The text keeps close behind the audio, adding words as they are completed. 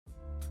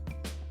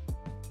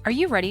Are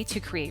you ready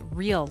to create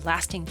real,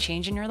 lasting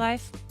change in your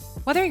life?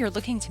 Whether you're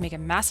looking to make a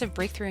massive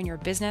breakthrough in your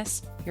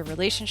business, your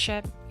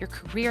relationship, your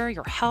career,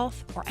 your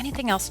health, or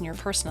anything else in your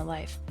personal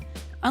life,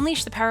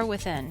 Unleash the Power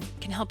Within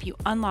can help you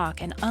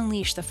unlock and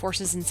unleash the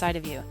forces inside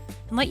of you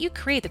and let you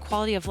create the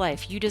quality of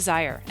life you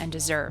desire and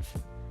deserve.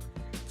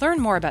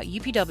 Learn more about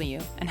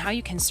UPW and how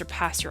you can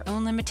surpass your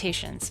own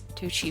limitations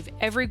to achieve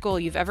every goal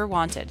you've ever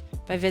wanted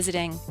by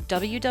visiting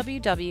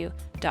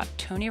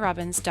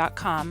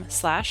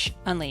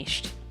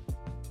www.tonyrobbins.com/unleashed.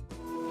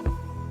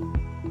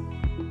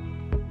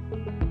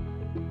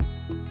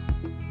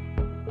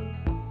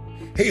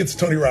 Hey, it's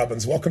Tony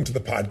Robbins. Welcome to the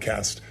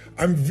podcast.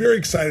 I'm very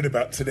excited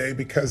about today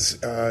because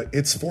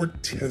it's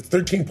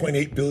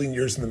 13.8 billion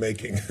years in the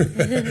making.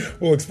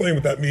 We'll explain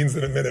what that means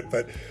in a minute.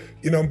 But,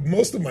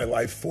 most of my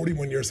life,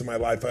 41 years of my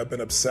life, I've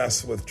been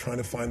obsessed with trying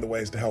to find the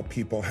ways to help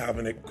people have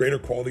a greater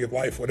quality of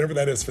life, whatever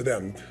that is for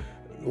them.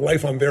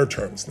 Life on their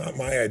terms, not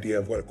my idea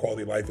of what a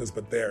quality of life is,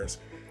 but theirs.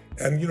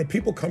 And,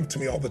 people come to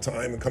me all the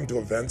time and come to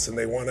events and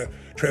they want to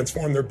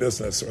transform their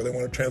business, or they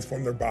want to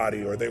transform their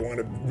body, or they want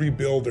to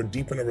rebuild or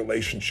deepen a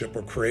relationship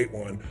or create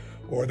one,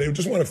 or they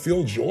just want to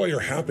feel joy or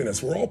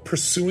happiness. We're all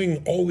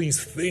pursuing all these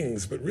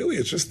things, but really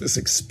it's just this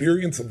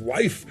experience of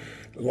life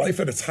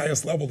at its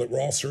highest level that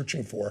we're all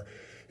searching for.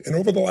 And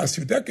over the last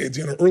few decades,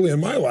 early in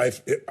my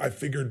life, I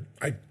figured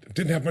I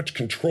didn't have much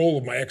control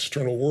of my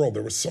external world.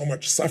 There was so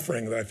much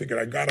suffering that I figured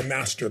I got to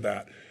master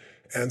that.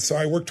 And so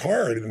I worked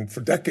hard and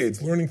for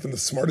decades learning from the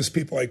smartest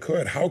people I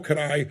could. How could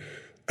I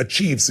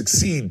achieve,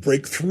 succeed,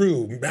 break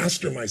through,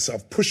 master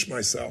myself, push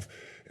myself?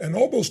 And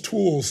all those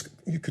tools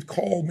you could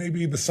call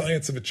maybe the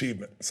science of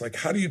achievement. It's like,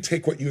 how do you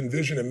take what you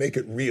envision and make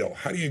it real?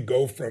 How do you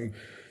go from,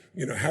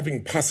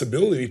 having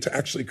possibility to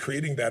actually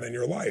creating that in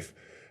your life?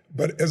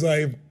 But as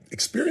I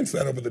experienced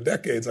that over the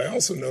decades, I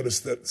also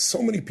noticed that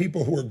so many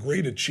people who are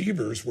great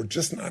achievers were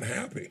just not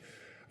happy.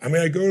 I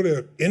mean, I go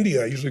to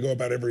India, I usually go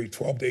about every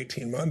 12 to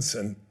 18 months,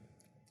 and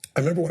I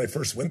remember when I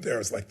first went there, I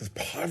was like, the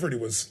poverty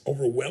was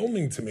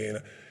overwhelming to me.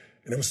 And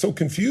it was so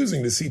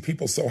confusing to see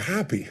people so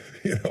happy,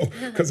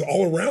 because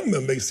all around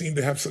them, they seemed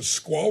to have such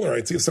squalor.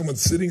 I'd see someone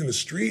sitting in the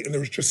street and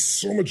there was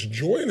just so much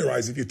joy in their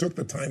eyes if you took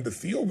the time to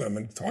feel them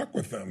and talk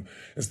with them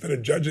instead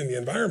of judging the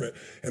environment.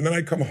 And then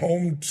I'd come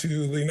home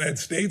to the United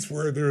States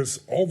where there's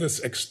all this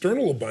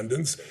external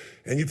abundance,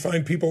 and you'd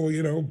find people,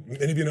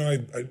 many of you know, I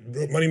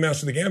wrote Money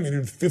Master the Game. I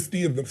interviewed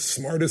 50 of the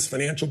smartest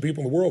financial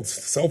people in the world,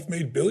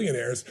 self-made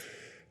billionaires.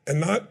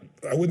 And I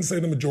wouldn't say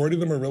the majority of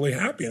them are really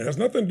happy. And it has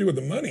nothing to do with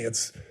the money.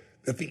 It's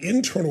that the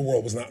internal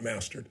world was not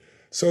mastered.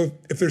 So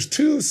if there's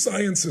two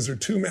sciences or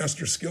two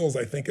master skills,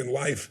 I think, in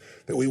life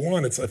that we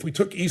want, it's like if we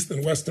took East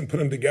and West and put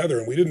them together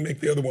and we didn't make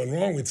the other one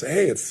wrong, we'd say,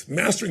 hey, it's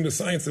mastering the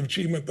science of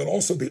achievement, but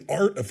also the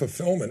art of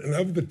fulfillment. And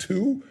of the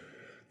two,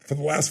 for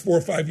the last 4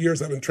 or 5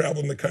 years, I've been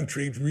traveling the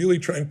country, really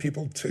trying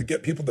to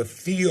get people to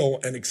feel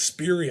and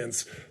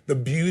experience the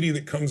beauty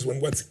that comes when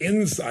what's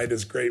inside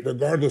is great,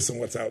 regardless of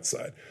what's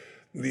outside.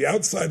 The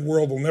outside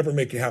world will never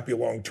make you happy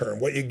long term.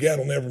 What you get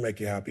will never make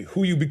you happy.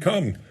 Who you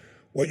become,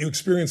 what you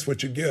experience,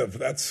 what you give,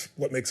 that's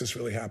what makes us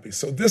really happy.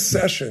 So this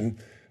session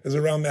is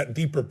around that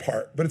deeper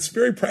part, but it's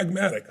very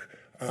pragmatic.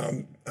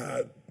 And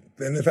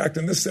in fact,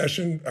 in this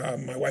session,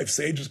 my wife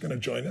Sage is going to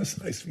join us.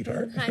 Hi,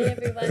 sweetheart. Hi,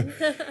 everyone.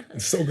 I'm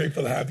so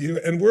grateful to have you.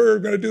 And we're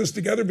going to do this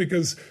together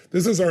because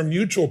this is our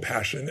mutual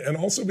passion, and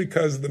also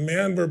because the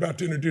man we're about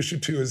to introduce you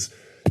to is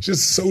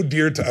just so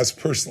dear to us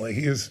personally.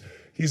 He's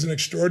an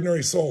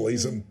extraordinary soul.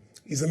 He's a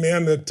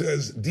man that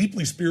is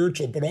deeply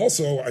spiritual, but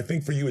also, I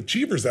think for you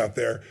achievers out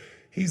there,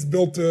 he's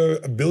built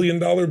a $1 billion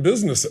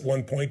business at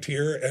one point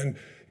here, and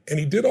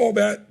he did all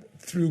that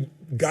through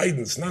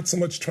guidance, not so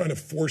much trying to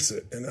force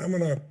it. And I'm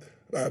going to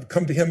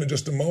come to him in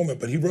just a moment,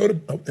 but he wrote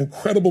an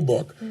incredible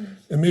book.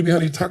 And maybe,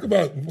 honey, talk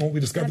about when we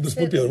discovered this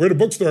book together. We're at a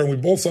bookstore and we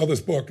both saw this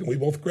book and we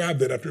both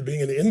grabbed it after being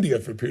in India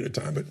for a period of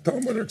time. But tell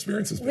them what our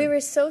experience has been. We were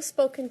so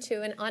spoken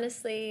to, and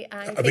honestly,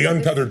 The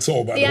Untethered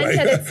Soul, by the way. The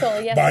Untethered Soul,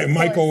 yes. By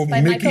Michael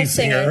Nicky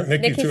Singer.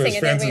 Nicky to his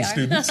friends and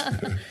Singer,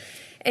 students.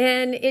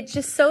 And it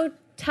just so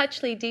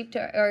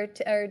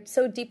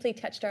so deeply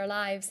touched our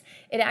lives.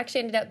 It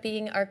actually ended up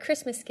being our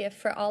Christmas gift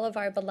for all of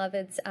our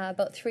beloveds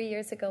about 3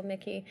 years ago,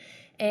 Mickey.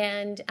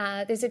 And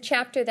there's a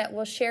chapter that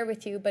we'll share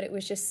with you, but it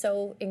was just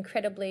so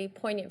incredibly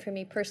poignant for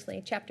me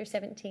personally, chapter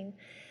 17.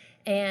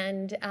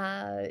 And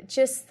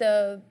just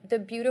the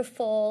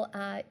beautiful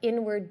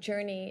inward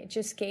journey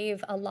just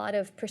gave a lot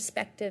of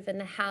perspective in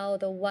the how,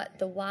 the what,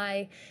 the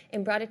why,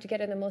 and brought it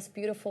together in the most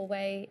beautiful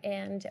way.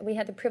 And we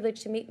had the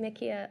privilege to meet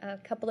Mickey a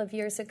couple of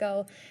years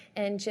ago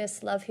and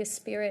just love his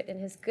spirit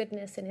and his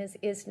goodness and his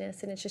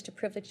isness. And it's just a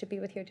privilege to be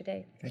with you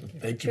today. Thank you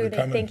Truly, for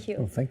coming. thank you.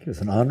 Well, thank you.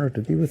 It's an honor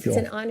to be with you.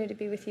 It's an honor to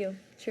be with you,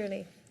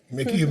 truly.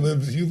 Mickey, you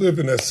live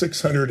in a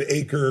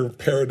 600-acre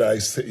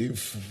paradise that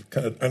you've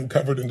kind of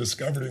uncovered and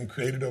discovered and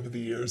created over the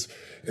years.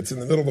 It's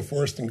in the middle of the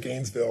forest in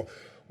Gainesville.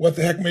 What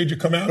the heck made you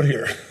come out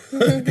here?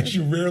 Because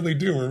you rarely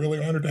do. We're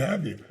really honored to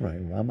have you.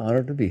 Right. Well, I'm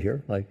honored to be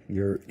here. Like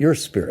your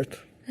spirit,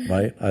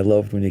 right? I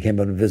loved when you came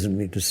out and visited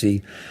me to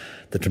see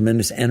the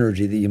tremendous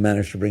energy that you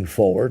managed to bring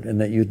forward,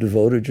 and that you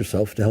devoted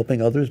yourself to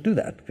helping others do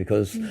that,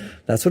 because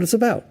that's what it's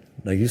about.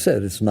 Like you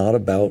said, it's not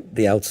about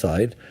the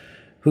outside.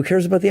 Who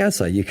cares about the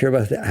outside? You care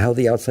about how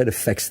the outside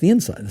affects the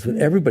inside. That's what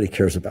everybody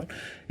cares about,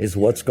 is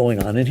what's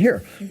going on in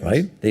here,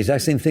 right? The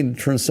exact same thing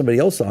that turns somebody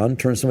else on,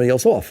 turns somebody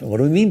else off. And what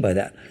do we mean by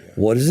that?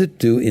 What does it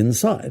do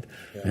inside?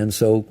 And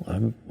so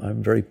I'm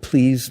very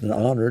pleased and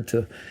honored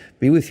to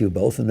be with you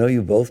both and know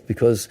you both,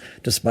 because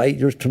despite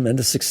your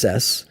tremendous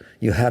success,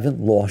 you haven't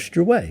lost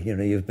your way.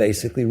 You've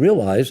basically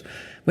realized,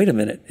 wait a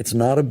minute, it's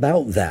not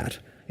about that.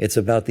 It's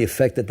about the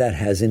effect that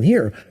has in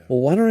here.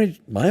 Well,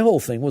 my whole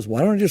thing was, why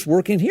don't I just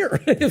work in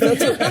here? if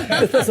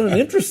that's what I'm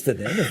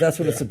interested in, if that's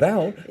what it's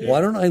about, why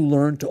don't I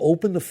learn to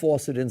open the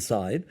faucet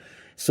inside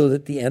so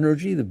that the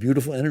energy, the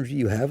beautiful energy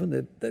you have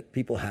and that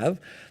people have,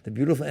 the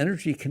beautiful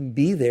energy can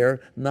be there,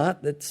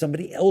 not that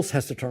somebody else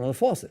has to turn on the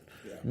faucet.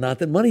 Not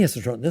that money has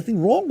to turn on.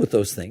 Nothing wrong with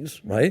those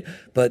things, right?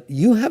 But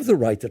you have the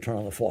right to turn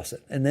on the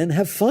faucet and then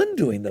have fun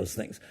doing those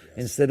things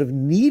instead of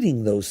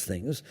needing those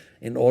things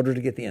in order to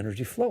get the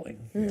energy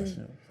flowing.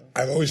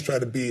 I've always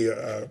tried to be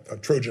a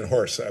Trojan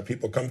horse.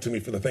 People come to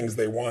me for the things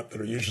they want that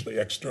are usually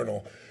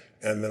external.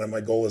 And then my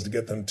goal is to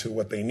get them to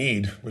what they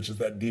need, which is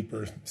that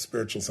deeper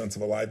spiritual sense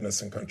of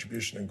aliveness and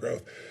contribution and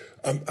growth.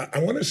 I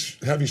want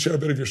to have you share a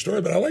bit of your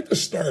story, but I'd like to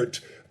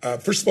start.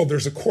 First of all,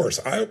 there's a course.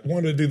 I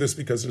wanted to do this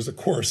because there's a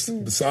course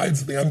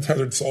besides the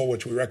Untethered Soul,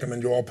 which we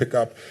recommend you all pick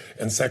up.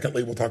 And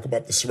secondly, we'll talk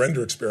about the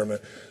Surrender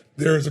Experiment.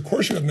 There is a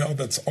course you have now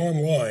that's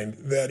online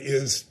that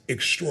is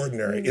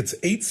extraordinary. It's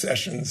 8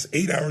 sessions,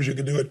 8 hours. You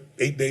can do it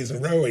 8 days in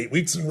a row, 8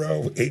 weeks in a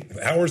row, 8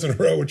 hours in a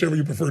row, whichever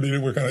you prefer to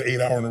do. We're kind of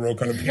 8 hour in a row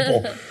kind of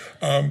people.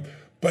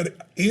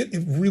 But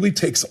it really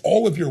takes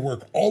all of your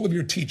work, all of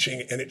your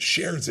teaching, and it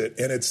shares it.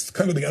 And it's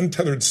kind of the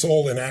untethered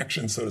soul in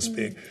action, so to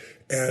speak.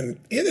 And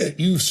in it,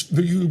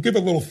 you give a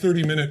little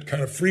 30-minute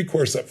kind of free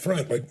course up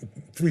front, like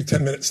 3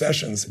 10-minute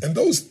sessions. And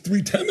those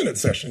 3 10-minute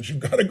sessions, you've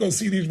got to go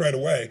see these right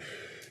away.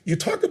 You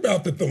talk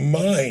about that the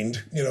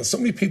mind, so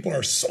many people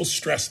are so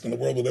stressed in the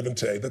world we live in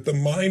today, that the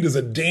mind is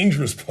a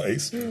dangerous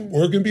place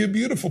or it can be a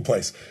beautiful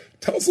place.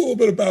 Tell us a little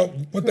bit about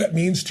what that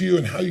means to you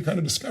and how you kind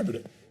of discovered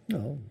it.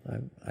 No,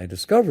 I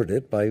discovered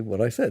it by what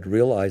I said,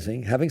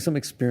 realizing, having some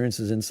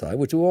experiences inside,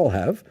 which we all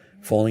have,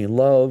 falling in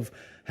love,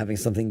 having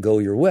something go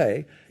your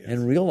way,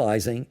 and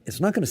realizing it's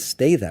not going to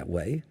stay that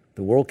way.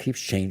 The world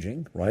keeps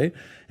changing, right?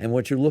 And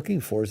what you're looking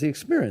for is the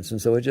experience. And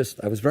so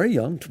I was very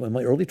young, in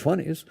my early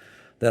 20s,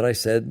 that I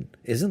said,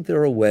 isn't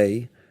there a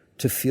way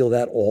to feel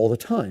that all the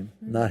time?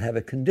 Not have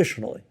it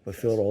conditionally, but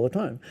feel it all the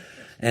time.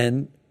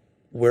 And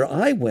where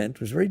I went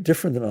was very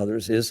different than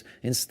others, is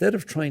instead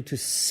of trying to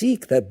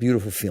seek that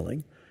beautiful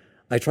feeling,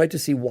 I tried to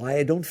see why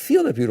I don't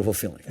feel that beautiful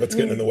feeling. What's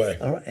getting in the way?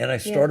 All right. And I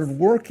started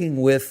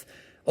working with,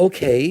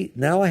 okay,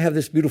 now I have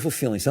this beautiful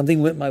feeling.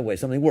 Something went my way.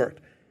 Something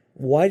worked.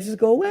 Why does it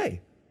go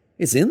away?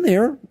 It's in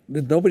there.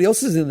 Nobody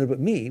else is in there but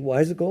me. Why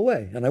does it go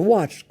away? And I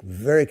watched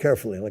very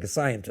carefully, like a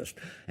scientist,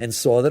 and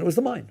saw that it was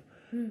the mind.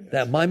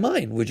 That my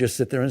mind would just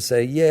sit there and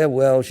say, yeah,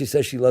 well, she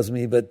says she loves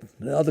me, but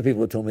other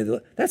people have told me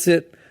that's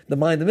it. The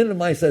mind, the minute the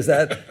mind says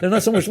that, there's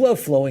not so much love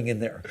flowing in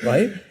there,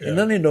 right? Yeah. And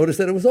then I noticed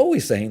that it was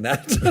always saying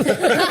that.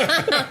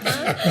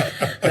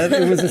 And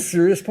it was a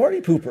serious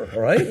party pooper,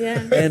 right?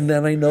 Yeah. And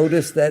then I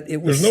noticed that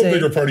it was There's no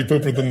bigger party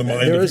pooper than the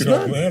mind if you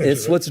don't manage it.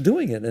 It's what's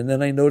doing it. And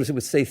then I noticed it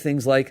would say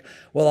things like,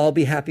 well, I'll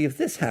be happy if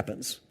this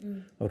happens.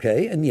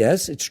 Okay? And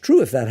yes, it's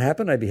true. If that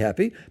happened, I'd be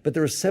happy. But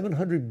there are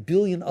 700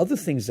 billion other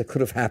things that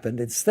could have happened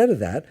instead of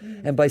that.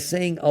 And by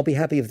saying, I'll be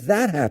happy if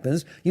that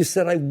happens, you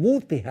said I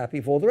won't be happy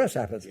if all the rest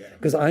happens.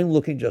 Because I'm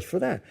looking just for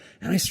that.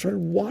 And I started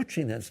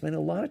watching that, spending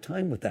a lot of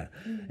time with that,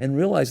 and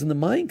realizing the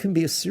mind can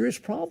be a serious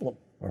problem.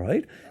 All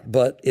right?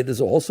 But it is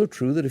also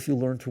true that if you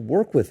learn to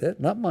work with it,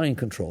 not mind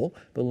control,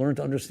 but learn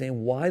to understand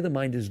why the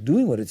mind is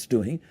doing what it's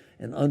doing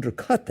and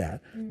undercut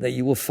that, that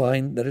you will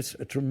find that it's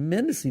a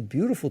tremendously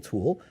beautiful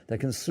tool that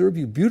can serve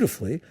you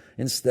beautifully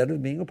instead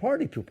of being a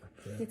party pooper.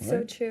 It's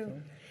so true.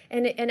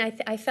 And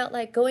I felt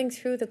like going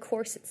through the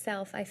course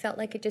itself, I felt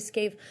like it just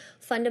gave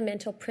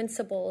fundamental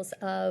principles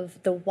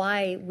of the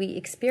why we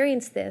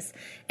experience this.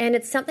 And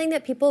it's something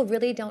that people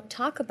really don't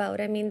talk about.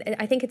 I mean,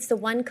 I think it's the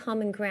one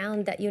common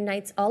ground that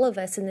unites all of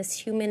us in this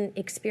human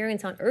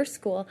experience on Earth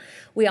School.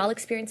 We all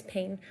experience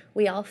pain.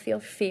 We all feel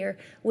fear.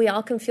 We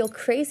all can feel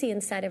crazy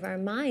inside of our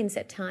minds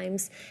at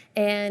times.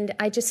 And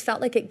I just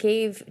felt like it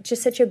gave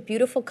just such a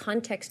beautiful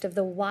context of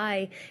the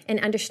why, and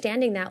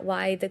understanding that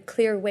why, the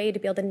clear way to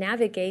be able to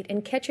navigate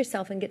and catch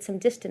yourself and get some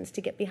distance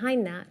to get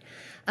behind that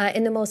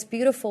in the most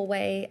beautiful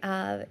way.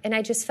 And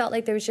I just felt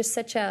like there was just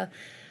such a,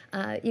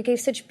 you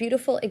gave such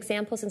beautiful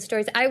examples and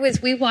stories.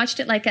 We watched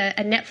it like a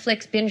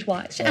Netflix binge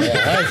watch. Oh,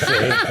 I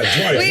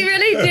see. We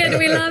really did.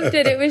 We loved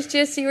it. It was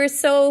just, you were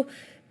so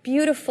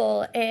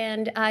beautiful,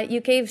 and you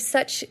gave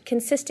such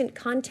consistent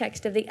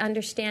context of the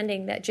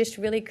understanding that just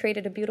really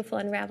created a beautiful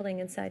unraveling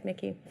inside,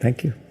 Mickey.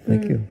 Thank you.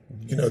 Thank you.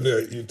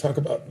 You talk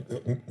about,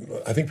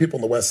 I think people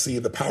in the West see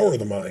the power of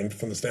the mind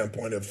from the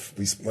standpoint of,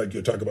 like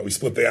you talk about, we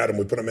split the atom,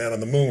 we put a man on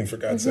the moon, for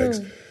God's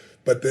sakes.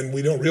 But then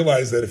we don't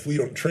realize that if we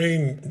don't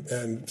train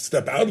and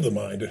step out of the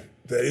mind,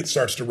 that it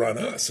starts to run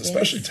us,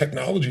 especially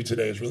technology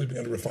today has really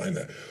begun to refine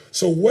that.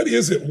 So what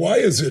is it? Why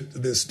is it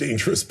this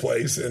dangerous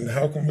place? And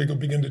how can we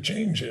begin to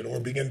change it or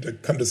begin to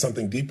come to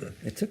something deeper?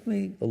 It took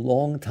me a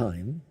long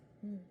time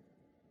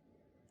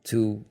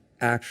to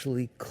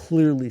actually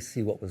clearly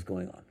see what was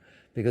going on.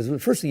 Because the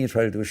first thing you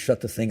try to do is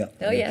shut the thing up.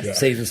 Oh, yes.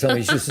 Say to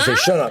somebody, used to say,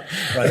 shut up,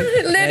 right?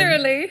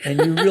 Literally. And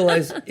you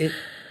realize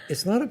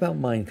it's not about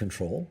mind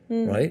control,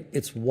 right?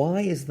 It's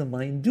why is the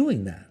mind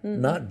doing that,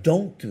 not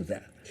don't do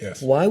that.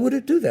 Yes. Why would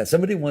it do that?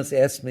 Somebody once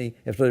asked me,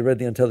 after I read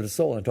The Untethered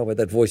Soul, and I talk about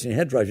that voice in your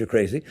head drives you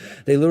crazy,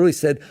 they literally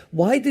said,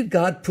 why did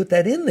God put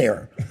that in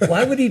there?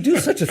 Why would he do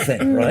such a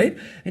thing, right?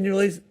 And you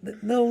realize,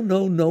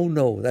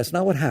 no, that's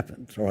not what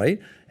happened, all right?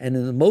 And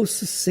in the most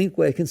succinct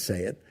way I can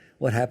say it,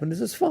 what happened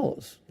is as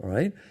follows, all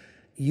right?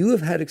 You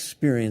have had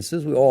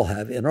experiences, we all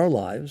have, in our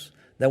lives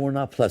that were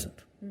not pleasant.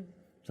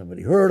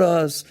 Somebody hurt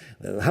us,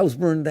 the house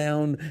burned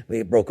down,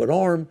 we broke an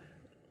arm,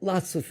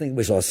 lots of things,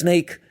 we saw a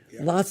snake.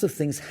 Lots of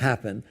things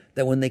happen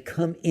that when they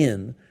come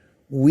in,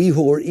 we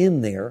who are in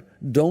there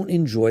don't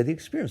enjoy the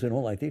experience. We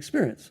don't like the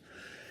experience.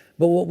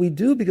 But what we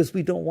do, because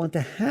we don't want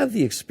to have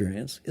the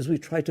experience, is we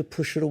try to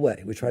push it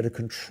away. We try to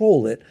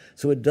control it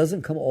so it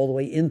doesn't come all the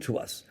way into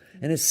us.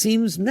 And it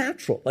seems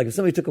natural. Like if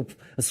somebody took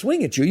a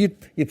swing at you,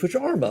 you put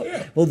your arm up.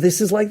 Yeah. Well,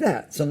 this is like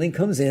that. Something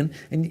comes in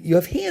and you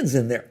have hands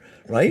in there,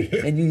 right?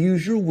 And you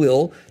use your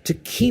will to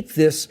keep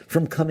this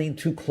from coming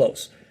too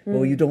close. But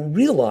what you don't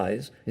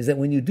realize is that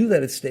when you do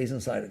that, it stays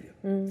inside of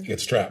you.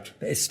 It's trapped.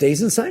 It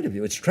stays inside of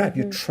you. It's trapped.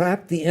 You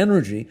trap the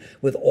energy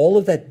with all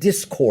of that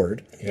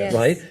discord,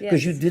 right?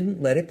 Because you didn't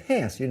let it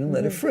pass. You didn't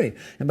let it free.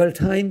 And by the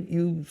time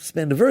you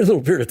spend a very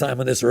little period of time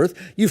on this earth,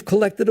 you've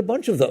collected a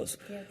bunch of those,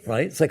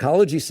 right?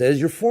 Psychology says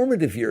your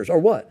formative years are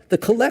what? The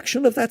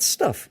collection of that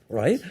stuff,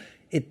 right?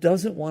 It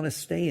doesn't want to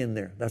stay in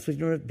there. That's what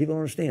people don't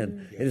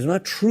understand. It is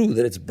not true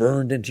that it's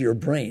burned into your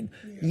brain.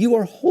 You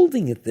are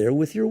holding it there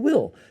with your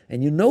will.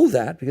 And you know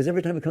that because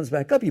every time it comes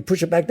back up, you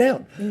push it back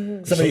down.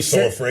 Somebody's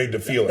so afraid to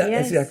feel it.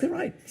 That's exactly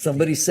right.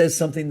 Somebody says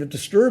something that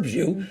disturbs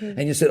you,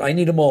 and you said, I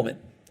need a moment.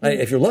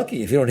 If you're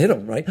lucky, if you don't hit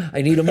them, right?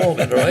 I need a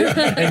moment, right?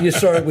 And you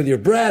start with your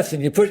breath,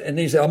 and you push, and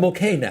then you say, I'm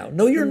okay now.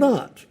 No, you're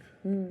not.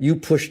 You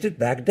pushed it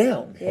back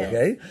down,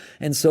 okay?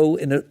 And so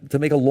to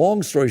make a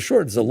long story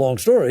short, it's a long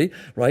story,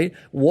 right?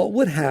 What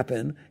would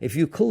happen if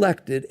you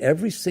collected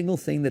every single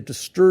thing that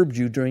disturbed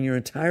you during your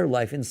entire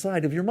life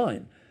inside of your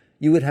mind?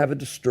 You would have a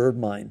disturbed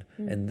mind,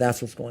 and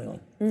that's what's going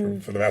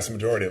on. For the vast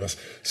majority of us.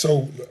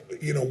 So,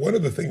 one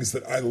of the things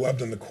that I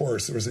loved in the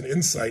course, there was an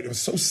insight. It was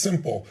so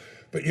simple,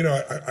 but,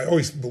 I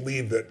always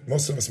believe that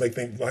most of us make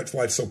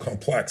life so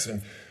complex,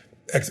 and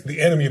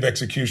the enemy of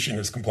execution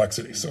is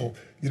complexity. So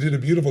you did a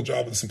beautiful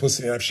job of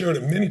simplicity, and I've shared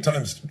it many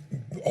times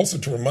also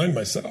to remind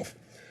myself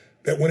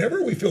that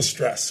whenever we feel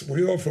stress,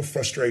 we all feel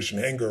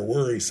frustration, anger,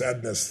 worry,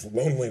 sadness,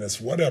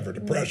 loneliness, whatever,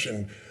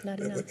 depression,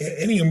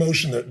 any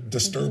emotion that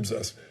disturbs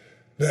us,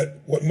 that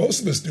what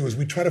most of us do is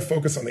we try to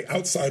focus on the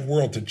outside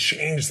world to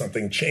change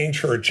something,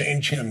 change her,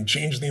 change him,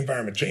 change the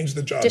environment, change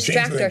the job,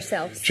 distract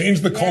ourselves,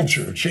 change the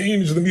culture,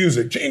 change the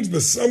music, change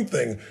the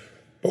something.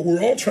 But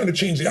we're all trying to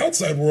change the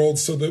outside world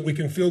so that we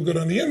can feel good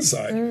on the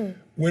inside.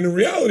 When in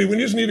reality, we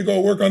just need to go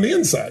work on the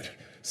inside.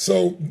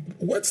 So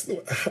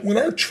when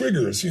our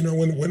triggers,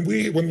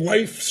 when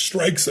life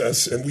strikes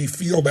us and we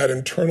feel that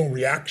internal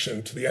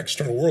reaction to the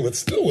external world, it's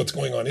still what's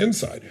going on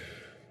inside.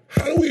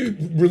 How do we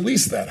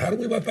release that? How do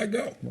we let that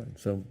go?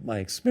 So my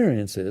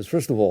experience is,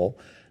 first of all,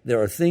 there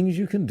are things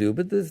you can do,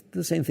 but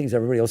the same things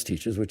everybody else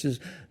teaches, which is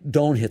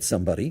don't hit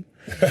somebody.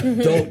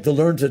 To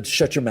learn to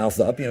shut your mouth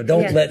up.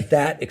 Don't let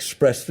that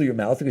express through your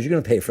mouth because you're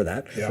going to pay for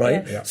that,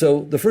 right? Yeah.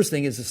 So the first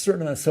thing is a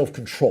certain amount of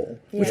self-control,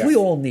 which we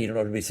all need in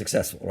order to be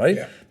successful, right?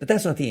 Yeah. But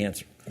that's not the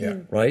answer,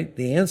 right?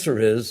 The answer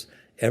is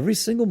every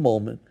single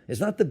moment is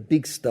not the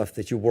big stuff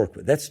that you work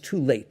with. That's too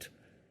late.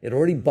 It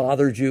already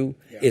bothered you.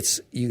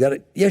 You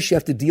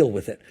have to deal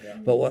with it. Yeah.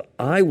 But what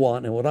I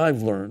want and what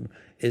I've learned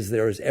is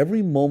there is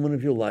every moment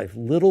of your life,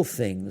 little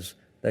things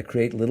that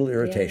create little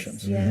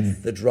irritations.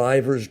 The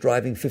driver's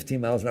driving 15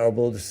 miles an hour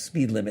below the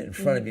speed limit in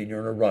front of you and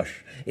you're in a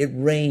rush. It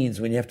rains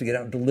when you have to get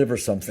out and deliver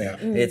something.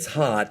 It's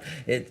hot,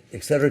 et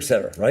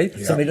cetera, right?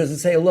 Yeah. Somebody doesn't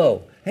say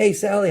hello. Hey,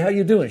 Sally, how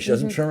you doing? She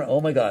doesn't turn around.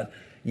 Oh, my God.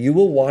 You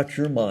will watch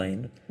your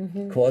mind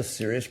cause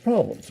serious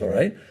problems, all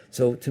right?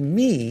 So to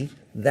me,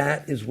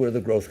 that is where the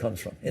growth comes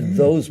from, in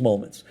those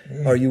moments.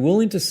 Are you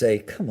willing to say,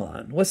 come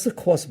on, what's the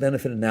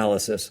cost-benefit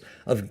analysis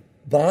of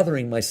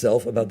bothering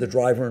myself about the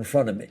driver in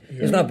front of me?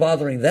 It's not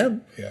bothering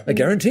them. I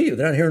guarantee you,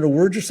 they're not hearing a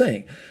word you're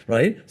saying,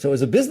 right? So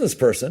as a business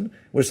person,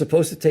 we're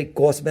supposed to take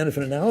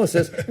cost-benefit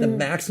analysis, the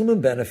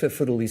maximum benefit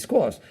for the least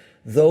cost.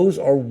 Those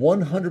are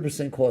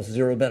 100% cost,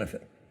 zero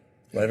benefit.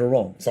 Right or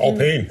wrong. It's all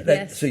pain.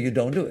 So you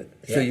don't do it.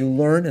 So you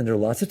learn, and there are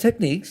lots of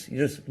techniques. You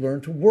just learn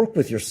to work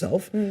with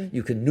yourself.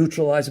 You can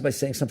neutralize it by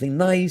saying something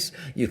nice.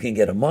 You can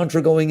get a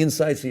mantra going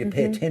inside so you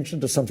pay attention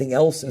to something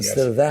else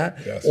instead of that.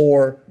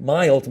 Or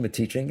my ultimate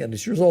teaching, and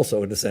it's yours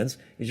also in a sense,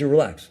 is you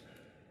relax.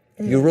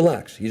 You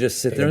relax. You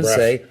just sit there and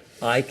say,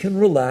 I can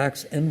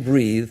relax and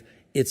breathe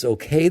it's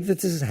okay that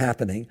this is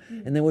happening.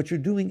 And then what you're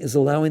doing is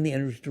allowing the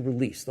energy to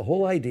release. The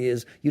whole idea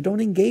is you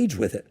don't engage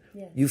with it.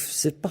 Yes. You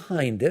sit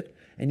behind it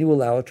and you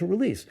allow it to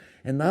release.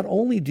 And not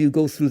only do you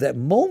go through that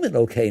moment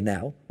okay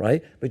now,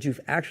 right? But you've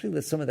actually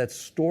let some of that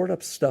stored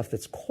up stuff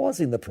that's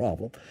causing the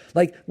problem.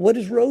 Like, what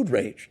is road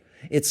rage?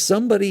 It's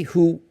somebody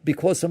who,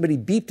 because somebody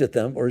beeped at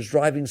them or is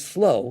driving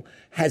slow,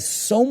 has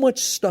so much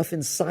stuff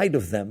inside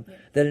of them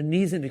that it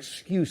needs an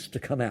excuse to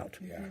come out.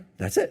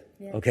 That's it.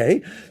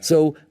 Okay?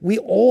 So we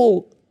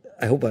all,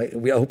 I hope we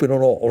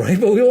don't all, right?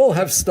 But we all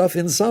have stuff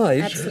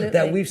inside Absolutely.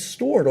 that we've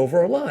stored over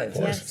our lives.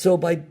 Yes. So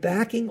by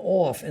backing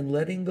off and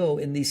letting go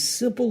in these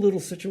simple little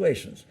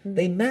situations,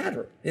 they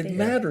matter. It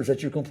matters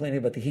that you're complaining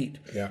about the heat.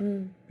 Yeah.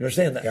 You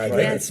understand that, Yeah, I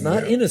right? get it. It's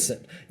not Yeah.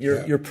 innocent. You're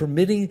Yeah. you're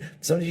permitting,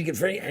 sometimes you get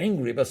very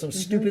angry about some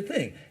stupid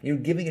thing. You're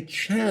giving a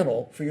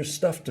channel for your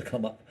stuff to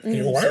come up.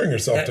 You're wiring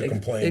yourself to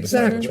complain.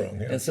 Exactly. That's what's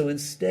wrong. Yeah. And so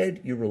instead,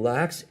 you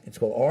relax. It's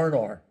called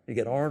R&R. You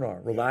get R&R,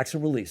 relax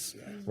and release,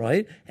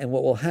 right? And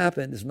what will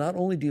happen is not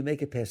only do you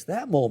make it past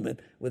that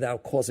moment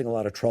without causing a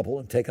lot of trouble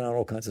and taking on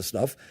all kinds of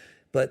stuff,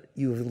 but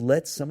you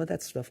let some of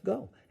that stuff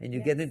go. And you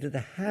get into the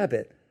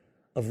habit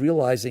of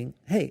realizing,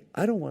 hey,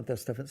 I don't want that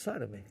stuff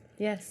inside of me.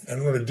 Yes. And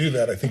in order to do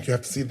that, I think you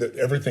have to see that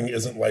everything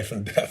isn't life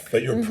and death,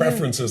 that your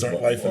preferences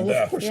aren't life and Well,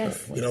 of death. course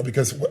Yes. You know,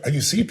 because you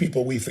see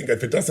people, we think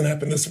if it doesn't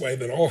happen this way,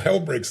 then all hell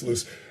breaks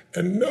loose.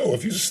 And no,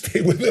 if you just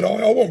stay with it, all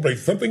hell won't break.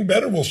 Something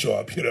better will show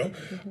up, you know.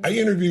 I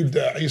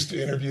used to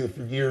interview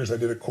for years. I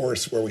did a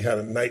course where we had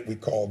a night we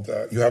called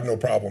You Have No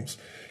Problems.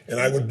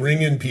 And I would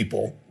bring in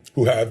people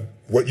who have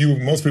what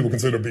most people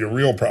consider to be a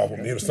real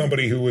problem. You know,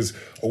 somebody who was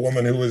a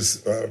woman who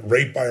was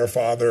raped by her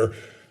father.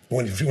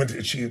 When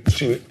she had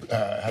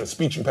a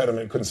speech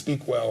impediment, couldn't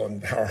speak well,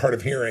 and hard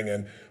of hearing.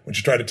 And when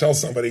she tried to tell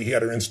somebody, he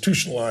had her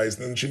institutionalized.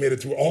 And then she made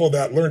it through all of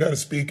that, learned how to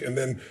speak, and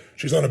then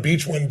she's on a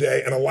beach one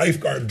day, and a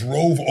lifeguard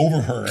drove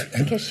over her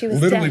and Because she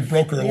was literally deaf.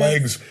 broke her Yes.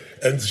 legs.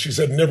 And she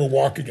said, never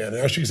walk again.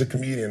 Now she's a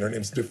comedian. Her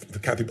name's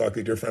Kathy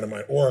Buckley, a dear friend of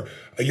mine. Or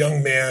a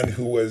young man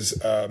who was,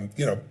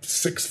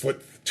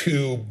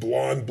 6'2",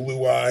 blonde,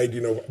 blue-eyed.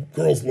 You know,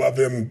 girls love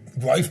him.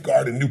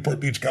 Lifeguard in Newport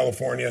Beach,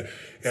 California.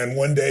 And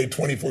one day,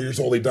 24 years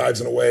old, he dives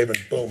in a wave and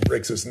boom,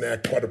 breaks his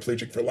neck,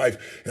 quadriplegic for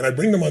life. And I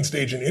bring them on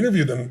stage and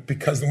interview them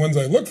because the ones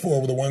I look for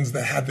were the ones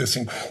that had this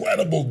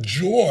incredible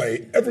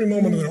joy every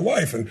moment of their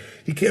life. And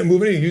he can't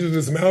move anything. He uses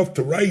his mouth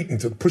to write and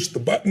to push the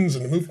buttons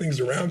and to move things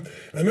around.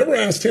 And I remember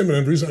I asked him,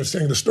 and the reason I was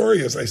saying the story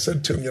is I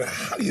said to him,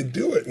 how do you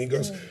do it? And he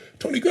goes,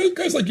 Tony,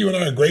 guys like you and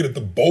I are great at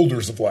the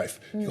boulders of life.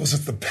 He goes,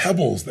 it's the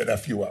pebbles that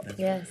F you up.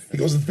 Yes. He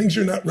goes, the things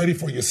you're not ready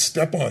for, you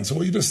step on. So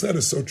what you just said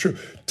is so true.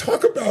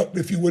 Talk about,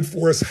 if you would,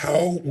 for us,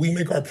 how we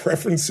make our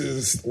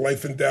preferences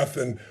life and death,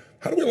 and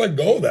how do we let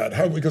go of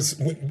that?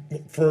 Because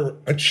for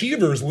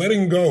achievers,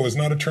 letting go is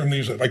not a term they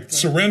usually, like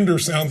surrender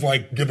sounds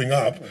like giving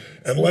up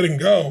and letting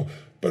go.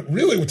 But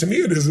really, what to me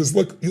it is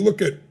you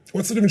look at,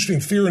 what's the difference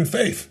between fear and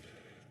faith?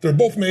 They're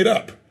both made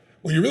up.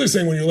 What you're really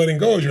saying when you're letting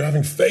go is you're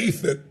having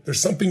faith that there's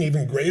something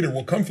even greater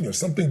will come from this,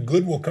 something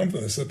good will come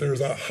from this, that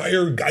there's a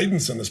higher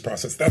guidance in this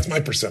process. That's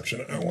my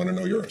perception. I want to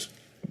know yours.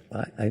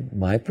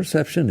 My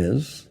perception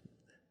is,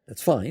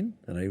 that's fine,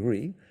 and I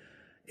agree.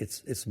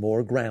 It's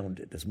more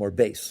grounded. It's more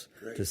base.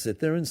 Great. To sit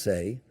there and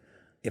say,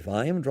 if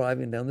I am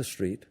driving down the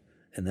street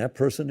and that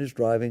person is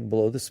driving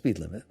below the speed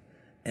limit,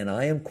 and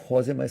I am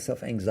causing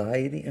myself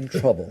anxiety and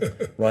trouble,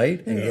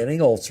 right? And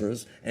getting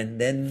ulcers,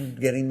 and then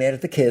getting mad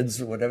at the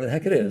kids or whatever the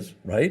heck it is,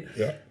 right?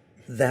 Yeah.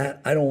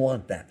 That, I don't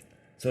want that.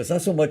 So it's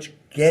not so much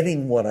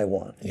getting what I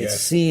want. Yes.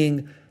 It's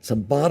seeing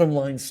some bottom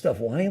line stuff.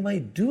 Why am I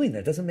doing that?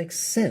 It doesn't make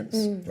sense,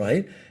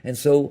 right? And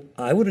so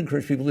I would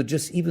encourage people to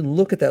just even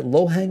look at that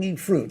low-hanging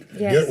fruit.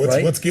 Yes.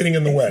 What's getting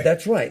in the way?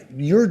 That's right.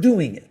 You're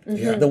doing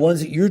it. The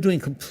ones that you're doing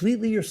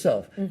completely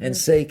yourself, and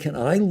say, can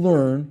I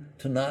learn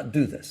to not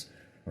do this?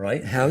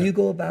 Right? How you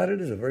go about it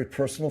is a very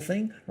personal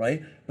thing,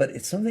 right? But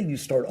it's something you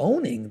start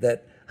owning,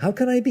 that how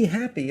can I be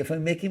happy if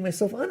I'm making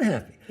myself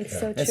unhappy? It's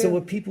so And so true.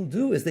 what people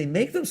do is they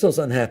make themselves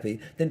unhappy,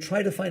 then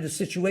try to find a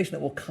situation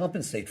that will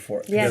compensate for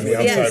it. Yes, the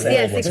outside yes, world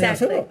yes, was-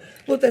 exactly.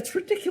 Well, that's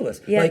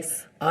ridiculous.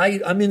 Yes.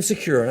 Like, I'm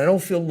insecure and I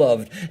don't feel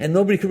loved and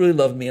nobody could really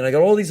love me and I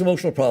got all these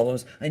emotional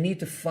problems. I need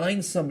to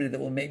find somebody that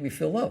will make me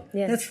feel loved.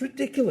 Yes. That's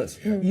ridiculous.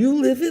 You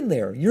live in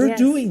there. You're Yes.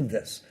 doing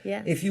this.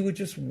 Yes. If you would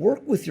just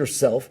work with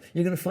yourself,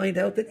 you're going to find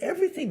out that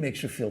everything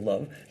makes you feel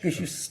loved because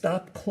you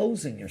stop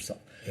closing yourself.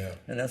 Yeah.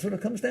 And that's what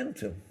it comes down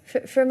to.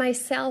 For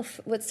myself,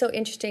 what's so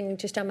interesting,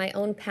 just on my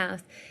own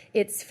path,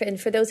 and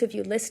for those of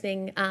you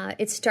listening,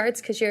 it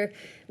starts because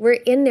we're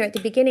in there at the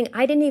beginning.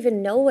 I didn't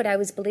even know what I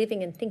was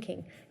believing and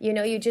thinking. You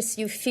know, you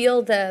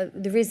feel the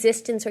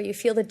resistance, or you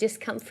feel the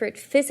discomfort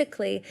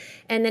physically,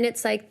 and then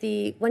it's like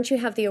once you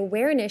have the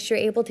awareness, you're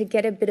able to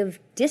get a bit of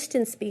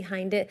distance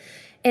behind it.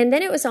 And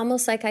then it was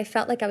almost like I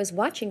felt like I was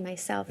watching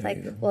myself,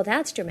 like, well,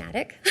 that's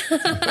dramatic.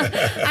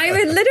 I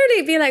would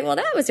literally be like, well,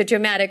 that was a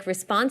dramatic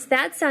response.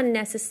 that's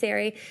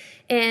unnecessary.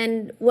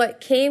 And what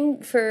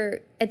came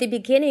at the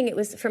beginning, it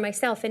was for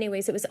myself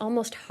anyways, it was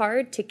almost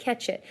hard to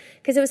catch it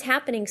because it was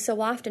happening so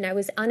often. I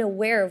was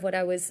unaware of what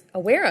I was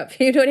aware of,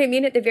 you know what I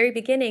mean, at the very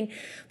beginning.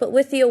 But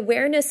with the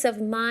awareness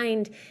of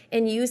mind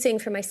and using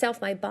for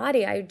myself my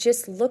body, I would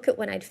just look at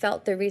when I'd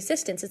felt the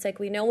resistance. It's like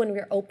we know when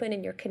we're open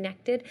and you're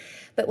connected,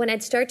 but when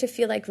I'd start to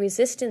feel like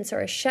resistance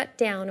or a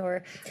shutdown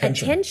or a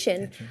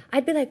tension,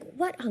 I'd be like,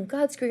 what on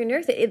God's green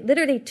earth? It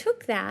literally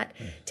took that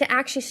to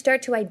actually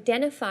start to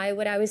identify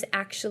what I was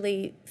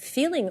actually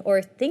feeling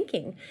or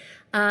thinking.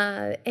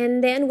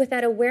 And then with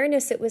that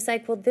awareness, it was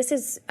like, well, this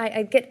is,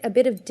 I get a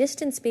bit of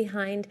distance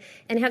behind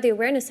and have the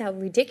awareness how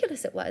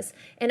ridiculous it was,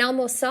 and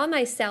almost saw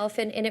myself,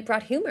 and it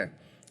brought humor.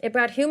 It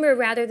brought humor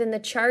rather than the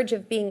charge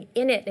of being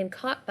in it and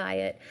caught by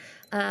it.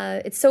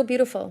 It's so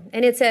beautiful.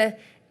 And it's a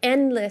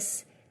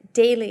endless,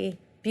 daily,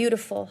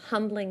 beautiful,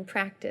 humbling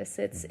practice.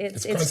 It's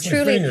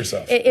truly freeing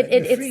yourself.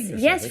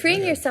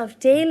 Freeing yourself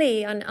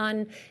daily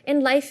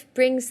and life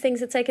brings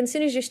things. It's like as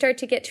soon as you start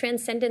to get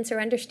transcendence or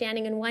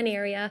understanding in one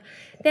area,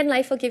 then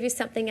life will give you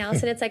something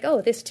else, and it's like, oh,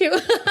 this too.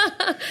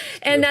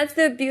 And that's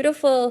the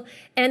beautiful,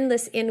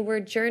 endless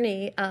inward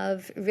journey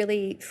of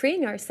really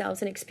freeing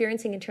ourselves and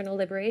experiencing internal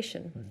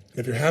liberation.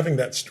 If you're having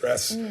that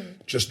stress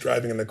just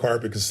driving in the car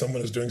because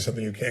someone is doing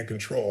something you can't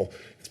control,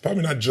 it's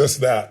probably not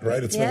just that,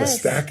 right? It's been a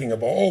stacking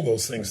of all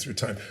those things through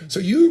time. So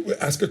you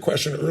ask a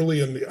question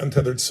early in the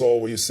Untethered Soul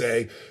where you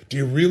say, do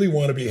you really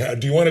want to be happy?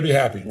 Do you want to be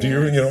happy? Do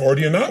you, or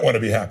do you not want to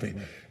be happy?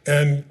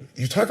 And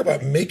you talk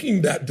about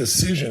making that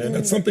decision, and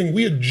that's something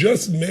we had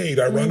just made,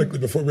 ironically,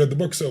 before we read the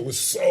book, so it was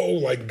so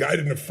like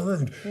guided and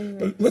affirmed.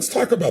 But let's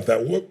talk about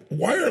that.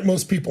 Why aren't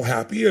most people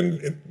happy?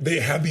 And they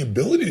have the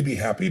ability to be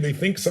happy. They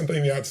think something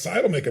on the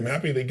outside will make them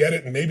happy. They get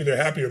it, and maybe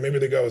they're happy, or maybe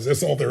they go, is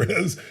this all there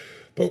is?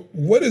 But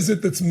what is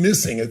it that's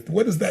missing?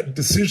 What is that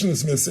decision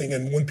that's missing?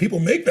 And when people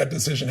make that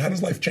decision, how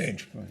does life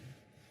change? Right.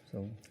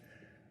 So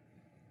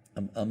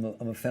I'm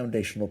a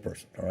foundational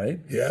person, all right?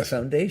 Yes. The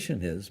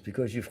foundation is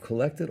because you've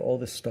collected all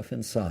this stuff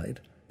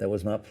inside that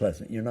was not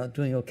pleasant. You're not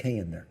doing okay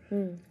in there,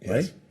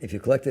 right? Yes. If you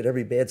collected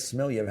every bad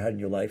smell you ever had in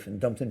your life and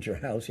dumped into your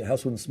house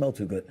wouldn't smell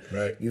too good.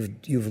 Right.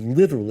 You've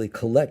literally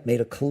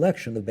made a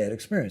collection of bad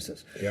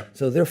experiences. Yeah.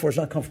 So therefore, it's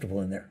not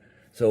comfortable in there.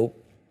 So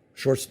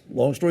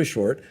long story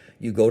short,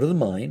 you go to the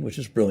mind, which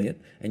is brilliant,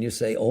 and you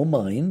say, oh,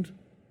 mind,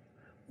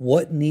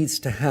 what needs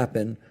to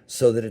happen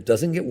so that it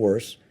doesn't get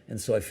worse and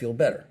so I feel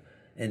better?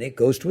 And it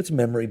goes to its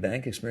memory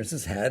bank,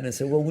 experiences had, and it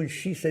said, well, when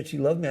she said she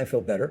loved me, I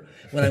felt better.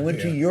 When I went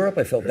to Europe,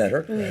 I felt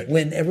better. Right.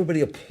 When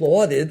everybody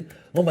applauded,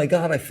 oh my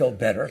God, I felt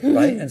better,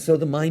 right? And so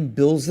the mind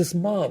builds this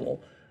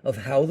model of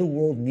how the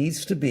world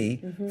needs to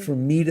be for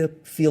me to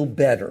feel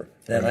better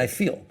than I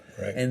feel.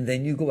 Right. And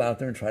then you go out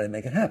there and try to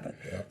make it happen.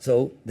 Yeah.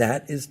 So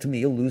that is, to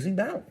me, a losing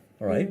battle.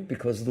 All right,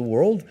 because the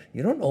world,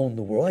 you don't own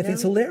the world. I think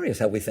it's hilarious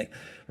how we think,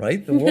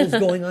 right? The world's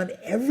going on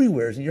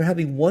everywhere, and you're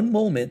having one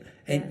moment,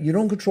 and you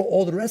don't control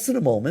all the rest of the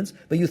moments,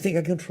 but you think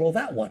I control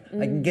that one.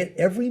 I can get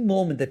every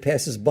moment that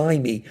passes by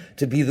me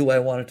to be the way I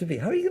want it to be.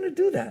 How are you going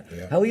to do that?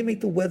 Yeah. How will you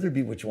make the weather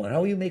be what you want? How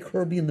will you make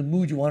her be in the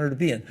mood you want her to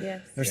be in?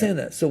 Yes. Understand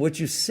that? So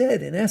what you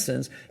said, in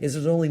essence, is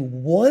there's only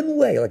one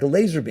way, like a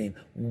laser beam,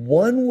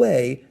 one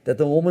way that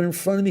the woman in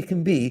front of me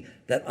can be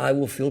that I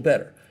will feel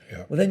better.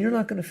 Yeah. Well, then you're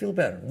not going to feel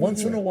better.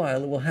 Once in a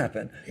while, it will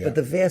happen, but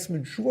the vast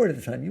majority of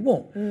the time, you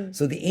won't.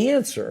 So the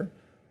answer,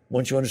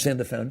 once you understand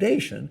the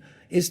foundation,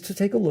 is to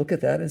take a look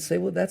at that and say,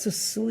 well, that's a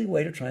silly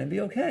way to try and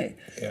be okay.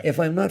 Yeah. If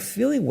I'm not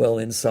feeling well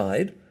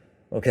inside,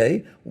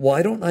 okay,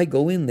 why don't I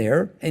go in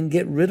there and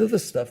get rid of the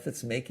stuff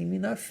that's making me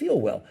not feel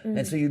well?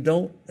 And so you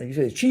don't, like you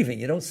say, achieving,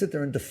 you don't sit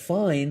there and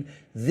define,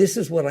 this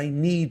is what I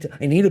need.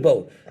 I need a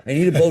boat. I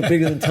need a boat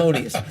bigger than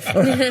Tony's.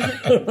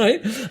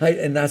 Right?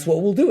 And that's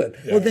what will do it.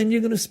 Yeah. Well, then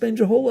you're going to spend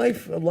your whole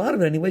life, a lot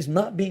of it anyways,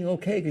 not being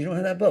okay because you don't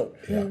have that boat.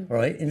 Yeah. All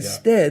right?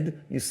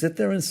 Instead, you sit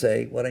there and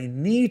say, what I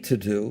need to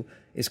do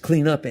is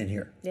clean up in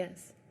here.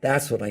 Yes.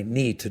 That's what I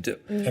need to do.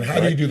 And how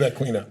do you do that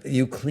cleanup?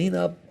 You clean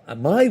up.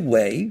 My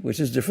way,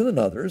 which is different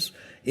than others,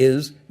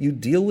 is you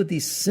deal with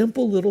these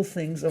simple little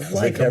things of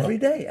life every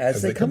day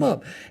as they come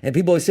up. And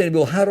people always say to me,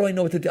 well, how do I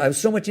know what to do? I have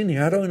so much in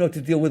here. How do I know what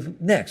to deal with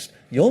next?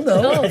 You'll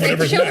know. Oh,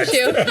 it shows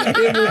you.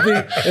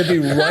 It'll be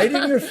right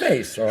in your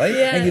face, all right?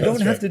 Yeah. And you don't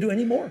That's have right. to do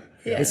any more.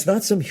 Yeah. It's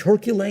not some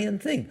Herculean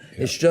thing.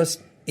 It's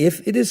just,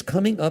 if it is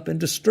coming up and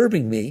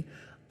disturbing me,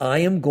 I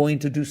am going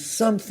to do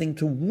something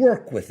to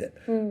work with it,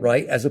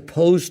 right? As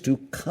opposed to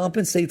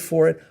compensate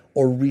for it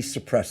or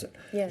resuppress it,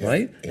 Yes.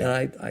 right?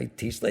 And I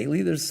teach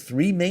lately, there's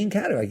three main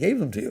categories. I gave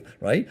them to you,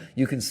 right?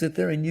 You can sit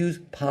there and use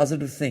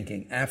positive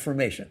thinking,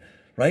 affirmation,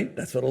 right?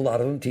 That's what a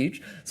lot of them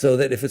teach. So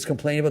that if it's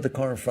complaining about the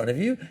car in front of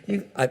you,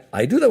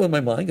 I do that with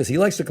my mind because he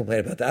likes to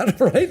complain about that,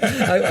 right?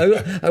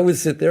 I would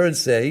sit there and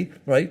say,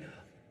 right,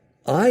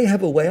 I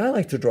have a way I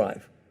like to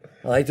drive.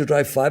 I like to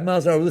drive 5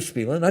 miles an hour over the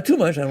speed limit. Not too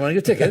much. I don't want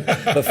to get a ticket.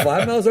 But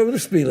 5 miles over the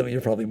speed limit.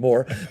 You're probably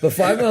more. But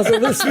 5 miles over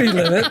the speed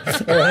limit.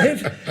 All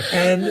right?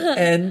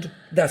 And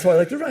that's why I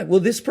like to drive. Well,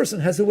 this person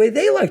has the way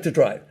they like to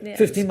drive. Yes.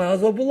 15 miles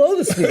below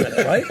the speed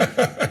limit,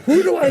 right?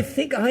 Who do I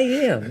think I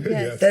am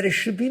Yes. that it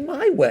should be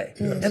my way?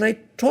 Yes. And I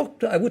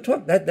would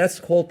talk, that's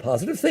called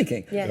positive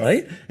thinking, Yes.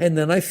 right? And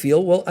then I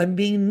feel, well, I'm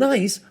being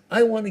nice.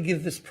 I want to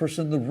give this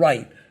person the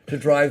right to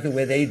drive the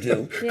way they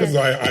do. Because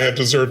I have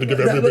deserved to give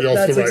everybody else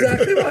That's the right.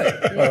 exactly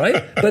right. All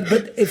right, but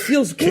it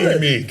feels good.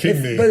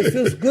 King me. But it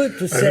feels good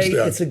to say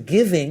understand. it's a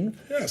giving,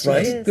 Yes,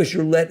 right? yes.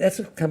 Because that's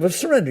a kind of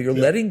surrender. You're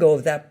letting go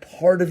of that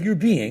part of your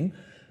being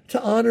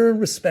to honor and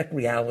respect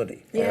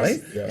reality. Yes. All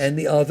right, Yes. and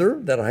the other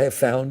that I have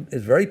found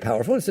is very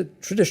powerful. It's a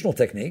traditional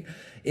technique.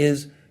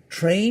 Is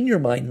train your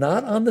mind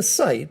not on the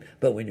sight,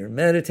 but when you're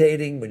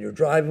meditating, when you're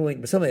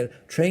driving, something.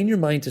 Train your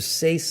mind to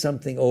say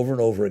something over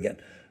and over again.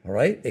 All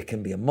right? It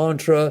can be a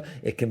mantra.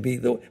 It can be,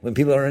 when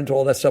people are into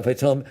all that stuff, I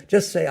tell them,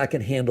 just say, I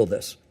can handle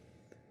this.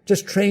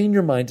 Just train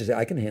your mind to say,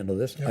 I can handle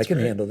this, I can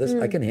great. handle this,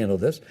 I can handle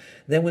this.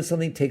 Then when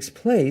something takes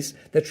place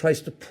that tries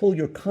to pull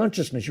your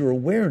consciousness, your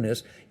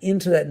awareness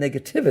into that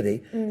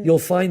negativity, you'll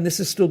find this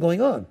is still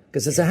going on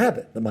because it's a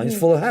habit. The mind's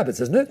full of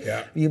habits, isn't it?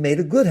 Yeah. You made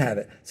a good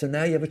habit. So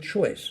now you have a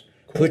choice.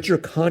 Put your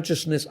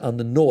consciousness on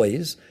the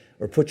noise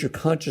or put your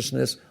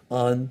consciousness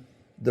on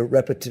the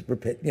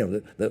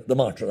the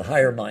mantra, the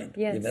higher mind,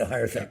 Yes. you made a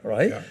higher thing,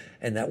 right? Yeah.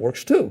 And that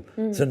works too.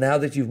 So now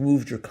that you've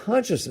moved your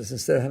consciousness,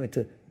 instead of having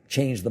to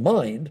change the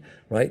mind,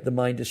 right? The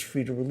mind is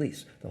free to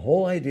release. The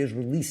whole idea is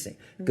releasing,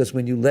 because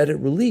when you let it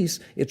release,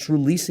 it's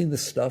releasing the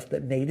stuff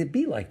that made it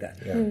be like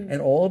that.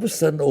 And all of a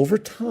sudden, over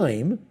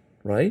time,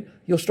 right,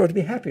 you'll start to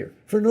be happier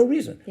for no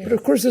reason. But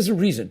of course, there's a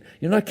reason.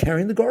 You're not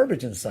carrying the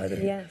garbage inside of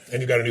you. Yes.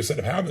 And you got a new set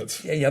of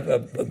habits. Yeah, you have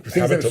things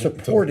Habit that are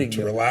supporting to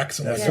you. relax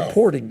and that let are go.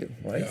 supporting you,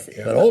 right?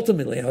 Yeah. But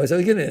ultimately, as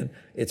I get in,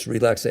 it's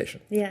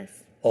relaxation. Yes.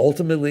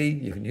 Ultimately,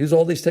 you can use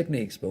all these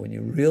techniques, but when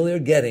you really are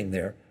getting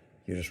there,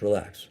 you just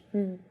relax.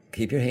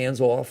 Keep your hands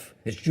off.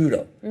 It's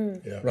judo,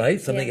 Yeah. right?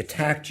 Something Yes.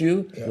 attacked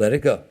you, let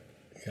it go.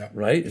 Yeah.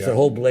 Right? It's Yeah. the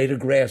whole blade of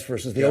grass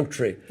versus the oak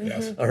tree.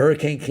 Yes. A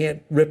hurricane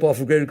can't rip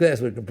off a blade of grass,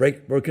 but it can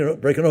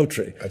break an oak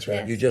tree. That's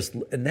right. Yes.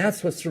 And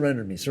that's what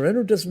surrender means.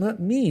 Surrender does not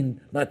mean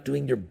not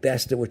doing your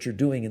best at what you're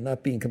doing and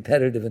not being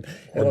competitive and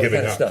Or all that giving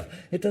kind of up. stuff.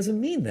 It doesn't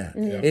mean that.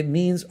 It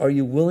means, are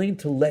you willing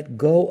to let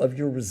go of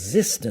your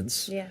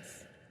resistance Yes.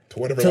 To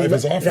whatever to life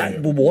is let-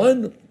 offering that, you.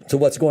 one, to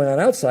what's going on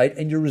outside,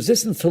 and your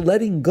resistance to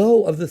letting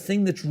go of the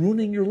thing that's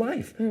ruining your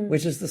life,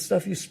 which is the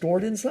stuff you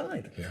stored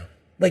inside. Yeah.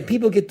 Like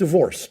people get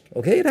divorced,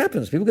 okay? It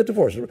happens. People get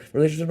divorced.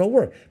 Relationships don't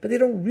work. But they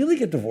don't really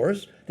get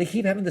divorced. They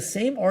keep having the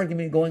same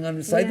argument going on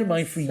inside their Yes,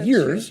 mind for so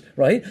years,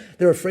 right?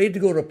 They're afraid to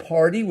go to a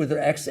party where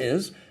their ex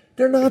is.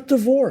 They're not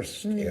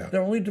divorced. Yeah.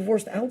 They're only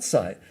divorced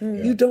outside.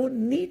 You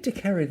don't need to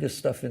carry this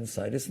stuff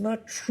inside. It's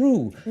not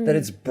true that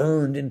it's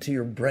burned into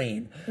your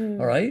brain,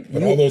 all right?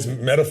 But all those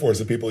metaphors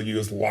that people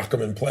use lock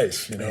them in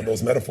place. You know,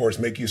 those metaphors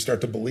make you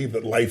start to believe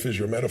that life is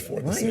your metaphor.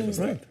 The same as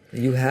that.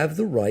 You have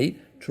the right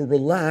to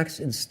relax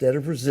instead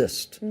of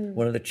resist.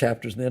 One of the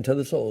chapters in the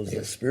Untethered Soul is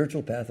the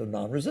spiritual path of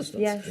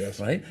non-resistance. Yes. Yes.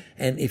 Right?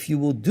 And if you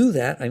will do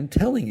that, I'm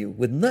telling you,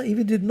 if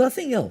you did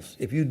nothing else,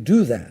 if you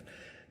do that,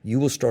 you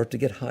will start to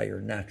get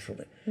higher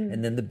naturally.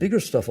 And then the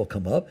bigger stuff will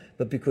come up,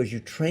 but because you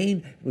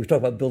train, we talk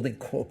about building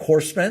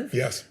core strength.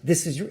 Yes.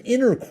 This is your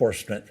inner core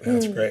strength.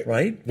 That's great.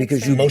 Right?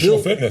 Because you Emotional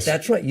built, fitness.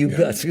 That's right.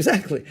 That's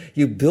exactly.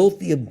 You built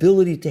the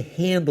ability to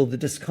handle the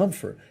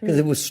discomfort. Because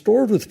if it was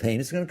stored with pain,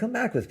 it's going to come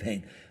back with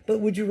pain. But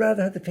would you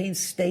rather have the pain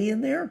stay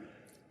in there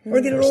or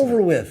get it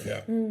over with?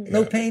 Yeah.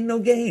 No pain, no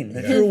gain.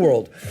 That's your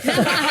world.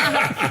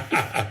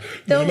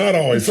 No, not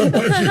always.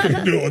 Sometimes you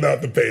can do it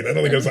without the pain. I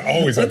don't think it's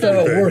always I'm have to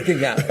talking be about pain.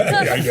 working out.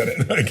 Yeah, I get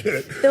it. I get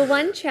it. The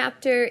one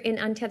chapter in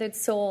Untethered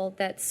Soul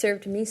that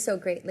served me so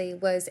greatly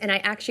was, and I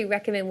actually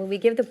recommend when we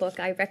give the book,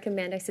 I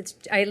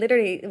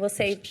literally will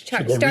say,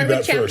 start go with read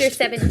that chapter first.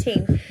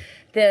 17,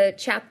 the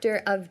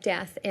chapter of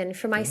death. And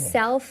for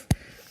myself,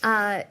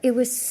 it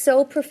was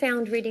so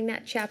profound reading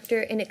that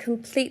chapter, and it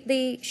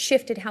completely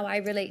shifted how I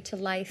relate to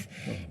life.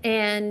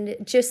 And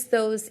just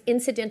those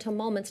incidental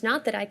moments,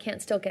 not that I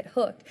can't still get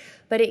hooked,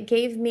 but it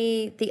gave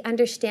me the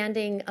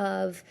understanding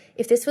of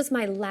if this was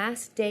my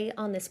last day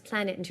on this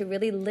planet and to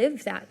really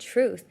live that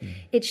truth,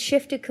 it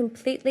shifted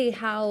completely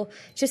how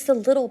just the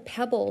little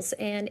pebbles.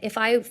 And if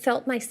I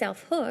felt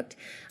myself hooked,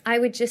 I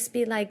would just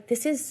be like,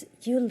 this is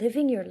you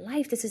living your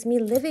life. This is me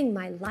living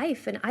my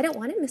life. And I don't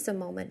want to miss a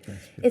moment.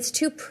 It's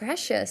too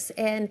precious.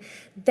 And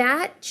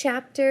that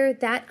chapter,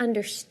 that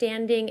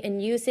understanding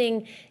and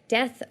using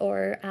death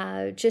or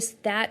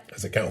just that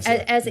As a counselor.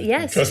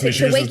 Yes. Trust me, to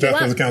she uses wake you death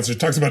up. as a counselor. She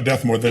talks about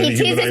death more than He any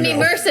human I teases me know.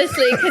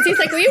 mercilessly because he's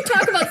like, will you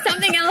talk about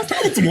something else?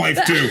 Some life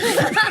too.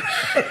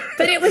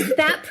 But it was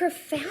that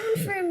profound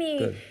for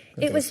me.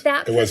 It was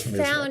that It was for me as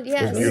well. profound, It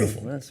was yes.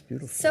 beautiful. That's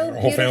beautiful. So Our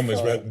whole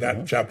family's beautiful. read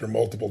that chapter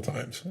multiple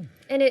times.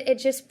 And it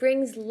just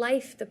brings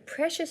life, the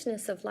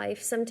preciousness of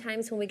life,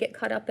 sometimes when we get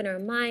caught up in our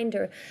mind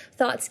or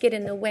thoughts get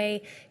in the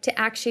way, to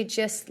actually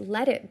just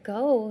let it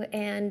go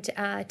and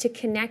to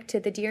connect to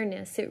the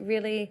dearness.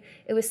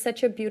 It was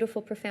such a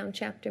beautiful, profound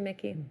chapter,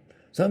 Mickey.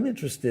 So I'm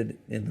interested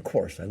in the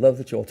course. I love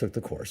that you all took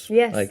the course.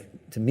 Yes.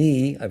 Like, to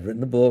me, I've written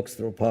the books,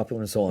 they were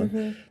popular and so on.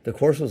 Mm-hmm. The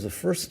course was the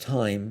first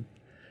time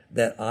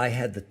that I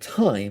had the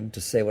time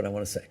to say what I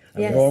want to say.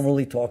 I'm Yes.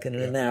 normally talking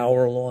in an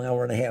hour, a long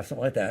hour and a half,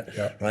 something like that,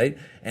 Yeah. right?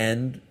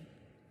 And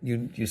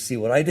you see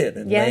what I did,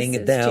 and Yes, laying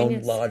it it's down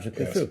genius.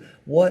 logically Yes. through.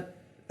 What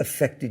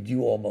affected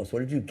you almost? What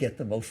did you get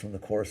the most from the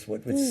course?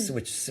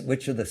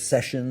 Which of the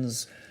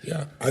sessions?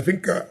 Yeah, I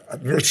think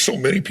there are so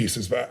many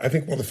pieces, but I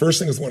think one of the first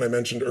things is the one I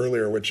mentioned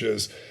earlier, which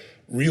is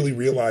really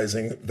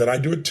realizing that I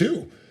do it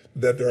too.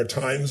 That there are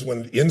times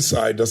when the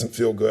inside doesn't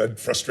feel good,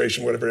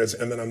 frustration, whatever it is,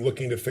 and then I'm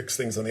looking to fix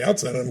things on the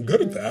outside, and I'm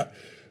good at that.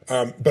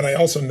 But I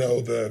also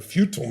know the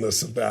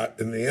futileness of that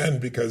in the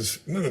end, because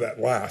none of that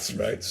lasts,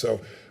 right?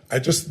 So I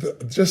just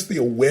the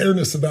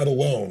awareness of that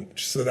alone,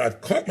 so that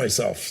I've caught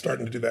myself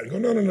starting to do that and go,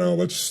 no,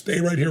 let's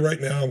stay right here, right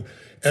now.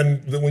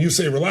 And then when you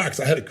say relax,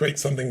 I had to create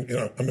something,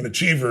 I'm an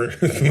achiever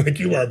like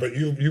you are, but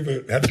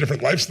you've had a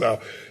different lifestyle.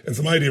 And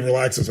so my idea of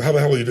relax is, how the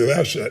hell do you do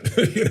that shit?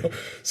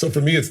 So for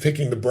me, it's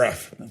taking the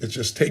breath. It's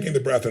just taking the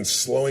breath and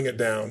slowing it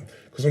down.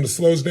 Because when it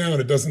slows down,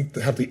 it doesn't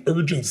have the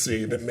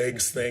urgency that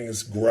makes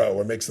things grow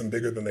or makes them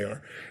bigger than they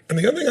are. And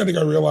the other thing I think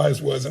I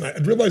realized was, and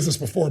I'd realized this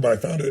before, but I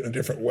found it in a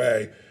different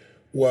way,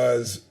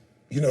 was,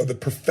 the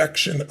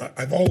perfection.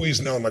 I've always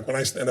known, like when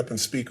I stand up and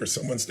speak or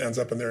someone stands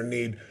up and they're in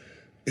need,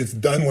 it's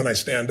done when I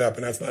stand up,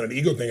 and that's not an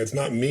ego thing. It's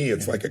not me.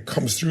 It's like it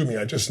comes through me.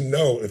 I just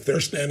know if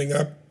they're standing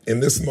up in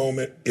this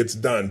moment, it's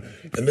done.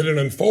 And then it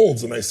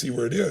unfolds and I see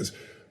where it is.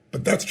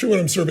 But that's true when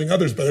I'm serving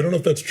others, but I don't know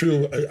if that's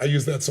true. I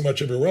use that so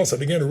much everywhere else. I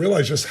began to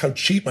realize just how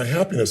cheap my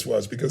happiness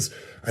was, because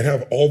I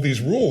have all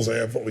these rules. I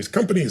have all these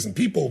companies and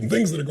people and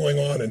things that are going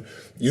on. And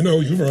you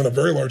run a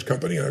very large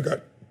company, and I've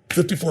got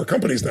 54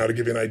 companies now, to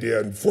give you an idea,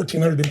 and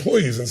 1,400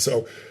 employees. And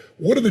so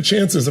what are the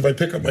chances if I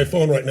pick up my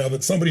phone right now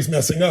that somebody's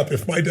messing up,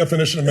 if my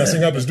definition of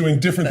messing up is doing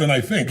different than I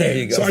think? There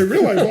you go. So I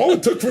realized all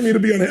it took for me to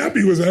be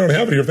unhappy was I don't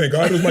have it here, thank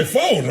God, it was my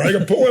phone, right? I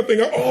can pull that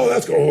thing up,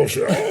 that's cool,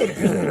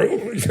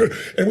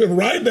 and we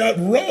ride that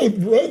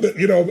road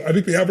that, I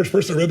think the average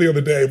person I read the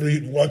other day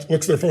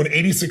looks their phone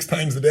 86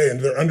 times a day, and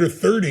they're under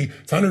 30,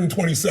 it's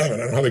 127. I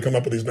don't know how they come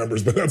up with these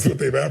numbers, but that's what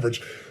they've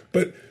averaged.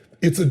 But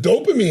it's a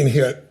dopamine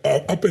hit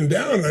up and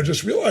down. And I'm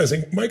just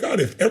realizing, my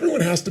God, if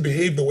everyone has to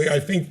behave the way I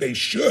think they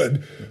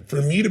should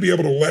for me to be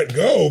able to let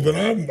go, then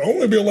I'm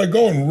only be able to let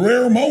go in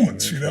rare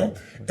moments,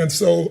 And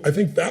so I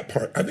think that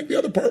part. I think the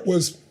other part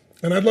was,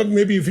 and I'd love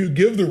maybe if you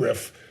give the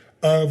riff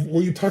of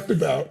what you talked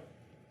about.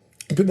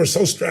 People are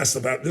so stressed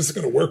about this is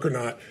going to work or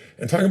not.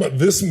 And talking about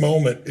this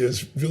moment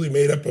is really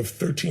made up of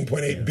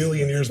 13.8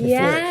 billion years before.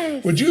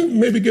 Yes. Would you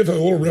maybe give a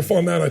little riff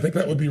on that? I think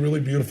that would be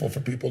really beautiful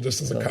for people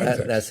just as a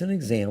context. That's an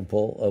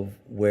example of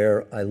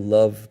where I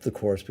love the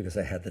course because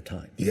I had the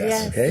time.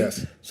 Yes. Okay?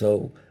 Yes.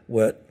 So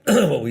what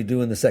we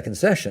do in the second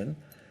session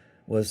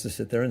was to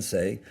sit there and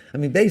say,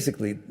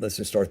 basically, let's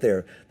just start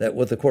there, that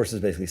what the course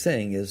is basically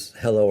saying is,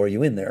 hello, are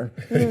you in there?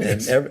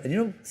 And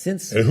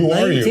since And who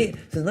are you?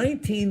 Since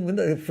 19, when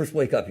did I first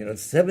wake up?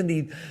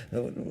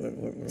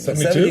 71,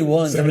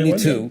 71,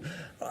 72.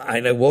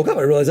 And I woke up,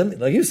 I realized,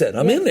 like you said,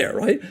 I'm in there,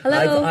 right?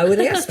 Hello. I would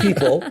ask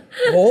people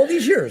all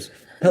these years,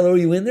 hello, are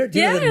you in there? Do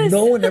you know that Yes.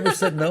 no one ever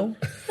said no?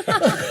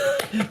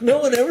 No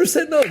one ever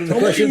said no to the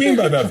What do you question. mean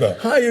by that, though?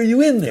 Hi, are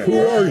you in there? Who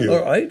are you?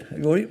 All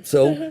right.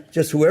 So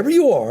just whoever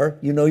you are,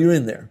 you're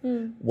in there.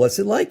 What's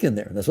it like in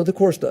there? And that's what the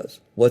course does.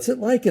 What's it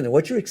like in there?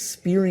 What's your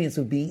experience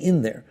of being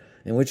in there?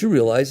 And what you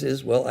realize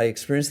is, well, I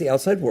experience the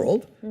outside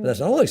world, but that's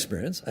not all I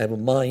experience. I have a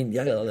mind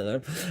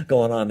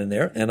going on in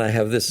there, and I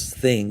have this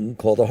thing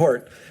called a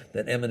heart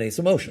that emanates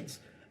emotions.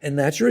 And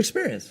that's your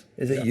experience,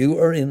 is that you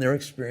are in there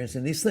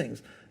experiencing these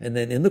things. And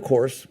then in the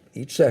course,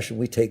 each session,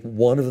 we take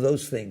one of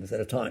those things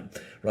at a time,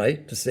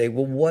 right? To say,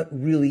 well, what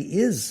really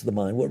is the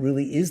mind? What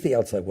really is the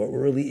outside world? What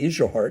really is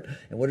your heart?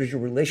 And what is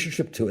your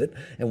relationship to it?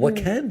 And what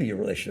can be your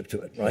relationship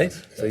to it, right?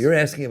 Yes. So you're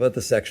asking about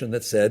the section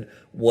that said,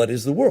 what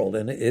is the world?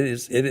 And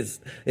it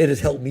has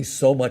helped me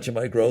so much in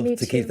my growth Me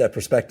to too. keep that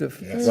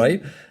perspective,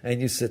 right? And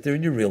you sit there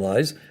and you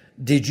realize,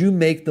 did you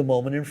make the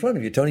moment in front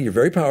of you? Tony, you're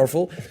very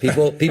powerful.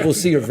 People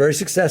see you're very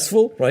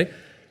successful, right?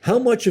 How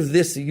much of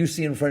this that you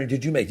see in front of you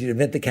did you make? Did you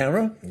invent the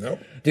camera? No.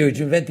 Did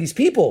you invent these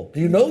people?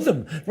 Do you know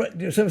them? Right?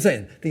 You know what I'm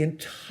saying? The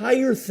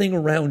entire thing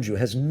around you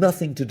has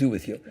nothing to do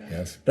with you.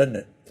 Yes. Doesn't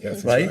it? Yes,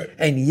 that's right? right.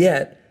 And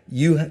yet,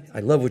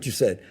 I love what you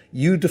said.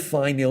 You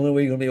define the only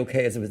way you're going to be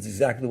okay is if it's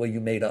exactly the way you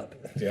made up.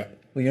 Yeah.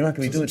 Well, you're not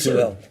going to be It's doing too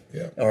well.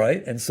 absurd. Yeah. All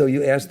right? And so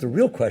you ask the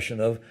real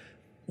question of,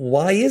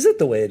 why is it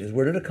the way it is?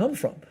 Where did it come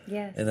from?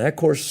 Yes. And that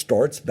course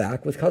starts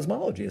back with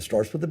cosmology. It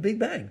starts with the Big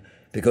Bang,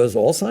 because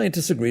all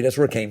scientists agree that's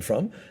where it came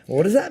from. Well,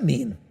 what does that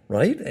mean,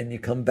 right? And you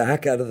come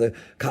back out of the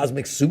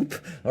cosmic soup,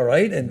 all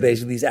right? And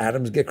basically these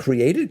atoms get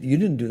created. You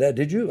didn't do that,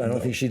 did you? I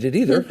don't think she did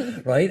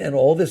either, right? And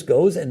all this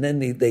goes, and then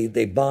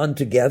they bond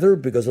together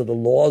because of the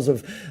laws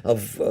of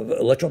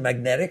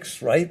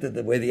electromagnetics, right?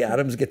 The way the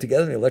atoms get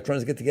together, the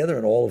electrons get together,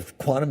 and all of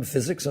quantum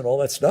physics and all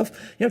that stuff.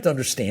 You have to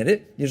understand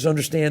it. You just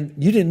understand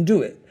you didn't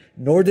do it,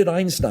 nor did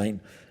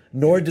Einstein.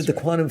 Nor did the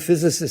quantum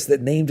physicists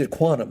that named it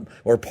quantum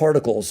or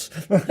particles,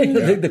 right?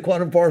 The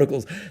quantum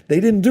particles. They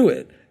didn't do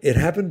it. It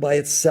happened by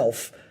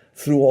itself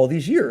through all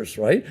these years,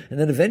 right? And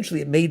then eventually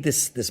it made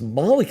this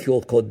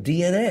molecule called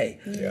DNA.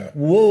 Yeah.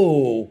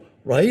 Whoa,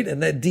 right?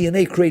 And that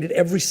DNA created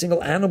every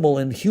single animal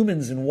and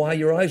humans and why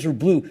your eyes are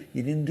blue.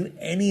 You didn't do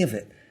any of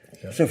it.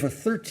 Yeah. So for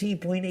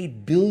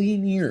 13.8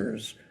 billion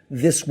years,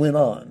 this went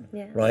on,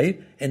 right?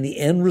 And the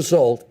end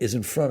result is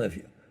in front of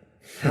you.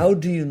 How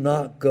do you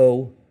not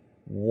go,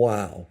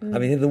 wow? I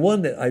mean, the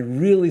one that I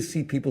really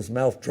see people's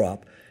mouth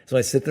drop is when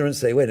I sit there and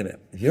say, wait a minute,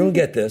 if you don't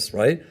get this,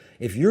 right?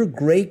 If your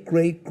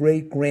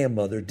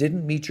great-great-great-grandmother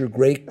didn't meet your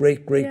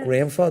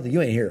great-great-great-grandfather,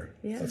 you ain't here.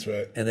 Yeah. That's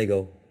right. And they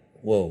go,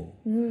 whoa.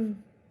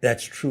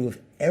 That's true of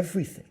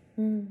everything.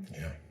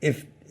 Yeah.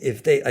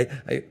 If they,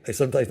 I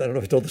sometimes, I don't know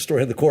if I told the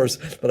story in the course,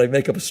 but I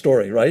make up a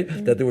story, right?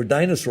 That there were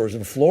dinosaurs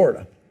in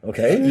Florida.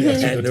 Okay?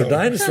 And they're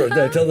dinosaurs. Did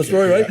I tell the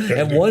story, right?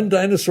 And one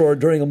dinosaur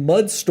during a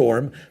mud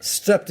storm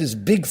stepped his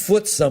big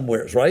foot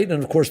somewhere, right?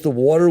 And of course the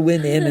water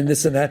went in and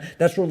this and that.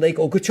 That's where Lake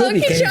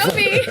Okeechobee came from.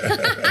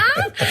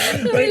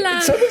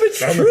 Right? Some of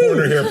it's on true. the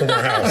corner here from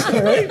our house.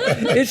 Right?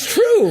 It's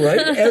true,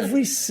 right?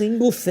 Every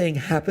single thing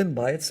happened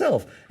by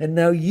itself. And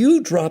now you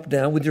drop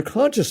down with your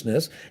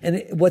consciousness,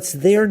 and what's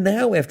there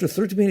now after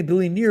 13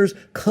 billion years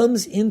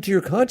comes into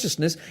your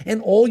consciousness,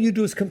 and all you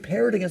do is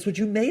compare it against what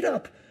you made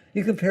up.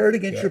 You compare it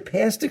against your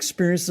past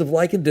experiences of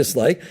like and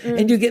dislike,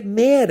 and you get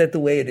mad at the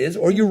way it is,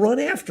 or you run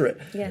after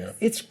it. Yes.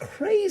 It's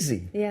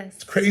crazy. Yes.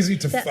 It's crazy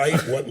to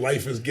fight what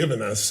life has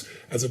given us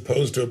as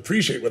opposed to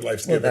appreciate what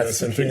life's given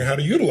us and figure out how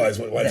to utilize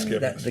what life's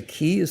given us. The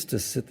key is to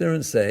sit there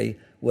and say,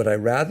 would I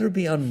rather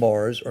be on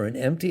Mars or in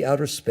empty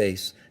outer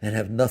space and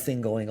have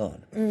nothing going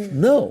on?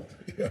 No.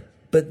 Yeah.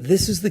 But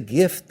this is the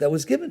gift that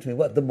was given to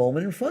me, the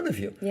moment in front of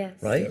you. Yes.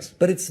 Right? Yes.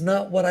 But it's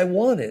not what I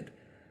wanted.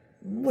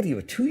 What are you,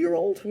 a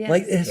 2-year-old? Yes.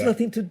 Like, it has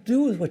nothing to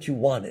do with what you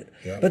wanted.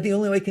 Yeah. But the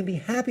only way I can be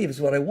happy is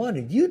what I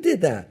wanted. You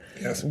did that.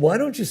 Yes. Why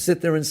don't you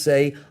sit there and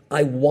say,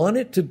 I want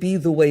it to be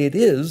the way it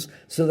is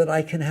so that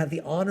I can have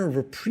the honor of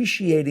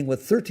appreciating what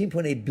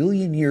 13.8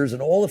 billion years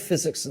and all of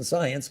physics and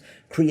science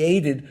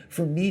created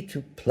for me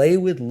to play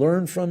with,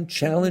 learn from,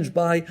 challenge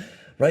by.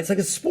 Right? It's like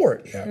a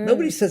sport. Yeah.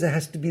 Nobody says it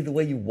has to be the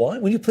way you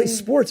want. When you play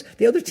sports,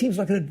 the other team's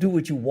not going to do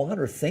what you want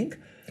or think.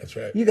 That's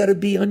right. You got to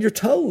be on your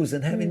toes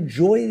and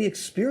enjoy the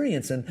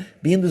experience and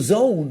be in the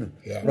zone,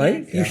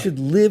 right? Yeah. You should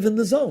live in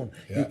the zone.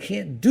 Yeah. You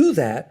can't do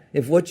that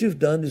if what you've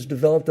done is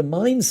developed a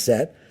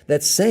mindset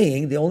that's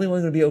saying the only way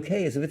going to be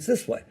okay is if it's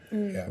this way,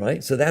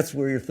 right? So that's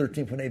where your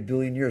 13.8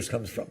 billion years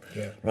comes from,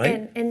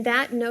 right? And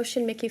that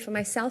notion, Mickey, for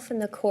myself in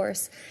the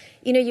Course,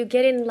 you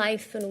get in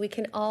life and we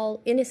can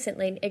all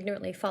innocently and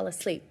ignorantly fall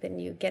asleep,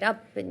 and you get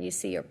up and you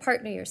see your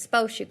partner, your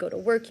spouse, you go to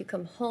work, you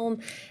come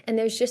home, and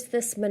there's just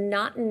this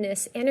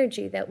monotonous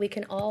energy that we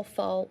can all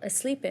fall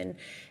asleep in.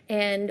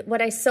 And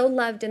what I so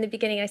loved in the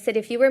beginning, I said,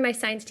 if you were my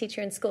science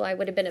teacher in school, I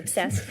would have been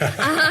obsessed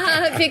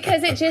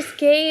because it just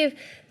gave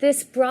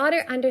this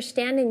broader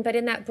understanding, but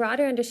in that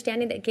broader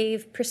understanding that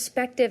gave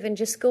perspective and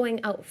just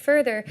going out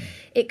further,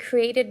 it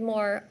created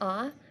more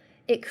awe.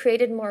 It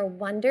created more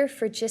wonder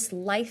for just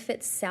life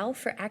itself,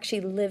 for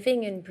actually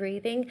living and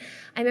breathing.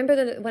 I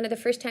remember one of the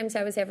first times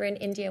I was ever in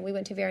India, we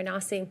went to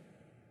Varanasi.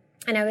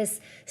 And I was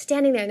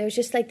standing there, and there was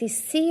just like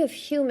this sea of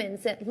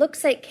humans that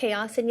looks like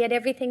chaos, and yet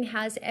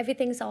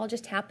everything's all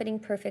just happening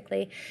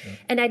perfectly. Yeah.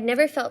 And I'd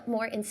never felt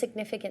more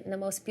insignificant in the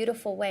most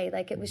beautiful way.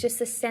 Like it was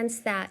just a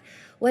sense that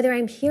whether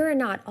I'm here or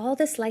not, all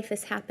this life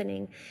is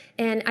happening.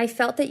 And I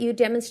felt that you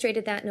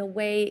demonstrated that in a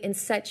way, in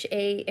such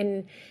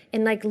in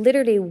like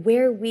literally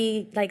where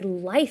we, like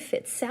life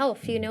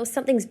itself,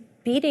 something's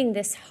beating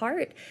this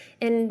heart,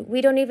 and we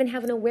don't even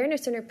have an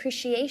awareness and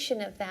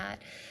appreciation of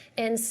that.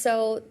 And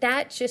so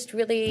that just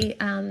really,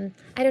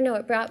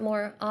 it brought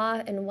more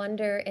awe and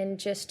wonder and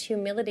just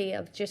humility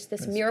of just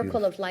this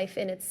miracle of life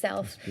in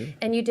itself.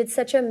 And you did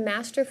such a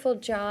masterful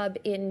job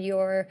in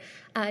your,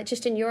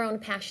 just in your own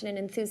passion and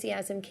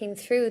enthusiasm came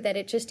through that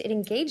it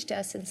engaged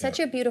us in such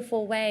a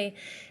beautiful way.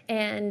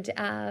 And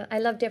I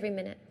loved every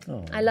minute.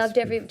 I loved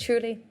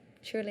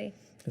truly.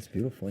 That's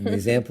beautiful. And the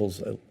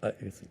examples,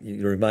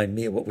 you remind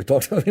me of what we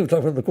talked about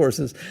in the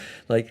courses.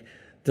 Like,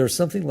 there's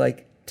something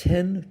like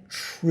 10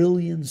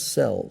 trillion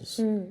cells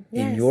in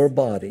your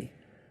body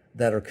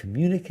that are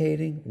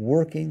communicating,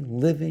 working,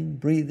 living,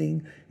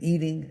 breathing,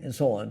 eating, and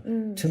so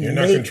on. You're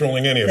not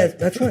controlling any of it.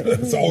 That's right.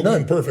 It's all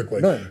done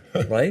perfectly. None,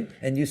 right?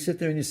 And you sit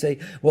there and you say,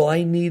 well,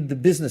 I need the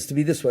business to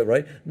be this way,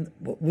 right?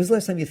 When was the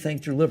last time you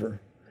thanked your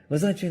liver?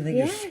 Was not your thing?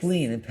 Your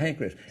spleen and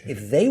pancreas.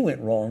 If they went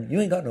wrong,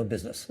 you ain't got no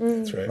business.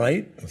 That's right.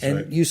 Right? That's and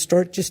right. you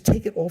start just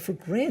take it all for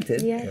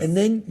granted. Yes. And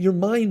then your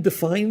mind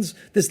defines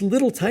this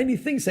little tiny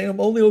thing saying, I'm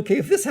only okay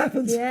if this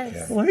happens. Yes.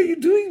 Yeah. Why are you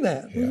doing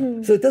that?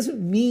 So it doesn't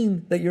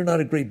mean that you're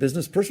not a great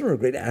business person or a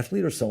great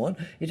athlete or so on.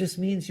 It just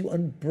means you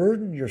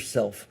unburden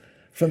yourself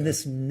from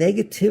this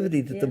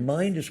negativity that the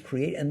mind is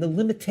creating and the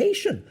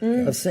limitation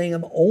of saying,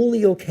 I'm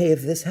only okay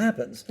if this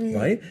happens,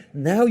 right?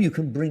 Now you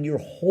can bring your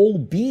whole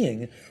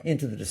being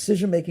into the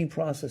decision-making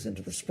process,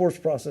 into the sports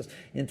process,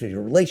 into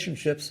your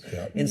relationships,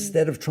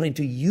 instead of trying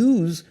to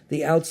use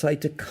the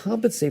outside to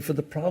compensate for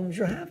the problems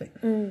you're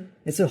having.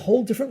 It's a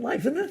whole different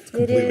life, isn't it?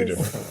 Completely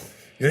different.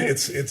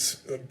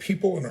 It's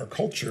people in our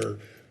culture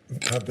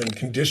have been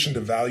conditioned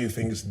to value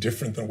things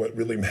different than what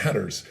really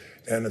matters.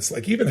 And it's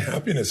like even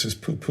happiness is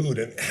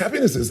poo-pooed, and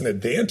happiness is an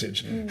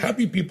advantage.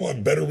 Happy people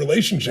have better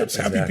relationships.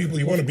 Happy people,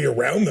 you want to be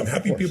around them.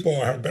 Happy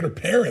people have better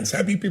parents.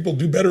 Happy people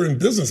do better in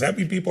business.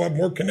 Happy people have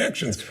more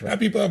connections.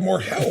 Happy people have more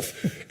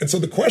health. And so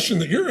the question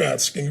that you're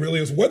asking really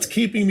is, what's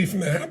keeping me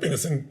from the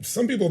happiness? And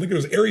some people think it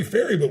was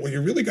airy-fairy, but what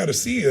you really got to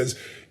see is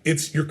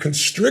it's your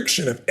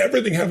constriction of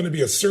everything having to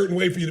be a certain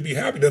way for you to be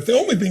happy. That's the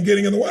only thing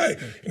getting in the way.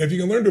 And if you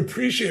can learn to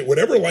appreciate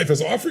whatever life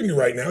is offering you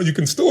right now, you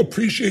can still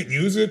appreciate,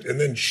 use it, and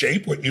then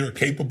shape what you're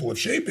capable of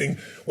shaping,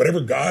 whatever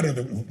God or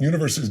the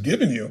universe has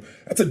given you.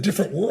 That's a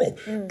different world.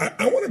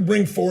 I want to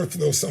bring forth,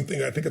 though,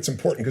 something I think it's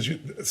important,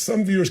 because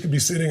some viewers could be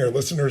sitting, or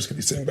listeners could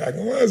be sitting back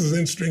and, well, this is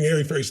interesting,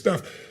 airy-fairy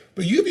stuff.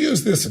 But you've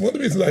used this, and one of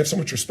the reasons I have so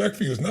much respect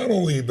for you is not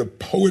only the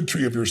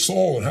poetry of your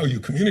soul and how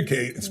you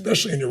communicate,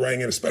 especially in your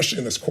writing and especially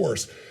in this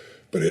course,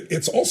 but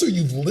it's also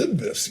you've lived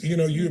this. You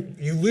know, you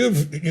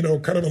live,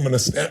 kind of a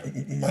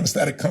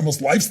monastic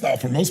almost lifestyle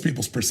from most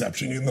people's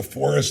perception. You're in the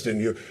forest,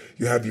 and you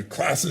have your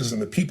classes and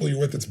the people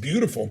you're with. It's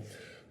beautiful.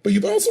 But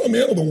you've also a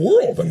man of the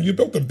world. I mean, you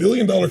built $1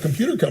 billion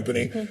computer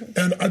company,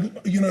 and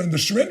in the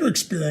Surrender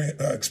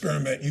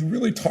experiment, you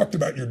really talked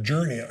about your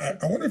journey. I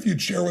wonder if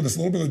you'd share with us a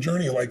little bit of the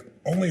journey. Like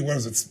only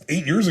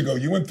 8 years ago,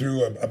 you went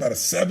through about a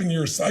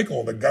 7-year cycle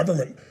of the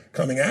government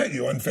coming at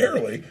you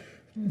unfairly.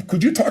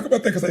 Could you talk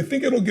about that? Because I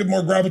think it'll give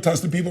more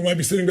gravitas to people who might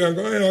be sitting down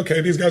going,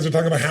 okay, these guys are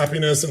talking about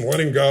happiness and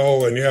letting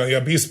go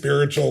and be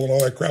spiritual and all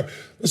that crap.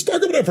 Let's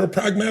talk about it from a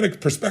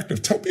pragmatic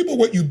perspective. Tell people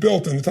what you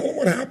built and tell them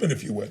what happened,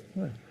 if you would.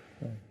 Right.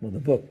 Well, the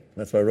book,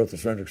 that's why I wrote The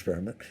Surrender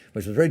Experiment,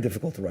 which was very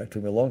difficult to write. It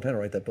took me a long time to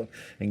write that book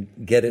and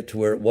get it to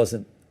where it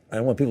wasn't, I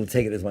don't want people to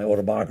take it as my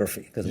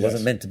autobiography, because it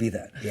wasn't meant to be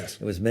that. Yes.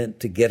 It was meant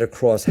to get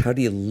across, how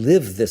do you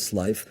live this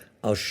life?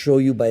 I'll show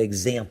you by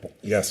example.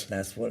 Yes.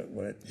 That's what it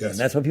Yes. and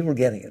that's why people are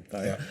getting it.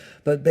 Right? Yeah.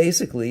 But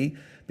basically,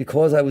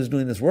 because I was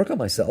doing this work on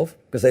myself,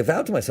 because I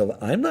vowed to myself,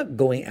 I'm not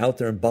going out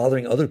there and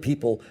bothering other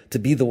people to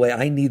be the way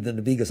I need them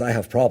to be because I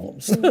have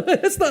problems.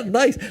 It's not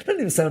nice. It doesn't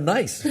even sound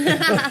nice.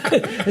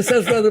 It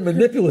sounds rather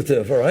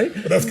manipulative, all right?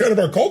 But that's kind of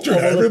our culture now.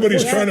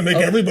 Everybody's trying to make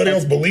everybody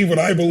else believe what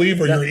I believe,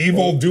 or you're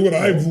evil, do what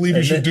I believe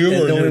you should do,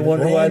 and or then you're we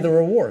wonder wrong. why there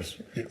are wars.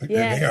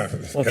 Yeah.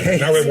 Okay.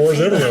 Now we have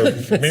wars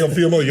everywhere. Male,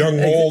 female,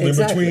 young, old,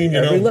 Exactly. in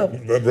between, Every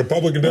level.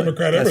 Republican,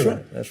 Democrat, That's everything.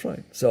 right. That's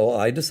right. So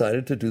I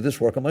decided to do this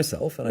work on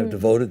myself, and I've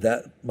devoted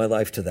my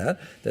life to that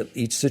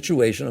each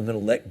situation I'm going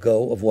to let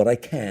go of what I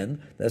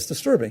can that's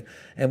disturbing.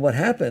 And what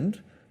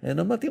happened, and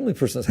I'm not the only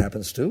person this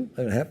happens to.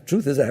 I mean,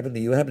 truth is, it happened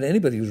to you. It happened to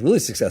anybody who's really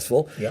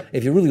successful. Yep.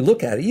 If you really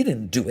look at it, you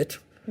didn't do it.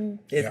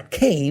 It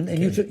came, and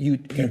you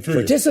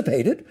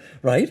participated,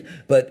 right?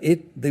 But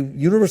the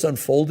universe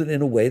unfolded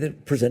in a way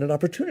that presented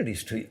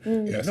opportunities to you.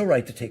 You have no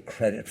right to take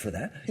credit for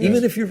that,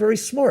 even if you're very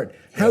smart.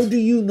 How do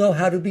you know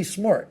how to be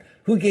smart?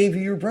 Who gave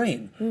you your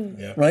brain,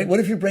 right? What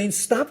if your brain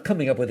stopped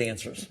coming up with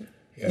answers?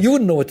 You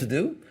wouldn't know what to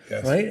do.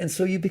 Yes. Right, and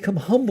so you become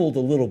humbled a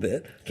little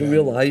bit to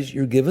realize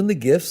you're given the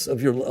gifts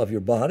of your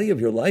body,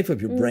 of your life,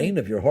 of your brain,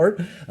 of your heart,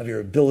 of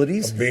your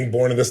abilities. Of being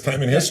born in this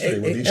time in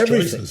history with these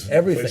choices,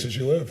 places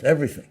you live.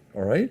 Everything,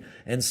 all right?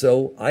 And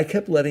so I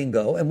kept letting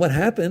go, and what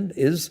happened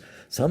is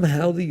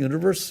somehow the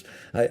universe,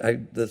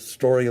 the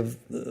story of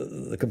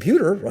the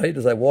computer, right,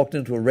 as I walked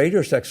into a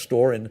Radio Shack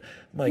store in,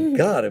 my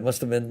God, it must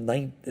have been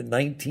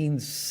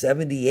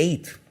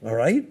 1978, all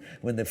right,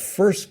 when the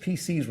first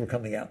PCs were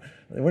coming out.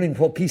 They weren't even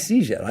called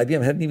PCs yet.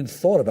 IBM hadn't even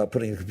thought about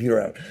putting a computer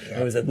out.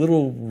 It was that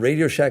little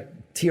Radio Shack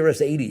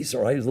TRS-80s,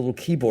 all right, it was a little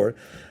keyboard,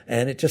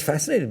 and it just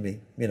fascinated me,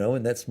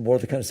 and that's more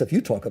the kind of stuff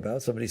you talk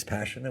about, somebody's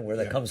passion and where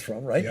that comes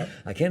from, right?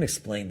 I can't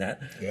explain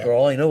that. But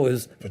all I know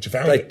is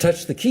I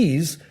touched the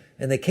keys,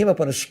 and they came up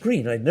on a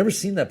screen. I'd never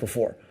seen that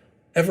before.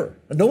 Ever.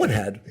 No one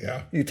had.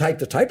 You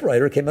typed a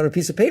typewriter, it came out on a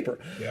piece of paper.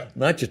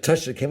 Not you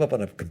touched it, it came up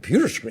on a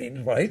computer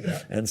screen, right?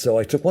 And so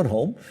I took one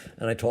home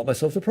and I taught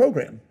myself to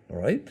program, all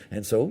right?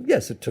 And so,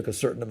 yes, it took a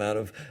certain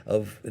amount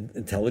of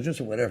intelligence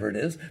or whatever it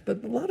is,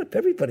 but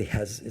everybody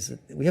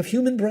we have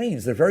human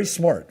brains. They're very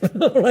smart,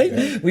 all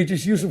right? We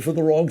just use them for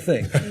the wrong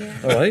thing,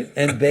 all right?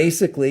 And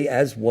basically,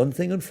 as one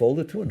thing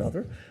unfolded to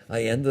another,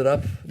 I ended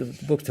up, the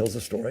book tells the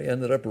story,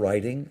 ended up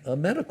writing a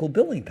medical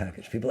billing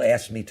package. People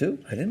asked me to.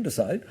 I didn't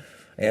decide.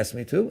 Asked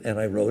me to, and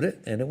I wrote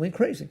it, and it went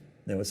crazy.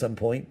 At some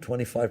point,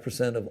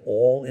 25% of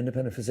all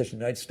independent physicians in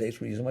the United States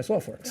were using my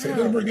software. Say that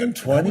number again.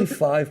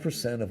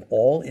 25% of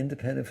all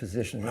independent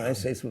physicians in the United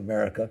States of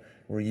America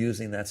were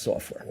using that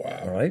software. Wow.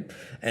 All right?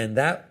 And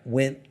that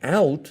went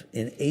out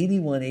in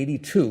 81,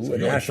 82. So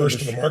you're first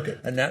to the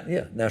market.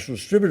 National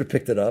distributor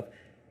picked it up.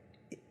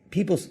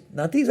 People's,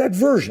 not the exact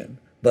version,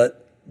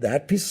 but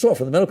that piece of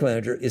software, the medical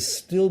manager, is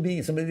still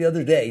being, somebody the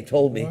other day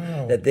told me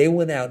that they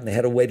went out and they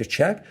had a way to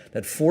check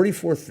that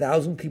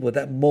 44,000 people at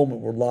that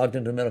moment were logged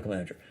into a medical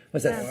manager.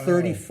 Was that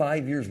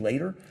 35 years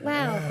later?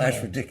 Wow.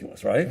 That's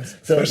ridiculous, right?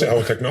 Especially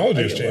how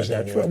technology has changed.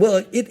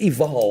 Well, it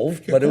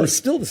evolved, but it was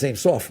still the same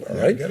software,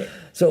 right? I get it.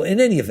 So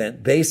in any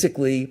event,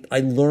 basically,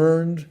 I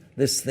learned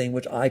this thing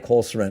which I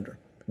call surrender,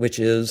 which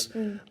is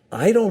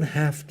I don't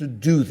have to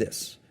do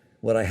this.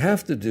 What I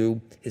have to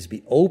do is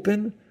be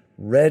open,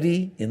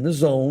 ready, in the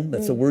zone,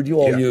 that's the word you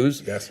all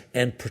use,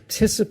 and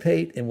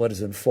participate in what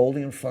is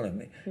unfolding in front of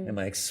me. And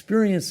my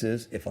experience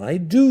is, if I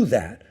do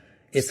that,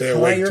 it's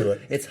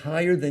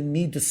higher than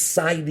me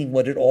deciding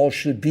what it all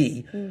should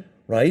be,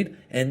 right?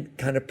 And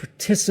kind of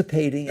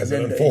participating, as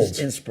and it then unfolds.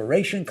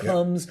 Inspiration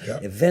comes,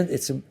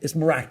 it's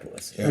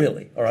miraculous,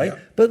 really, all right? Yeah.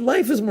 But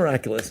life is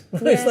miraculous.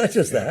 It's not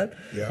just that,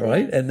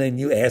 right? And then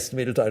you asked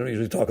me to talk, I don't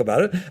usually talk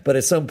about it, but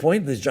at some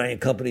point, this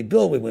giant company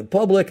built, we went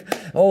public,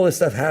 all this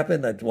stuff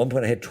happened. At one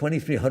point, I had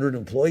 2,300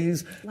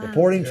 employees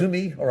reporting to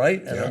me, all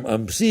right? And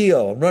I'm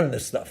CEO, I'm running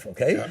this stuff,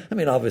 okay? I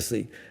mean,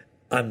 obviously,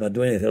 I'm not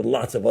doing anything. There are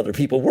lots of other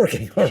people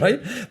working, all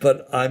right?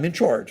 But I'm in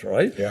charge, all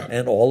right?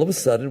 And all of a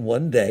sudden,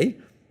 one day,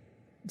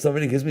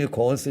 somebody gives me a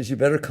call and says, you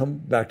better come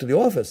back to the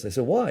office. I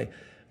said, why?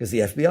 Because the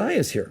FBI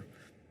is here.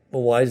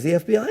 Well, why is the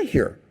FBI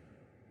here?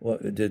 Well,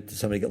 did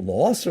somebody get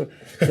lost? No,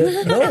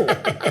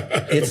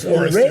 it's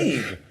a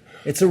raid.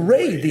 It's a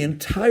raid. The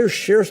entire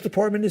sheriff's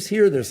department is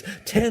here. There's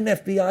 10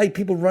 FBI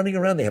people running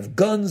around. They have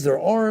guns. They're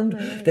armed.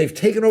 They've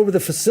taken over the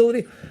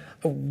facility.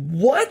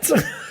 What?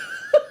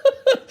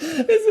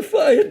 As if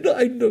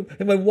I know.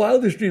 In my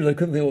wildest dreams, I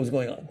couldn't think what was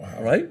going on.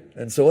 Right?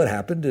 And so what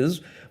happened is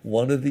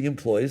one of the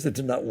employees that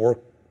did not work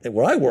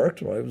where I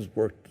worked,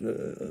 worked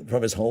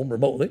from his home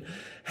remotely,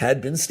 had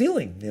been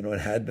stealing,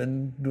 and had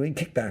been doing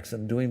kickbacks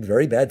and doing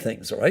very bad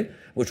things, all right,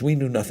 which we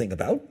knew nothing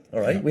about, all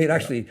right. We had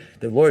actually,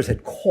 the lawyers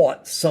had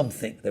caught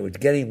something. They were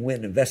getting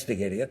wind,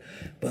 investigating it.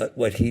 But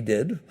what he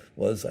did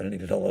was, I don't need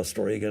to tell that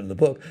story again in the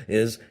book,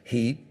 is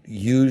he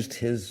used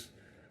his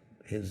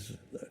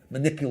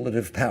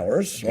manipulative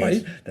powers,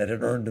 right, that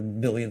had earned him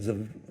millions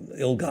of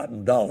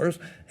ill-gotten dollars,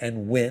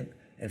 and went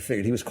and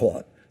figured he was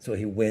caught. So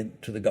he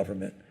went to the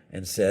government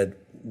and said,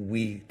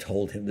 we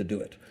told him to do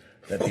it.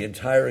 That the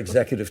entire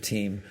executive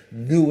team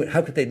knew it.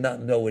 How could they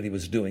not know what he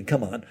was doing?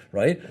 Come on,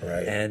 right?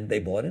 And they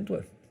bought into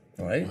it,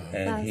 right?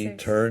 And he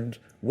turned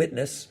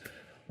witness,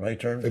 right?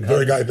 The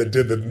very guy that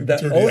did the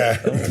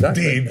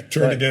deed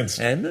turned against.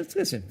 And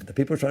listen, the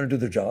people are trying to do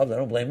their jobs. I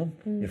don't blame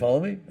them. You follow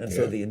me? And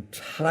so the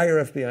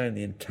entire FBI and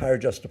the entire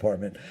Justice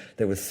Department,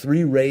 there were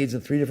 3 raids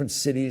in 3 different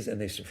cities, and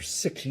they, for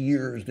 6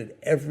 years, did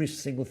every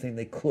single thing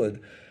they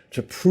could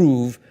to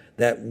prove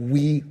that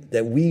we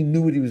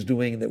knew what he was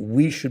doing and that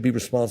we should be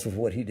responsible for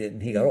what he did,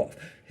 and he got off.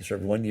 He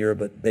served 1 year,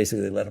 but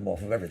basically they let him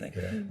off of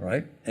everything,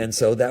 right? And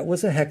so that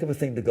was a heck of a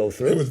thing to go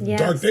through. It was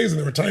dark days, and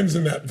there were times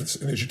in that,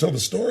 and as you tell the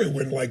story,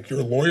 when like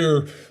your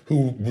lawyer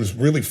who was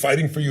really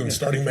fighting for you and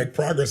starting to make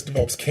progress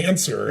develops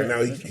cancer, and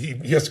now he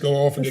has to go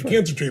off and get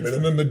cancer treatment,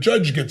 and then the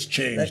judge gets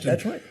changed.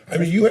 That's right. I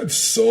mean, you had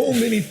so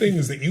many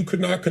things that you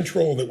could not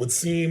control that would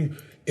seem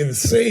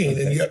insane,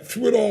 and yet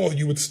through it all,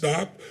 you would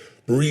stop,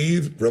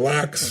 breathe,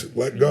 relax,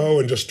 let go,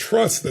 and just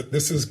trust that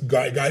this is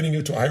guiding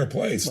you to a higher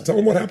place. Tell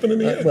them what happened in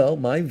the end. Well,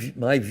 my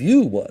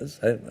view was,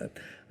 it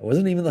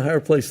wasn't even the higher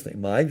place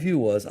thing. My view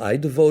was I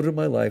devoted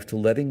my life to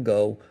letting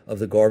go of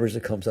the garbage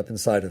that comes up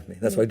inside of me.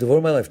 That's what I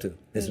devoted my life to.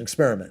 It's an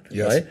experiment,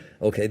 right?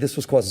 Okay, this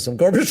was causing some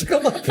garbage to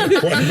come up.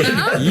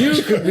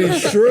 You could be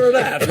sure of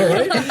that, all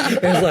right?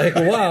 It was like,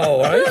 wow,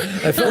 right?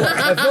 I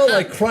felt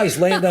like Christ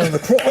laying down on the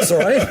cross, all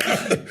right?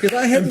 Because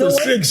I had for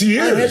 6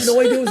 years. I had no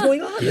idea what was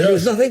going on. There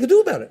was nothing I could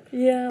do about it.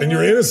 And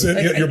you're innocent.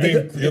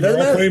 They're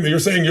all claiming. You're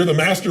saying you're the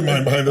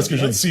mastermind behind this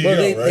because you're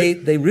the CEO,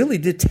 right? They really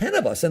did 10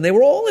 of us, and they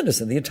were all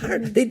innocent.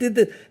 They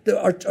did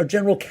our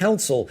general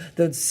counsel,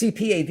 the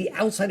CPA, the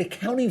outside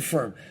accounting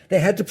firm. They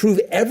had to prove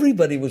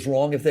everybody was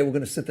wrong if they were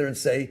going to sit there and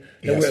say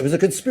that it was a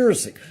conspiracy.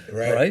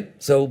 Right?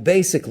 So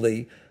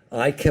basically,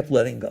 I kept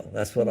letting go.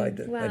 That's what I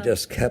did. Wow. I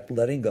just kept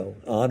letting go,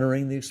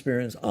 honoring the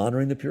experience,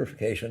 honoring the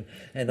purification,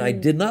 and I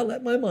did not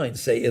let my mind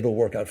say it'll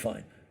work out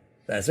fine.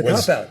 That's a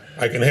cop-out.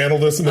 I can handle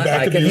this in the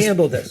back of you. I can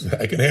handle this.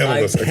 I can handle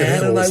this. I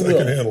can and I will. I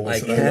can handle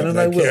this. I can and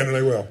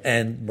I will.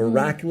 And And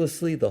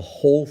miraculously, the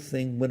whole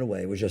thing went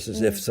away. It was just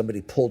as if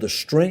somebody pulled a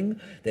string.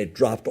 They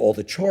dropped all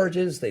the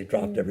charges. They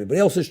dropped everybody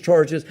else's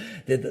charges.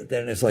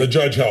 Then it's like the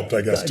judge helped,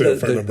 I guess, too,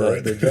 if I remember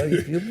right. The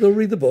judge, you'll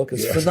read the book.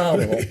 It's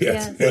phenomenal.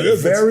 Yes. But It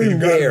is. very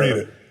rare. Read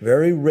it.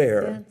 Very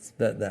rare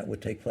that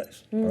would take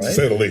place. All right? To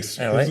say the least.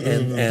 All right?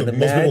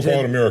 Most people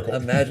call it a miracle.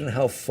 Imagine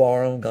how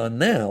far I'm gone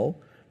now,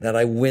 that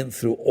I went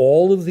through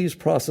all of these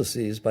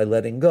processes by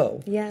letting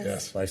go.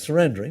 Yes. By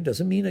surrendering.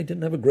 Doesn't mean I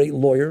didn't have a great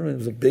lawyer. It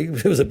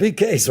was a big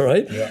case, all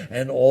right? Yeah.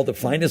 And all the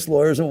finest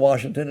lawyers in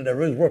Washington, and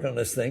everybody was working on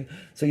this thing.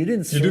 So you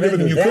didn't surrender. You did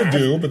everything you that. could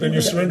do, but then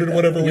you surrendered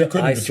whatever we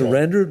couldn't I control.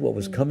 surrendered what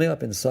was coming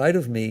up inside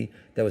of me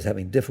that was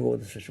having difficulty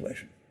with the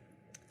situation.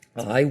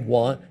 I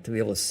want to be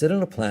able to sit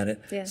on a planet,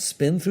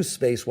 spin through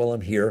space while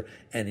I'm here,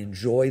 and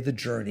enjoy the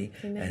journey.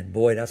 And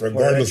boy, that's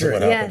Regardless part of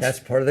of that what journey. happens. That's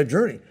part of that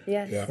journey.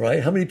 Yeah.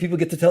 Right? How many people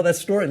get to tell that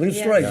story? Look at the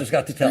story I just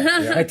got to tell.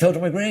 I tell it to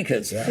my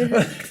grandkids.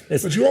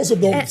 But you also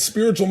build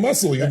spiritual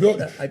muscle. You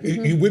build.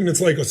 You wouldn't.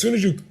 It's like as soon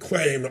as you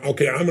claim,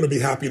 okay, I'm going to be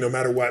happy no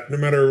matter what, no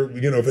matter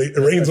if it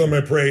rains on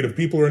my parade, if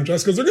people are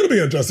unjust, because they're going to be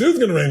unjust. It is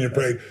going to rain on your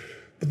parade.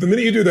 But the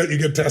minute you do that, you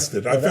get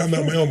tested. I found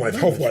that in my own life,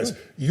 health-wise.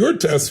 Your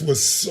test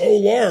was so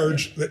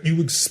large that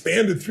you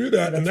expanded through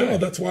that, and now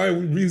that's why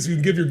you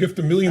can give your gift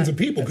to millions of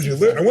people, because you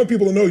live. I want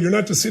people to know you're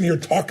not just sitting here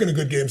talking a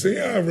good game, saying,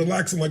 yeah,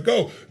 relax and let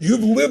go.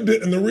 You've lived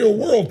it in the real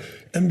world,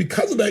 and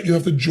because of that, you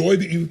have the joy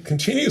that you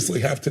continuously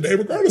have today,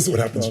 regardless of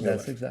what happens in your life.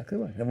 That's exactly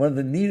right. And one of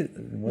the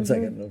one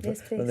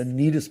Yes, of the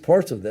neatest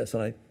parts of this,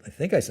 and I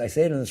think I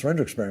say it in the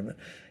Surrender Experiment,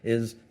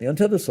 is The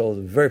Untethered Soul is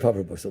a very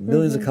popular book. So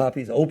millions of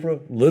copies.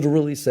 Oprah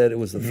literally said it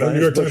was the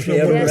finest book she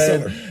ever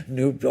read.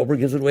 Oprah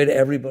gives it away to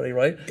everybody,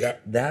 right? Yeah.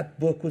 That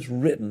book was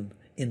written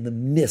in the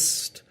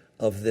midst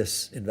of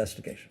this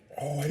investigation.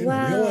 Oh, I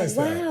didn't realize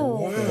that.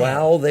 Wow.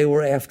 While they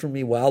were after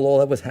me, while all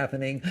that was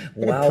happening,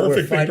 while we're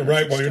Perfect thing to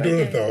write while you're doing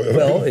it, though.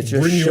 Well, it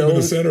just bring you shows,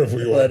 into the center of who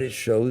you are. But it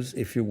shows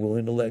if you're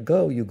willing to let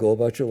go, you go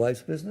about your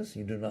life's business.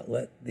 You do not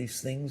let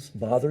these things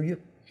bother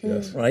you.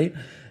 Yes. Right?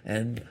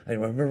 And I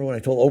remember when I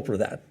told Oprah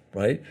that,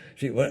 right?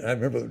 I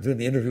remember doing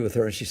the interview with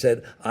her, and she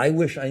said, I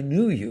wish I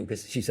knew you,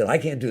 because she said, I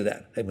can't do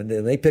that. And when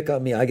they pick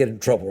on me, I get in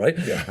trouble, right?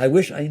 Yeah. I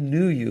wish I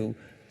knew you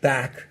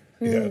back.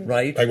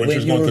 Right? Like when she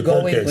was going through the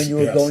court case. When you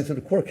were going through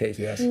the court case.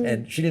 Yes.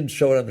 And she didn't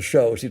show it on the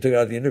show. She took it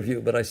out of the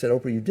interview. But I said,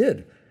 Oprah, you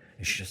did.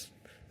 And she just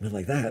went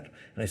like that.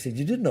 And I said,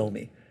 you did know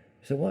me.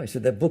 She said, why? I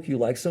said, that book you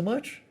like so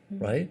much,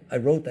 right? I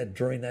wrote that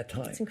during that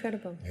time. It's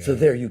incredible. So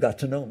there, you got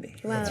to know me.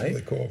 Wow. That's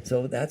really cool.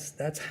 So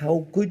that's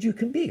how good you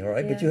can be, all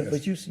right? Yeah.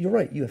 But you're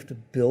right. You have to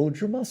build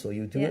your muscle.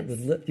 You do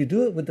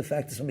it with the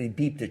fact that somebody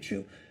beeped at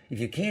you. If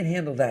you can't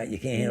handle that, you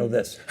can't handle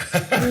this.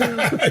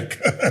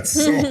 That's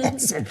so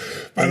awesome.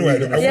 By the way,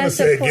 I want to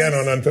say again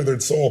on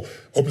Untethered Soul,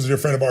 Oprah's a dear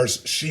friend of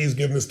ours. She's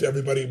given this to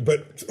everybody.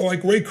 But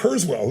like Ray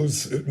Kurzweil,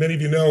 who's many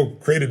of you know,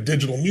 created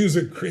digital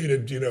music,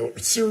 created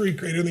Siri,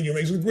 created everything you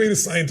make. He's the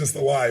greatest scientist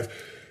alive.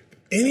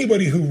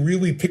 Anybody who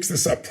really picks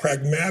this up,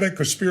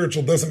 pragmatic or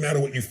spiritual, doesn't matter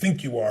what you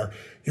think you are,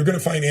 you're going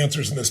to find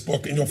answers in this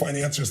book, and you'll find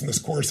answers in this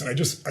course. And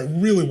I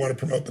really want to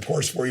promote the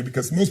course for you,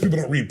 because most people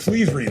don't read.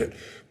 Please read it.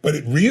 But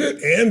read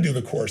it and do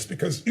the course,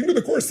 because you can do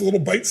the course a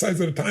little bite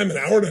size at a time, an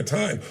hour at a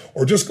time,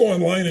 or just go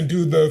online and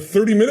do the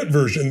 30-minute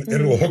version, and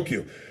it'll hook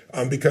you.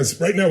 Because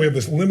right now we have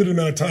this limited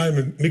amount of time,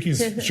 and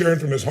Mickey's sharing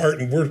from his heart,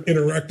 and we're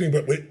interacting,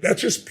 but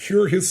that's just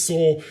pure his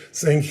soul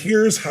saying,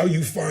 here's how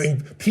you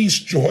find peace,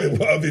 joy,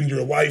 love in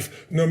your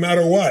life, no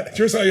matter what.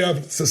 Here's how you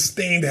have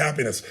sustained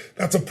happiness.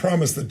 That's a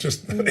promise that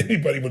just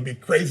anybody would be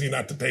crazy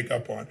not to take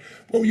up on.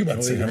 What were you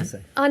about to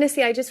say?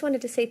 Honestly, I just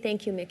wanted to say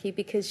thank you, Mickey,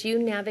 because you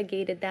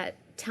navigated that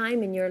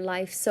time in your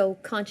life so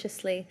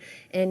consciously,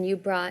 and you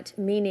brought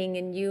meaning,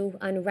 and you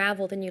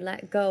unraveled and you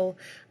let go.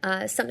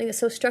 Something that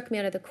so struck me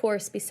out of the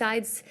course,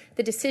 besides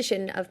the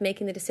decision of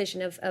making the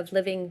decision of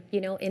living,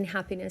 in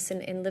happiness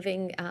and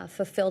living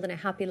fulfilled in a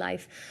happy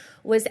life,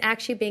 was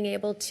actually being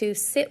able to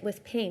sit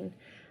with pain.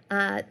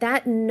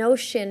 That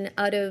notion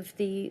out of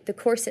the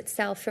course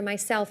itself, for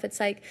myself, it's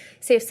like,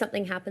 say if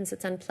something happens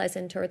that's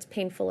unpleasant or it's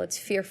painful, it's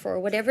fearful, or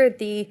whatever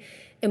the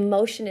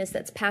emotion is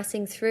that's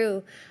passing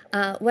through,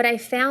 what I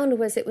found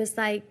was it was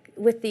like,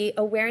 with the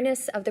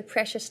awareness of the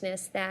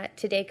preciousness that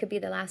today could be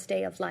the last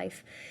day of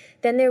life,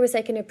 then there was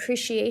like an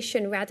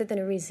appreciation rather than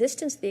a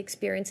resistance to the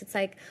experience. It's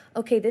like,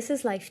 okay, this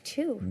is life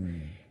too.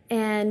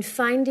 And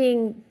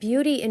finding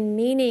beauty and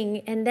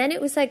meaning. And then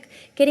it was like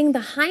getting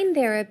behind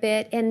there a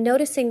bit and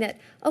noticing that,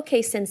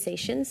 okay,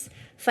 sensations,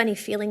 funny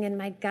feeling in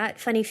my gut,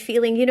 funny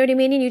feeling, you know what I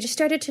mean? And you just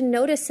started to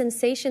notice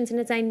sensations.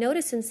 And as I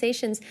noticed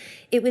sensations,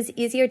 it was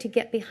easier to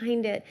get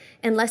behind it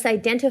and less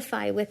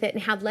identify with it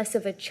and have less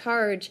of a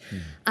charge.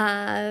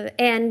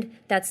 And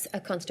that's a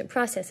constant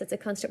process. It's a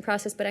constant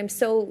process. But I'm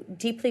so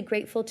deeply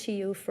grateful to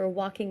you for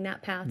walking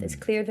that path as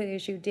clearly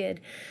as you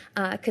did,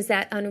 because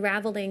that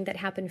unraveling that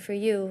happened for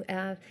you,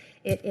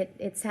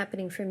 it's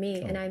happening for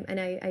me. And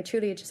I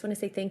truly just want to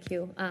say thank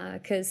you,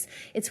 because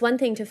it's one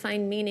thing to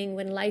find meaning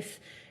when life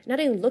not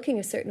only looking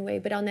a certain way,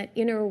 but on that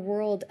inner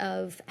world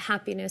of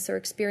happiness or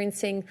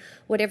experiencing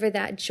whatever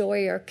that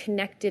joy or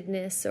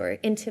connectedness or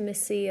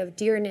intimacy of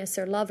dearness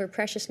or love or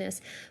preciousness,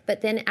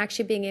 but then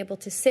actually being able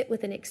to sit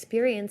with an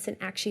experience and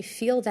actually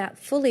feel that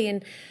fully.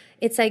 And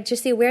it's like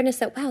just the awareness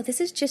that, wow, this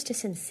is just a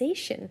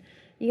sensation.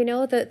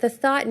 The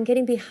thought and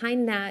getting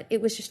behind that, it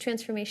was just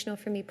transformational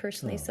for me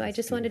personally. So I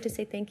just wanted to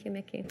say thank you,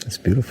 Mickey. It's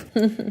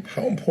beautiful.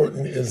 How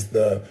important is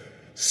the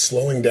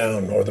slowing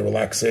down or the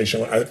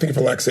relaxation. I think of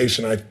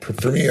relaxation,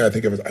 for me, I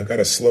think of it, I've got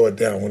to slow it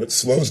down. When it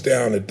slows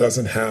down, it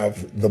doesn't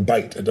have the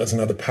bite. It doesn't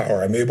have the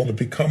power. I'm able to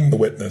become the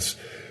witness.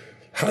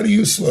 How do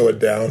you slow it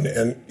down?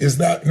 And is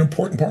that an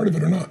important part of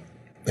it or not,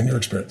 in your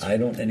experience? I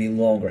don't any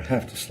longer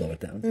have to slow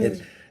it down.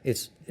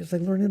 It's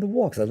like learning to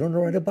walk. I learned to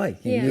ride a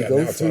bike. You go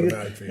now it's through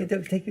automatic for you.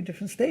 you take your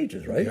different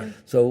stages, right?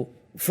 So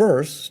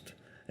first,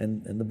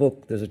 and in the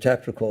book, there's a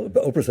chapter called,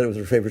 Oprah said it was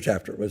her favorite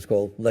chapter. It was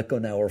called Let Go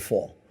Now or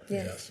Fall.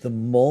 Yes. The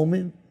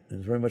moment,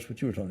 it's very much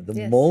what you were talking about,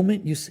 the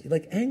moment you see,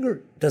 like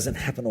anger doesn't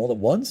happen all at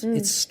once.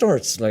 It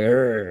starts like,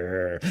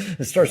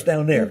 it starts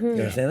down there. You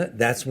understand that?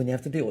 That's when you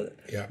have to deal with it.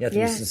 Yeah. You have to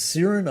be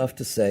sincere enough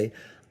to say,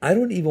 I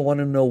don't even want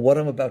to know what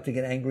I'm about to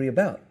get angry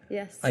about.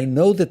 Yes. I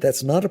know that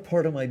that's not a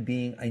part of my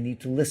being I need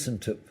to listen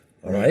to.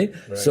 All right?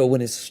 So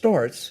when it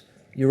starts,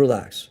 you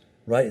relax,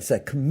 right? It's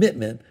that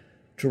commitment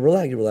to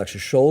relax. You relax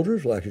your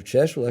shoulders, relax your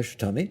chest, relax your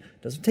tummy.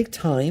 It doesn't take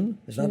time.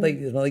 It's not like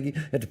you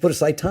have to put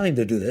aside time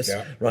to do this,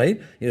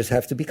 right? You just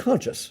have to be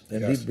conscious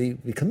and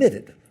be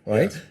committed,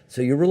 right?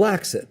 So you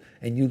relax it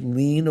and you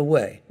lean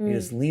away. You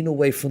just lean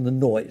away from the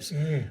noise,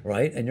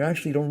 right? And you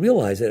actually don't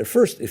realize it. At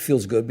first, it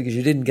feels good because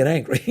you didn't get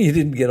angry. You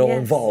didn't get all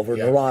involved or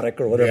neurotic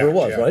or whatever it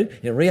was, right?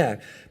 You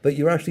react. But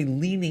you're actually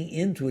leaning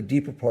into a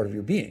deeper part of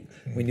your being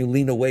when you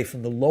lean away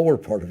from the lower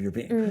part of your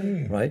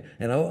being, right?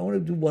 And I want to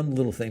do one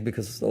little thing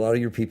because a lot of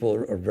your people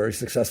are very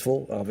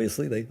successful,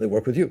 obviously. They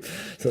work with you.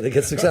 So they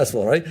get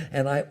successful, right?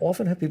 And I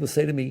often have people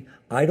say to me,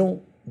 I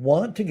don't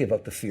want to give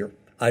up the fear.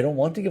 I don't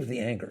want to give up the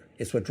anger.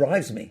 It's what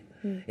drives me.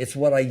 It's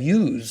what I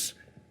use.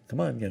 Come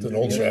on, it's an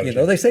old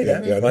strategy. They say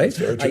that, right?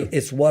 No,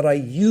 it's what I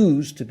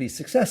use to be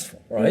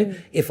successful, right?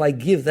 If I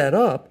give that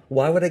up,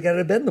 why would I get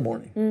out of bed in the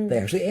morning? They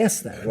actually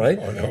ask that, right?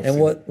 And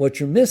what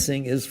you're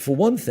missing is, for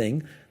one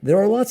thing, there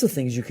are lots of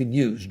things you can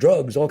use,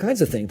 drugs, all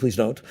kinds of things, please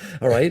don't,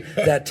 all right,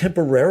 that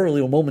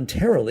temporarily or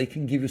momentarily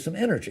can give you some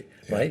energy,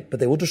 right? But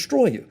they will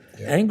destroy you.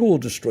 Anger will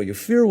destroy you.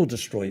 Fear will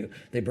destroy you.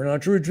 They burn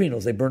out your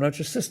adrenals. They burn out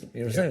your system.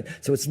 You understand?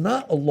 So it's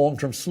not a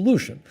long-term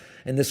solution.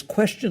 And this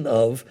question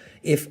of,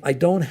 if I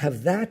don't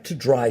have that to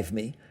drive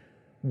me,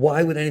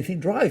 why would anything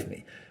drive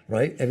me,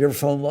 right? Have you ever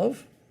fallen in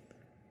love?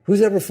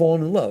 Who's ever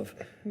fallen in love?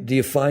 Do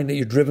you find that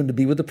you're driven to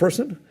be with the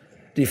person?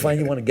 Do you find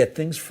you want to get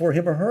things for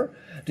him or her?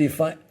 Do you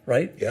find,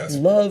 right? Yes.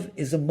 Love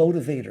is a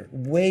motivator,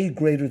 way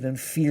greater than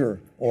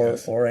fear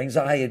or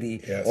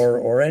anxiety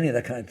or any of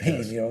that kind of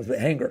pain,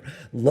 anger.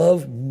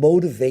 Love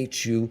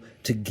motivates you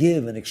to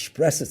give and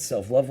express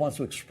itself. Love wants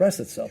to express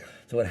itself.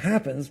 So what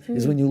happens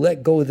is when you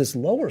let go of this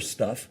lower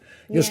stuff,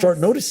 you'll start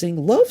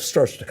noticing love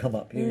starts to come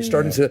up. You're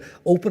starting to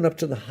open up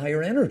to the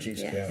higher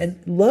energies. And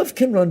love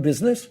can run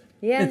business.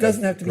 It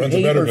doesn't have to be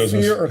hate or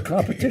fear or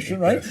competition,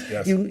 right?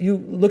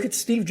 You look at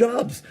Steve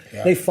Jobs.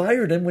 They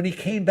fired him when he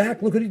came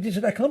back. Look what he did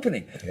to that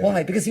company.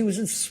 Why? Because he was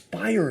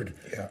inspired.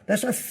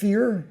 That's not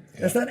fear.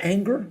 That's not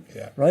anger,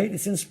 right?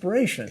 It's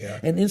inspiration.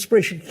 And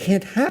inspiration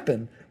can't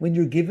happen when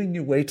you're giving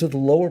your way to the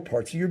lower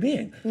parts of your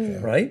being,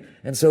 right?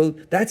 And so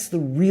that's the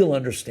real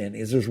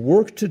understanding, is there's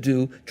work to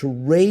do to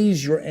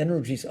raise your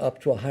energies up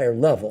to a higher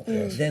level.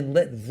 Then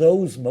let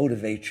those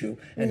motivate you,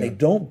 and they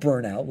don't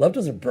burn out. Love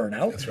doesn't burn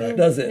out,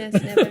 does it?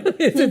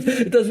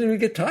 It doesn't even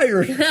get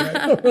tired.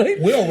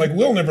 Right?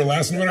 Will never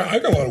lasts. No matter, I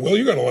got a lot of will,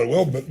 you got a lot of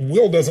will, but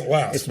will doesn't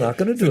last. It's not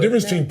going to do the it. The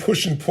difference between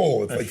push and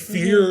pull. It's like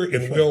fear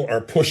and will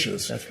are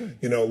pushes. That's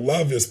right.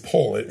 Love is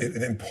pull.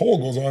 And pull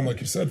goes on, like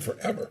you said,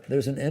 forever.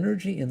 There's an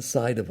energy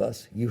inside of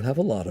us. You have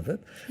a lot of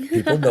it.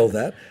 People know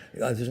that.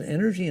 There's an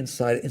energy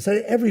inside of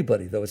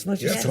everybody, though. It's not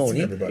just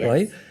Tony,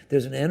 right?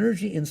 There's an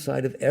energy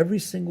inside of every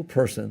single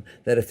person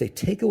that, if they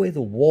take away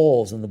the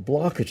walls and the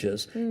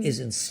blockages,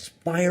 is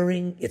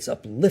inspiring, it's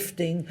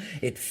uplifting,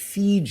 it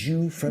feeds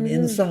you from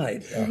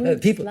inside.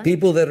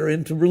 People that are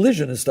into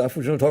religion and stuff,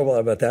 we don't talk a lot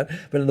about that,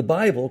 but in the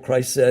Bible,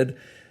 Christ said,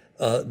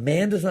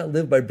 man does not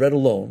live by bread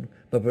alone,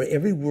 but by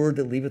every word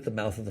that leaveth the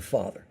mouth of the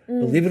Father.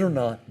 Believe it or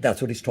not, that's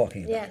what he's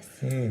talking about.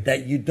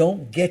 That you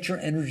don't get your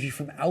energy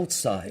from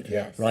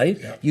outside, right?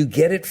 You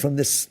get it from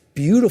this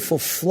beautiful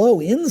flow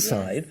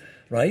inside,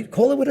 right?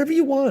 Call it whatever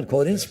you want.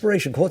 Call it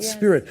inspiration. Call it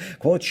spirit.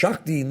 Call it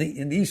Shakti in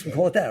the East. We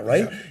call it that,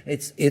 right?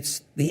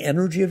 It's the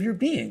energy of your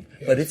being,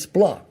 but it's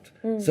blocked.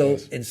 So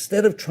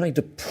instead of trying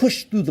to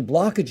push through the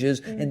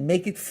blockages and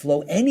make it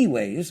flow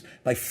anyways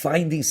by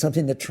finding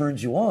something that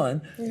turns you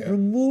on,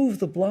 remove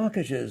the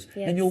blockages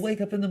and you'll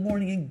wake up in the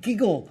morning and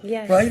giggle,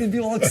 right? And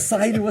be all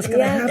excited what's going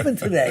to happen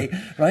today,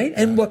 right?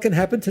 And what can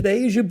happen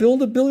today is you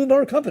build $1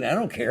 billion company. I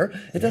don't care.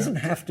 It doesn't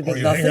have to be or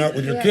you nothing. hang out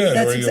with your kid.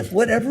 That's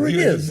whatever it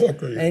is.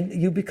 And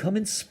you become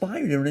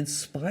inspired. You're an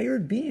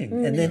inspired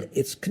being. And then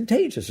it's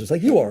contagious, just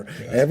like you are.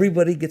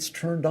 Everybody gets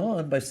turned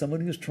on by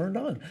someone who's turned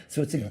on.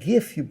 So it's a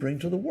gift you bring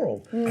to the world.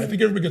 I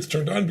think everybody gets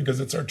turned on because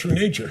it's our true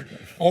nature.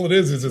 All it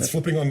is it's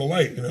flipping on the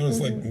light. It's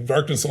like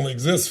darkness only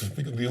exists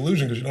because of the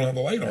illusion because you don't have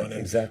the light on. And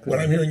exactly. What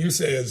I'm hearing you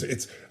say is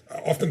it's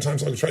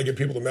oftentimes I'll try to get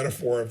people the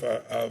metaphor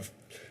of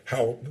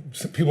how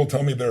some people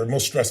tell me their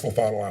most stressful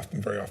thought will happen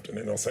very often.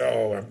 And they'll say,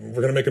 oh, we're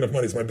going to make enough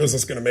money. Is my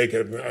business going to make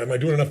it? Am I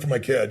doing enough for my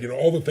kid?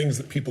 All the things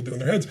that people do in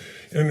their heads.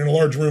 And in a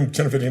large room,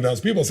 10 or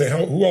 15,000 people say,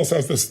 who else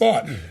has this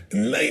thought?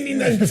 And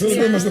 99% of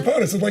the room has the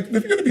thought. I said, if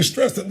you're going to be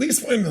stressed, at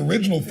least find an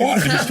original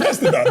thought to be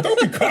stressed about.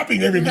 Don't be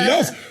copying everything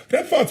else.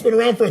 That thought's been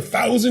around for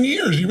 1,000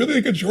 years. You really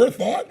think it's your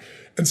thought?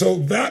 And so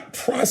that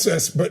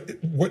process, but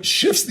what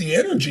shifts the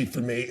energy for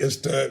me is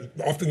to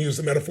often use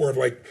the metaphor of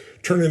like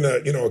turning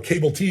a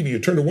cable TV. You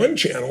turn to one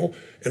channel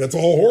and it's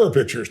all horror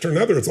pictures. Turn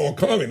another, it's all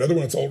comedy. Another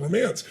one, it's all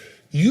romance.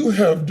 You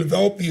have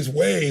developed these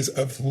ways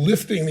of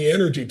lifting the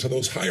energy to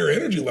those higher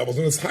energy levels.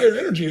 And it's higher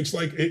energy. It's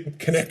like it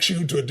connects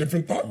you to a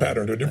different thought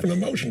pattern, to a different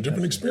emotion,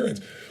 different experience.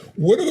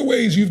 What are the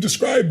ways you've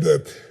described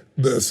the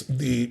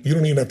you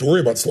don't even have to worry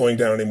about slowing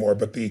down anymore,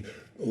 but the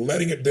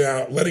letting it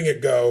down, letting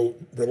it go,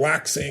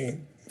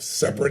 relaxing,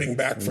 separating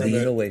back from Lean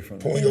it, away from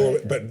pulling it.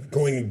 away, but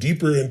going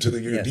deeper into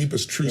your Yes.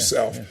 deepest true Yes.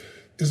 self. Yes.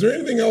 Is there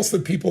anything else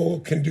that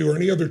people can do, or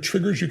any other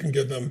triggers you can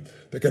give them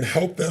that can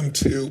help them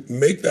to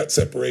make that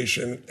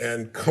separation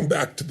and come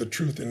back to the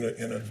truth in a Well,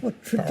 powerful way?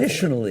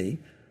 traditionally,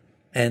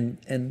 and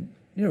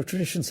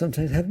traditions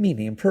sometimes have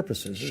meaning and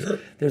purposes. Sure.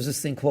 There's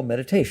this thing called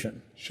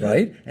meditation, Sure.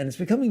 right? And it's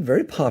becoming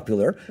very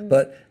popular,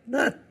 but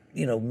not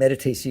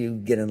meditate so you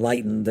get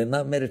enlightened, and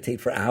not meditate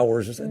for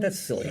hours. Or something. That's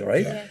silly,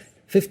 right? Yeah.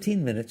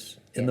 15 minutes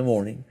in the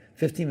morning,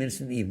 15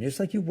 minutes in the evening, just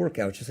like you work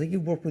out, just like you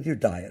work with your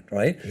diet,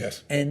 right?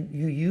 Yes. And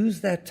you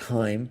use that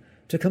time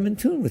to come in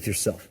tune with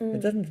yourself.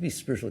 It doesn't have to be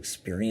spiritual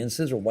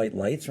experiences or white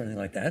lights or anything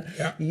like that.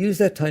 Yeah. You use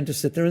that time to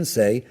sit there and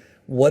say,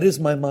 what is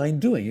my mind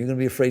doing? You're going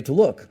to be afraid to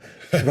look,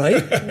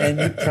 right? And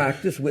you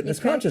practice witness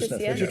You practice,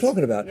 consciousness, yes. what you're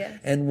talking about. Yes.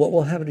 And what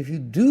will happen if you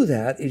do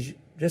that is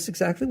just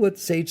exactly what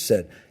Sage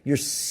said. Your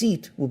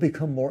seat will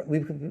become more,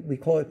 we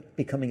call it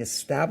becoming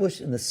established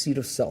in the seat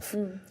of self.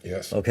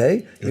 Yes.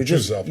 Okay? Your true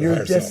self, your you're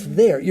higher just self.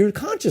 there. Your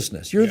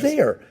consciousness, you're Yes.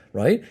 there,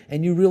 right?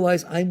 And you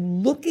realize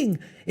I'm looking,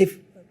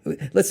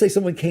 let's say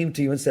someone came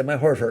to you and said, my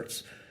heart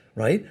hurts,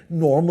 right?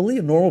 Normally,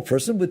 a normal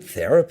person with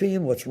therapy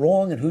and what's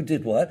wrong and who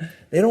did what,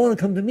 they don't want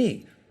to come to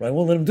me, right? I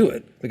won't let them do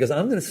it because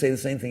I'm going to say the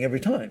same thing every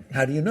time.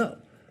 How do you know?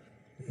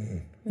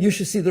 You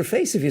should see their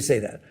face if you say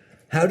that.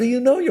 How do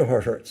you know your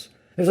heart hurts?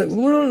 It's like,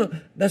 well, no,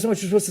 that's not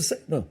what you're supposed to say.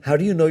 No, how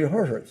do you know your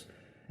heart hurts?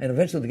 And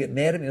eventually they get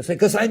mad at me and say,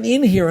 because I'm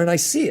in here and I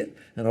see it.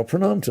 And I'll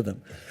pronoun to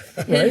them,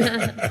 right?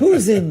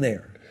 Who's in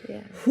there?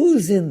 Yeah.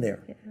 Who's in there?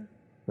 Yeah.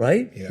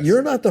 Right? Yes.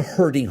 You're not the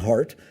hurting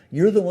heart.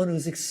 You're the one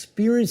who's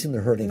experiencing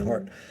the hurting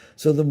heart.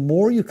 So the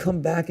more you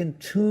come back in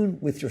tune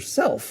with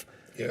yourself,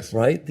 Yes.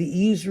 right, the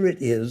easier it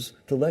is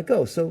to let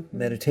go. So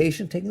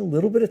meditation, taking a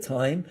little bit of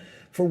time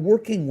for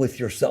working with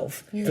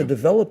yourself to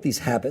develop these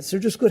habits. They're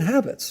just good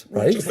habits,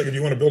 right? Just like if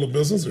you want to build a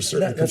business, there's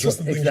certain That's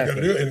consistent what- things you got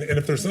exactly. to do. And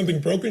if there's something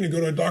broken, you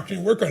go to a doctor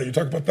and work on it. You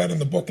talk about that in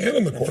the book and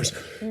in the course.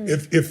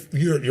 If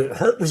your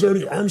heart was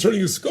hurting, your arm's hurting,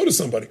 you just go to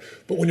somebody.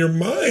 But when your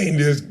mind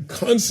is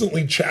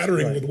constantly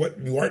chattering with what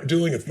you aren't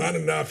doing, it's not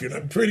enough, you're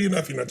not pretty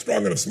enough, you're not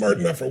strong enough, smart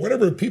enough, or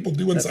whatever people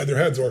do inside their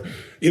heads, or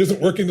it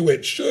isn't working the way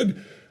it should,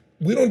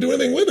 we don't do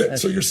anything with it.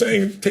 So you're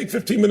saying take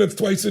 15 minutes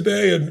twice a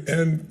day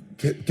and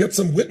get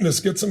some witness,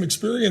 get some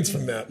experience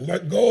from that,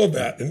 let go of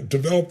that, and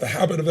develop the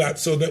habit of that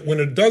so that when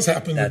it does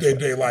happen in That's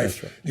day-to-day right.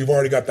 life, That's right. you've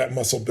already got that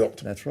muscle built.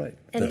 That's right.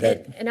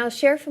 And I'll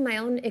share from my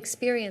own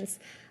experience.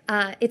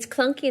 It's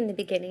clunky in the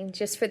beginning,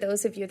 just for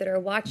those of you that are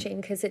watching,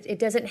 because it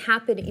doesn't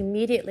happen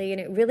immediately, and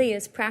it really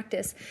is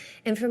practice.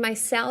 And for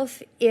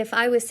myself, if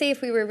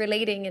we were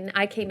relating and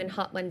I came in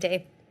hot one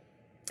day,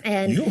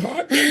 and You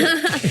hot?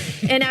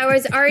 and I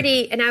was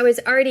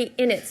already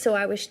in it, so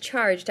I was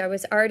charged. It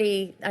was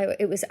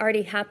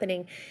already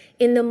happening.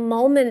 In the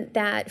moment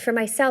that, for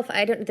myself,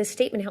 the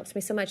statement helps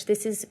me so much.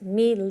 This is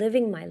me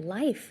living my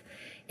life.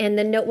 And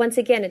then once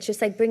again, it's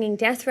just like bringing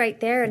death right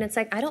there. And it's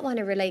like, I don't want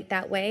to relate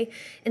that way.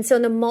 And so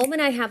in the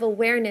moment I have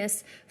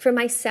awareness for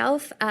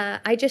myself,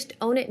 I just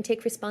own it and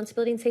take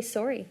responsibility and say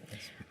sorry.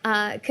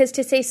 Because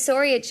to say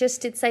sorry,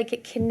 it's like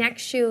it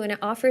connects you and it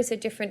offers a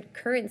different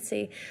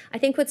currency. I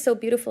think what's so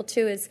beautiful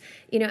too is,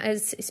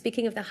 as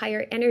speaking of the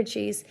higher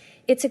energies,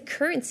 it's a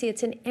currency,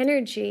 it's an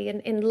energy,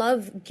 and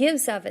love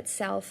gives of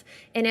itself.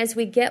 And as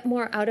we get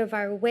more out of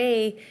our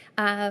way,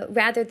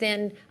 rather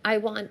than I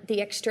want the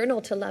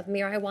external to love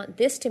me or I want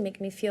this to make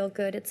me feel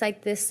good, it's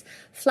like this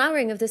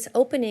flowering of this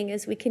opening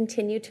as we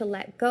continue to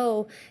let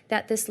go,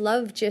 that this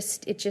love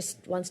just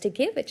wants to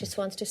give, it just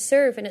wants to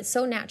serve, and it's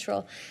so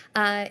natural.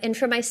 And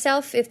for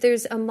myself, if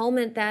there's a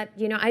moment that,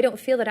 I don't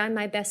feel that I'm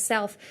my best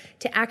self,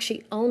 to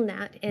actually own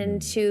that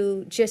and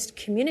to just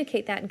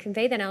communicate that and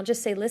convey that, and I'll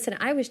just say, listen,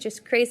 I was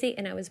just crazy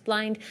and I was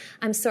blind.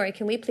 I'm sorry.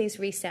 Can we please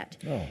reset?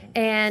 Oh.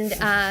 And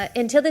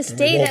until this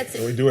day,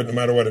 we do it no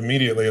matter what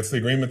immediately. It's the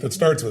agreement that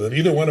starts with it.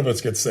 Either one of us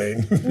gets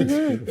sane.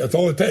 That's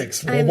all it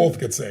takes. We'll both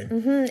get sane.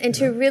 And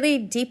to really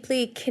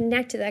deeply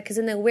connect to that, because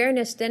in the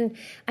awareness, then,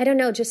 I don't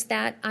know, just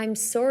that I'm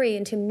sorry,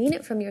 and to mean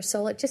it from your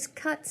soul, it just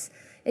cuts.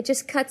 It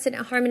just cuts and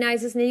it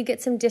harmonizes, and then you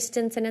get some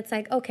distance, and it's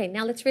like, okay,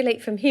 now let's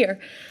relate from here.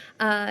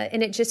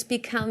 And it just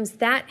becomes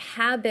that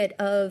habit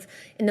of,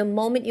 in the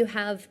moment you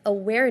have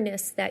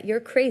awareness that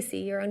you're crazy,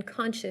 you're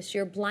unconscious,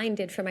 you're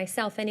blinded, for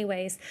myself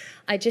anyways,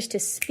 just to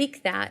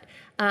speak that,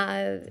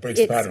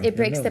 it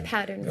breaks the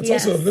pattern. It's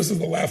Yes. also, this is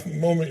the last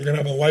moment you're going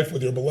to have a life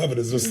with your beloved,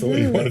 is this the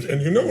way you want it?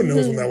 And no one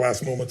knows when that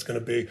last moment's going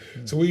to be.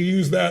 So we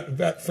use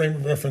that frame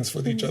of reference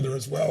with each other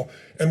as well.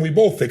 And we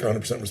both take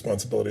 100%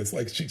 responsibility. It's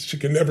like she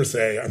can never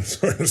say, I'm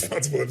sorry,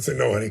 responsibility to say,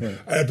 no, honey,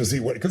 I have to see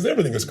what, because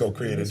everything is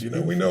co-created,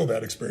 we know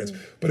that experience.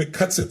 But it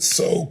cuts it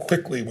so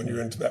quickly when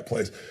you're into that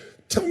place.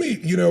 Tell me,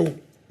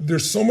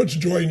 there's so much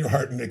joy in your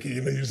heart, Nikki.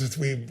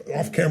 We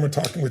off camera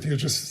talking with you,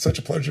 it's just such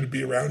a pleasure to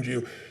be around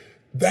you.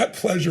 That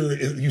pleasure,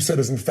 you said,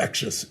 is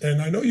infectious.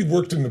 And I know you've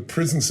worked in the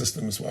prison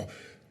system as well.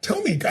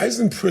 Tell me, guys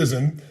in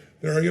prison,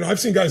 I've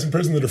seen guys in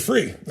prison that are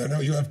free. I know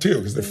you have too,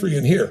 because they're free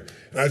in here.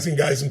 And I've seen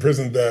guys in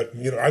prison that,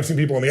 I've seen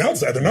people on the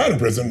outside, they're not in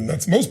prison.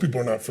 Most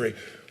people are not free.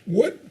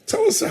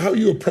 Tell us how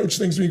you approach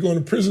things when you go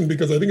into prison,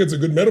 because I think it's a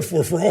good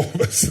metaphor for all of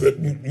us, that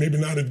maybe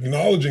not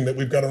acknowledging that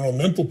we've got our own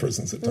mental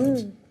prisons at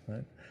times.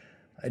 Right.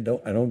 I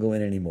don't go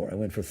in anymore. I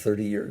went for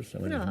 30 years. I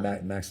went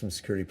into maximum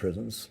security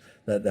prisons.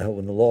 That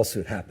when the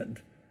lawsuit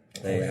happened,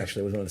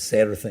 actually, it was one of the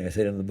sadder things I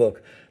said in the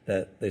book,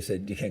 that they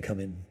said you can't come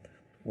in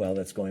while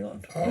that's going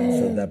on. And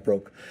so that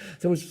broke.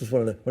 So it was just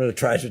one of the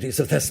tragedies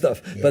of that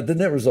stuff. Yeah. But the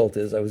net result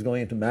is I was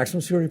going into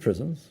maximum security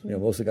prisons.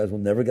 Most of the guys will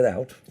never get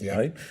out,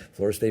 right?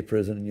 Florida State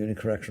Prison and Union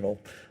Correctional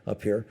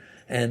up here.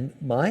 And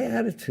my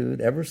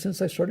attitude ever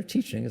since I started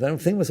teaching is, I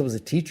don't think of myself as a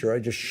teacher,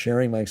 I'm just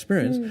sharing my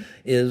experience,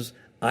 is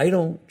I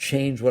don't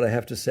change what I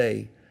have to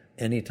say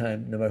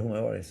anytime, no matter who my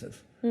audience is.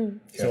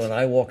 So when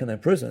I walk in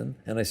that prison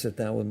and I sit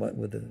down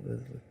with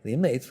the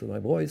inmates, with my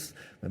boys,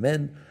 my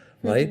men,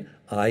 right?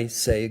 I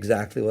say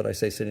exactly what I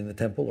say sitting in the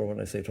temple, or when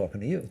I say talking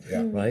to you,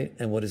 right?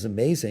 And what is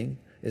amazing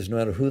is, no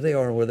matter who they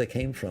are and where they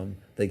came from,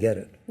 they get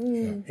it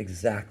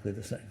exactly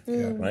the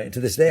same, right? And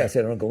to this day, I say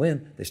I don't go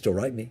in, they still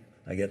write me.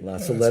 I get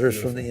lots of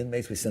letters from the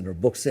inmates. We send our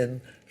books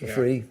in for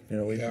free.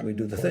 We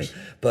do the thing.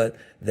 But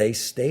they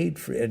stayed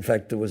free. In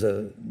fact, there was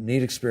a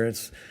neat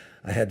experience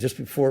I had just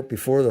before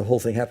the whole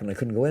thing happened. I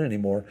couldn't go in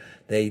anymore.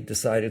 They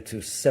decided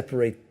to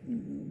separate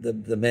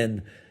the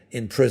men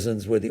in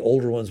prisons, where the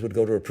older ones would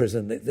go to a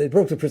prison. They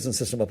broke the prison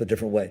system up a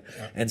different way.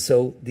 And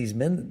so these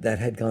men that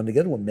had gone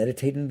together, were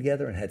meditating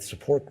together and had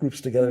support groups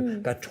together,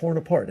 got torn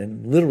apart.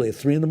 And literally at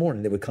 3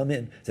 a.m, they would come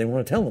in. They didn't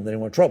want to tell them. They didn't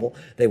want trouble.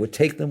 They would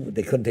take them.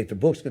 They couldn't take their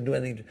books, couldn't do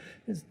anything.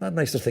 It's not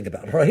nice to think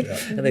about, right?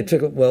 And they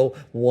took it. Well,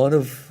 one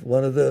of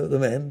the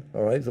men,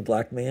 all right, the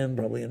black man,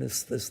 probably in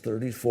his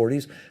 30s,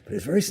 40s, but he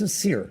was very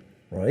sincere.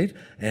 Right,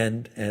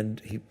 and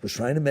he was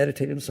trying to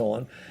meditate and so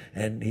on.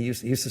 And he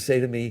used to say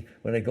to me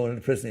when I'd go into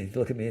prison, he'd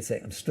look at me and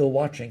say, "I'm still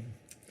watching."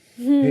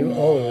 He would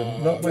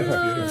melt my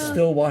heart. I'm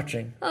still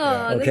watching.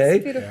 Oh, okay,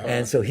 that's beautiful.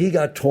 And so he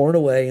got torn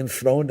away and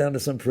thrown down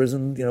to some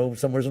prison,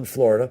 somewhere in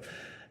Florida,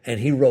 and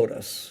he wrote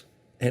us.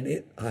 And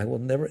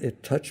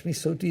it touched me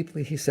so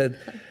deeply. He said,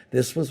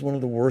 "This was one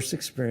of the worst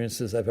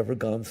experiences I've ever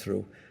gone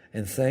through,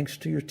 and thanks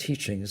to your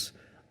teachings,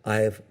 I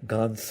have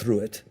gone through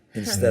it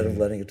instead of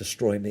letting it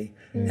destroy me,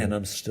 and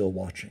I'm still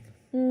watching."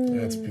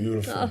 That's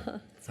beautiful.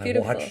 I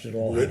watched it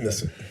all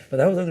happen. But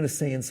I was going to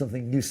say in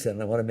something you said,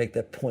 and I want to make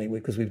that point,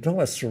 because we've talked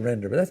about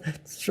surrender. But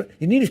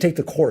you need to take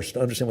the course to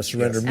understand what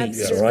surrender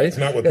means, right? It's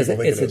not what people think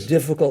it is. It's a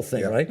difficult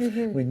thing, right?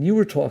 When you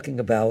were talking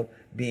about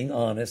being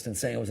honest and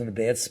saying I was in a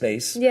bad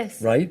space,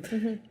 right?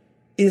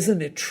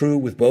 Isn't it true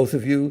with both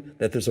of you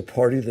that there's a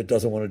party that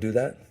doesn't want to do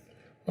that?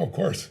 Oh, of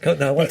course. Now,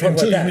 I want to talk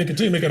about that.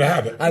 Until you make it a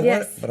habit.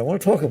 But I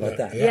want to talk about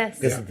that.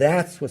 Because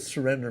that's what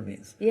surrender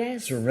means.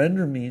 Yes.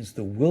 Surrender means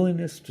the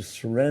willingness to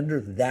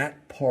surrender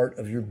that part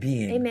of your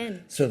being.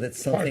 Amen. So that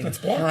something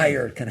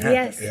higher can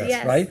happen.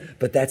 Yes. Right?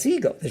 But that's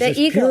ego. It's just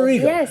ego. pure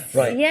ego. Yes.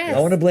 Right. Yes.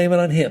 I want to blame it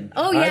on him.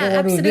 Oh, yeah, I don't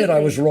want to admit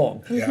I was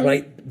wrong.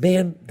 Right?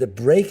 Man, the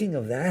breaking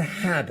of that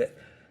habit.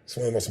 It's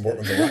one of the most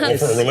important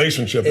ones for a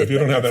relationship. If you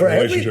don't have that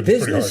relationship,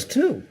 it's pretty hard. For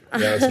every business, too.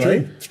 Yeah, it's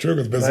true. It's true,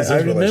 because business is a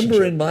relationship. I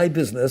remember in my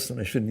business,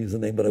 and I shouldn't use the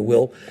name, but I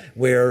will,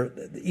 where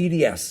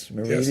EDS,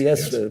 remember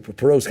EDS,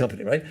 Perot's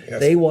company, right? Yes.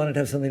 They wanted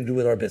to have something to do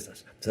with our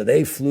business. So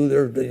they flew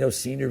their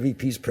senior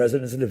VPs,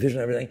 presidents of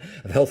division, everything,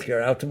 of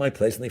healthcare out to my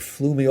place, and they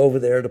flew me over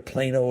there to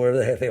Plano, wherever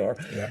the heck they are.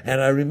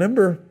 And I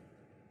remember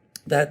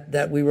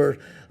that we were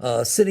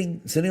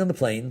sitting on the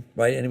plane,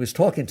 right, and he was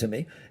talking to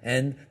me,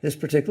 and this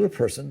particular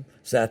person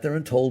sat there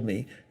and told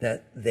me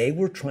that they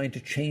were trying to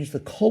change the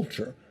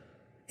culture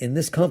in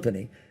this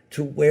company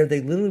to where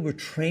they literally were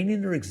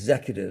training their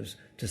executives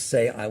to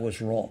say I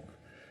was wrong.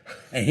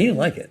 And he didn't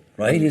like it,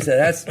 right? He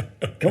said,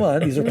 come on,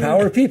 these are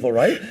power people,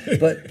 right?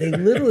 But they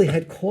literally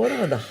had caught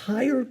on. The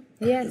higher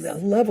Yes. The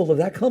level of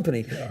that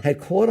company had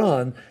caught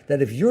on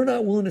that if you're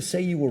not willing to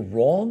say you were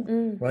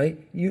wrong, right,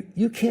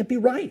 you can't be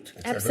right.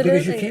 Absolutely.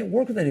 Because you can't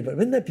work with anybody.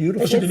 Isn't that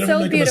beautiful? Plus, you can It's never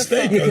so make beautiful.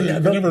 a mistake. You can- You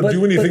but- never but-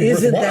 do anything but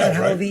isn't worthwhile, that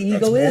how right? the ego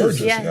That's is?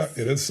 gorgeous. Yes.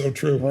 Yeah, it is so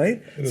true.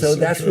 Right? It is So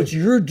that's true. what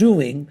you're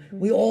doing.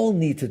 We all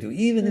need to do,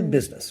 even in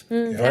business.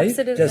 Right?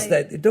 Absolutely. Just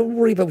that, don't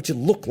worry about what you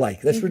look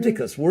like. That's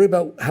ridiculous. Worry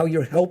about how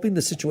you're helping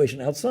the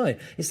situation outside.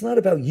 It's not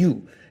about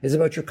you. It's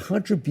about your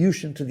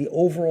contribution to the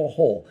overall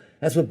whole.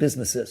 That's what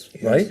business is,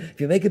 right?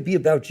 If you make it be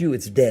about you,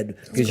 it's dead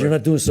because you're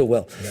not doing so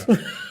well.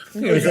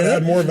 You got to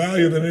add more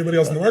value than anybody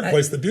else in the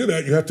marketplace. To do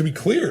that, you have to be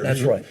clear.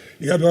 That's right.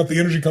 You got to let the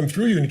energy come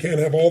through you, and you can't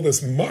have all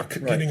this muck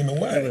getting in the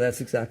way. Well,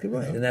 that's exactly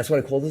right. And that's what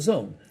I call the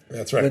zone.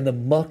 That's right. When the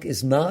muck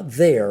is not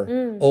there,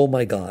 oh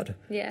my God.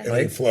 Yeah.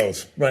 Everything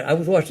flows. Right. I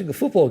was watching a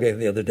football game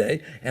the other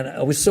day, and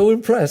I was so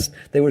impressed.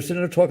 They were sitting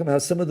there talking about how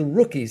some of the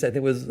rookies, I think it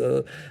was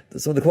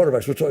some of the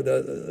quarterbacks, were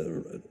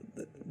talking,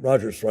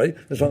 Rodgers, right?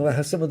 They're talking about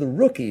how some of the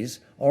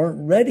rookies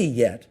aren't ready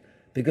yet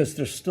because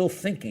they're still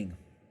thinking.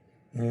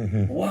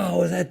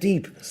 Wow, is that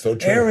deep? So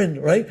true.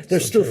 Aaron, right? They're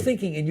So still true.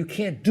 thinking, and you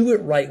can't do it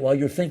right while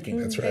you're thinking.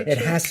 That's right. It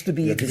has to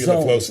be You a have to be in the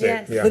zone. flow state.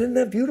 Yes. Yeah. But isn't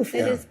that beautiful?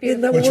 It is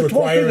Isn't that beautiful. what Which we're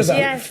talking requires,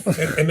 about?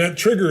 Yes. and that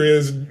trigger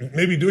is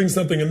maybe doing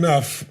something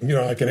enough,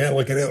 I can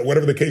handle,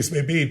 whatever the case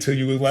may be, till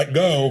you let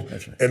go,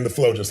 and the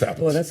flow just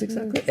happens. Well, that's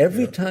exactly it.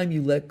 Every time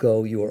you let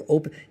go, you are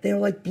open. They are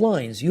like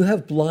blinds. You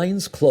have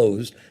blinds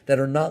closed that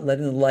are not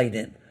letting the light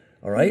in.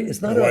 All right,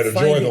 it's not The light about of joy,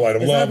 finding. the light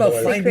of it's love, not the about light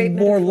of- finding Great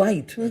more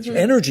metaphor. light,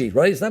 energy.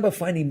 Right? It's not about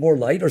finding more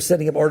light or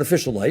setting up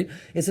artificial light.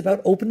 It's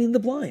about opening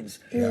the blinds.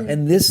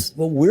 And this,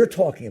 what we're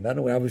talking about,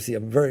 and obviously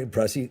I'm very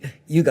impressed.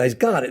 You guys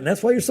got it, and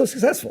that's why you're so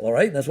successful. All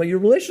right, and that's why your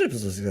relationship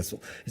is so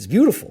successful. It's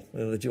beautiful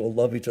that you all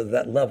love each other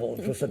that level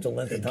for such a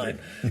length of time,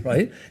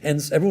 right?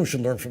 And everyone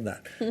should learn from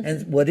that.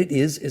 And what it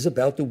is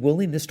about the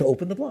willingness to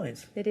open the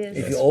blinds. It is.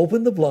 If you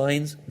open the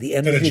blinds, the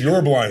And energy. it's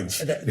your blinds.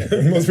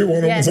 Most people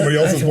want to open Yes. somebody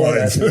else's That's right,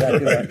 blinds. that's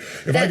exactly Right? right.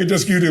 If I could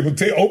just you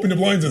to open the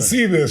blinds and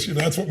see this,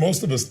 that's what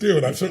most of us do,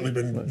 and I've certainly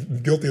been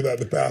guilty of that in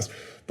the past.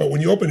 But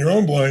when you open your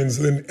own blinds,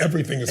 then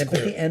everything is But the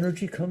clear.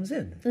 energy comes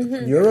in.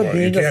 Mm-hmm. You're a Well,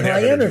 being you of can't have high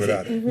energy energy.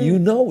 without it. You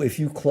know if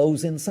you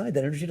close inside,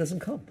 that energy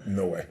doesn't come.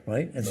 No way.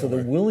 Right? And No so the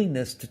way.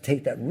 willingness to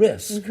take that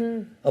risk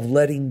Mm-hmm. of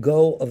letting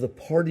go of the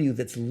part of you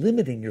that's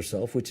limiting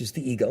yourself, which is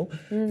the ego,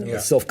 and Yeah. the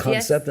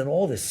self-concept and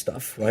all this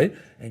stuff, right?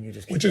 And you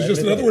just keep Which is letting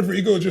just it another go. word for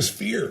ego, just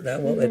fear.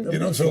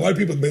 So a lot of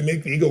people, they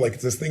make the ego like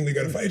it's this thing they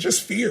got to fight. It's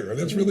just fear.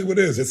 That's really what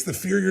it is. It's the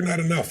fear you're not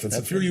enough. It's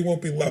the fear you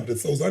won't be loved.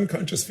 It's those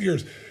unconscious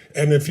fears.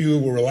 And if you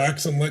will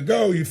relax and let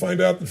go, you find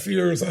out the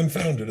fear is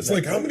unfounded. It's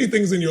like, how many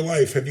things in your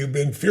life have you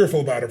been fearful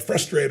about or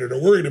frustrated or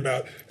worried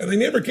about, and they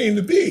never came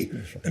to be?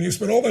 And you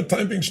spent all that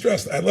time being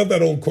stressed. I love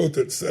that old quote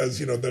that says,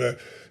 that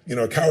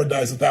a coward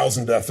dies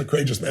 1,000 deaths, a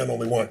courageous man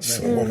only once,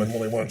 a woman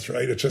only once,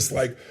 right? It's just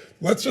like,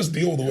 let's just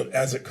deal with it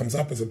as it comes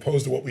up as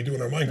opposed to what we do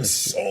in our mind. Because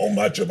so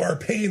much of our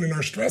pain and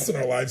our stress in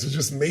our lives is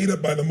just made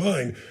up by the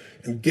mind.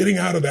 And getting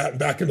out of that and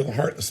back into the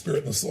heart, the spirit,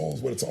 and the soul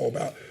is what it's all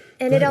about.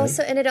 And it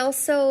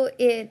also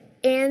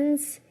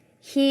ends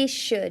he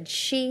should,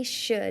 she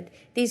should,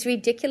 these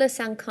ridiculous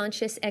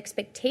unconscious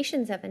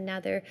expectations of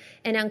another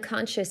and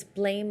unconscious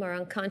blame or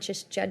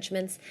unconscious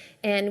judgments.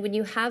 And when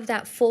you have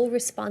that full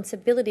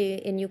responsibility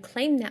and you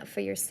claim that for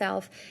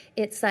yourself,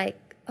 it's like,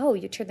 oh,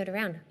 you turn that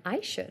around.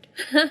 I should.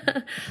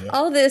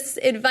 All this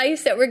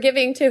advice that we're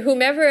giving to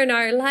whomever in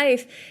our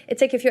life,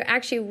 it's like if you're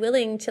actually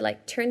willing to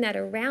turn that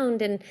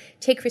around and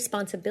take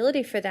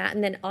responsibility for that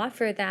and then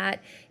offer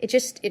that,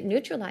 it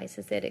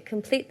neutralizes it. It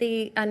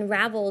completely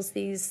unravels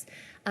these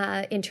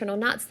internal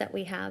knots that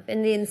we have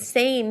and the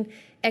insane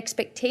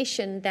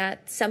expectation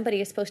that somebody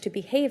is supposed to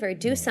behave or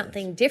do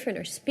something different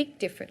or speak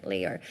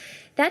differently, or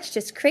that's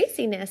just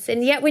craziness.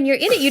 And yet when you're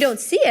in it, you don't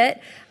see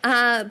it.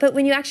 But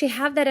when you actually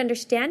have that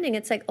understanding,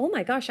 it's like, oh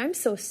my gosh, I'm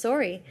so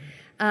sorry.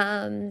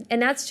 And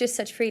that's just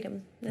such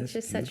freedom. That's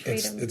just such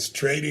freedom. It's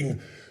trading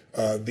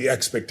the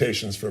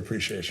expectations for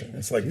appreciation.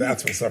 It's like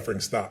that's when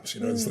suffering stops.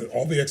 It's like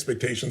all the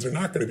expectations are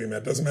not going to be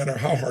met. Doesn't matter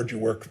how hard you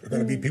work. They're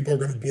going to be people are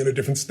going to be in a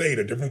different state,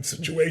 a different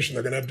situation.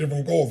 They're going to have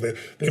different goals.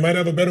 They might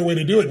have a better way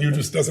to do it, and you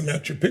just doesn't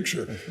match your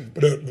picture.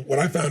 But what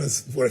I found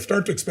is when I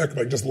start to expect,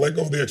 like just let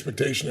go of the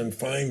expectation and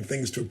find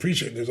things to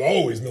appreciate. There's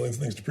always millions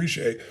of things to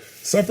appreciate.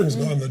 Suffering's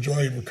gone. The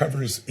joy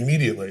recovers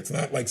immediately. It's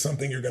not like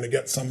something you're going to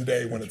get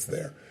someday when it's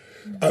there.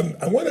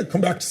 I want to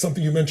come back to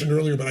something you mentioned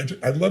earlier, but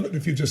I'd love it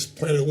if you just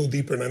plan it a little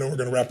deeper, and I know we're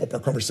going to wrap up our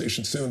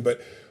conversation soon,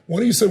 but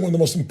one of you said one of the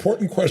most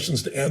important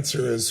questions to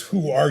answer is,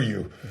 who are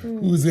you?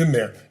 Who's in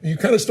there? And you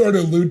kind of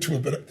started to allude to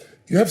it, but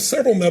you have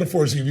several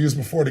metaphors you've used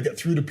before to get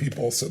through to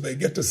people so they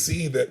get to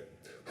see that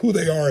who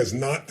they are is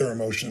not their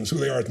emotions, who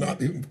they are is not.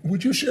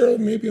 Would you share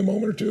maybe a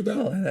moment or two of that?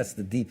 Well, that's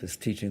the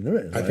deepest teaching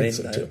there is. I think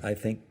so, too. I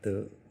think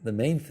the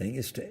main thing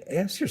is to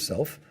ask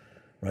yourself,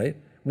 right?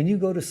 When you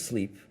go to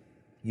sleep,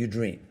 you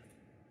dream.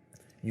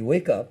 You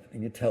wake up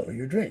and you tell her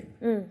your dream,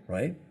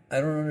 right?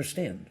 I don't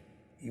understand.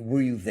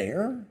 Were you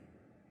there?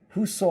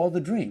 Who saw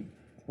the dream?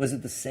 Was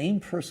it the same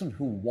person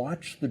who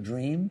watched the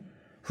dream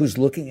who's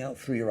looking out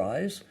through your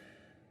eyes?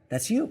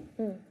 That's you.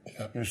 You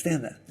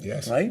understand that?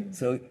 Yes. Right?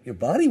 So your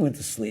body went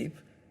to sleep,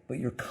 but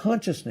your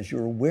consciousness,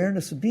 your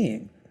awareness of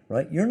being,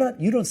 right?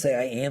 You don't say,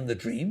 I am the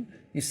dream.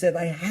 You said,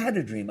 I had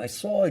a dream. I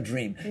saw a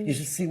dream. You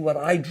should see what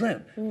I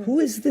dreamt.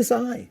 Who is this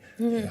I?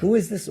 Who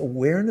is this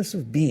awareness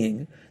of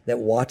being that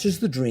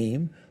watches the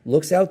dream,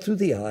 looks out through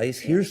the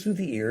eyes, hears through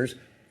the ears,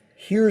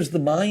 hears the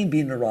mind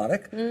being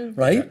neurotic,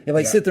 right? If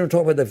I sit there and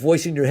talk about that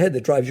voice in your head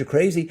that drives you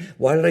crazy,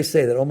 why did I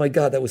say that? Oh my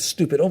God, that was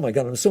stupid. Oh my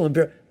God, I'm so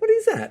embarrassed. What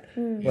is that?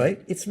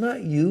 Right? It's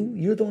not you.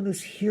 You're the one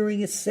who's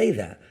hearing it say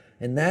that.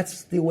 And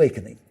that's the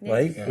awakening,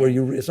 right? Where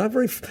it's not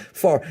very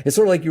far. It's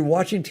sort of like you're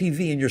watching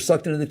TV and you're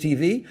sucked into the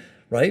TV.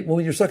 Right? Well,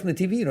 when you're stuck in the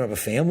TV, you don't have a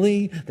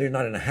family, you're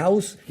not in a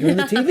house, you're in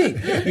the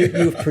TV.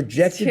 You've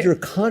projected your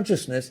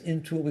consciousness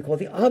into what we call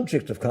the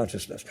object of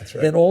consciousness. That's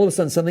right. Then all of a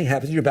sudden something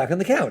happens and you're back on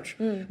the couch.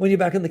 When you're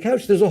back on the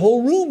couch, there's a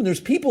whole room, and there's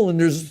people, and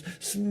there's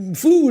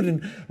food,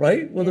 and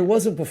right? Well, there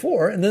wasn't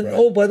before. And then,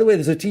 oh, by the way,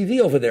 there's a TV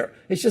over there.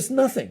 It's just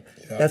nothing.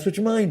 That's what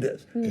your mind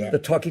is. The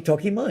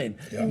talky mind.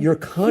 Your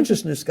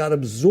consciousness got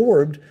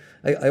absorbed.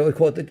 I would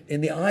call it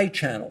in the I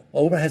channel.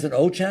 Oprah has an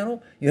O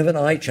channel. You have an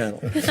I channel.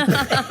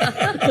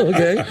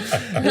 Okay?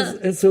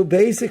 And so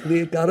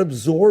basically it got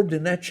absorbed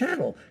in that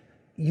channel.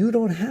 You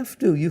don't have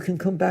to. You can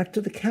come back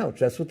to the couch.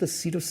 That's what the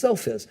seat of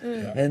self is.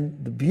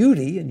 And the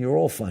beauty, and you're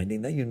all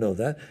finding that, you know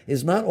that,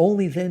 is not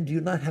only then do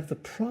you not have the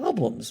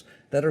problems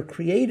that are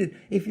created.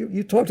 If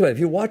you talked about it, if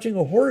you're watching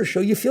a horror show,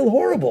 you feel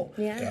horrible.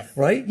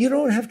 Right? You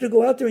don't have to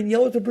go out there and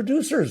yell at the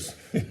producers.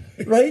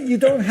 Right? You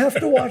don't have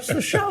to watch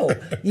the show.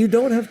 You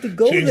don't have to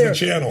go Change there. the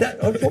channel.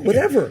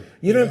 Whatever.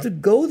 You don't have to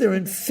go there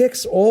and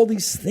fix all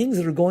these things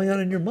that are going on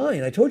in your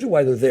mind. I told you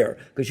why they're there,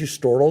 because you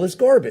stored all this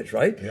garbage,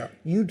 right?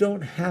 You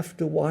don't have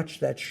to watch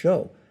that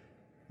show.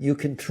 You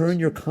can turn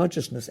your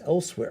consciousness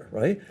elsewhere,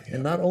 right?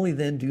 And not only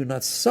then do you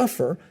not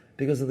suffer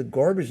because of the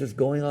garbage that's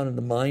going on in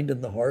the mind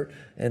and the heart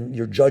and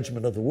your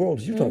judgment of the world,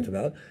 as you talked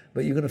about,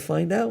 but you're going to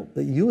find out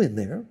that you in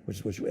there, which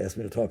is what you asked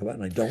me to talk about,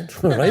 and I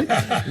don't,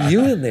 right?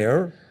 You in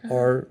there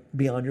are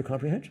beyond your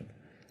comprehension.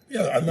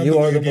 Yeah, I love You the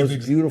way are the gave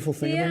most beautiful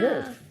thing in the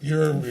world.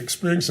 Your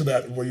experience of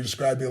that, where you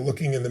described,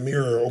 looking in the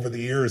mirror over the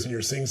years and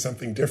you're seeing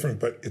something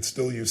different, but it's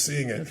still you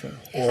seeing it.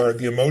 Or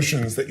the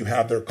emotions that you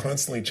have, they're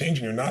constantly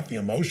changing. You're not the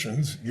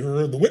emotions,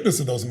 you're the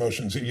witness of those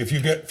emotions. If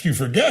you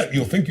forget,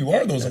 you'll think you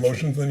are those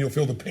emotions, then you'll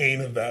feel the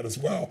pain of that as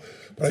well.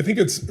 But I think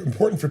it's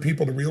important for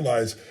people to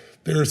realize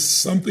there's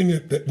something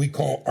that we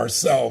call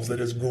ourselves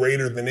that is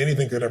greater than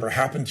anything that could ever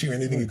happen to you,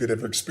 anything you could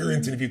ever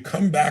experience. And if you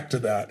come back to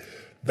that,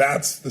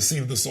 that's the seat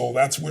of the soul.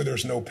 That's where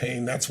there's no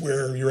pain. That's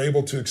where you're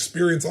able to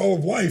experience all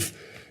of life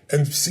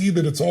and see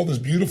that it's all this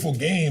beautiful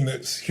game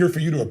that's here for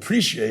you to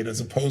appreciate,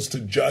 as opposed to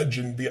judge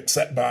and be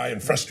upset by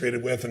and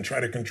frustrated with and try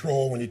to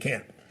control when you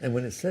can't. And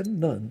when it's said and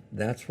done,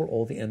 that's where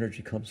all the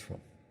energy comes from.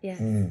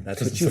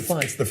 That's what It's you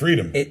find. It's the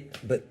freedom.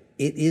 But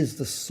it is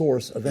the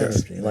source of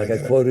Yes, energy. Like I I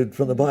get it. quoted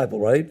from the Bible,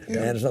 right?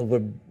 Man is not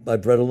by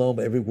bread alone,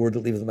 but every word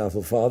that leaves the mouth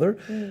of the Father.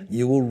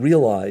 You will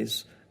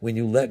realize when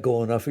you let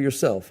go enough of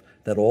yourself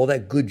that all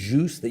that good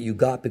juice that you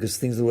got because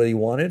things are the way you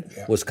wanted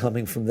was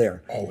coming from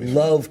there. Always.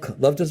 Love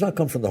does not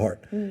come from the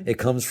heart. It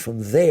comes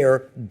from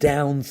there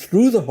down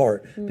through the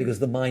heart because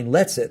the mind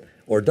lets it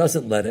or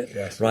doesn't let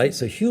it, right?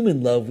 So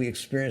human love we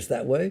experience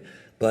that way,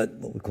 but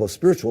what we call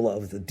spiritual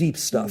love, the deep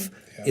stuff,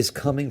 is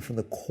coming from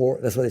the core.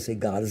 That's why they say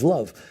God is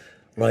love,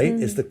 right?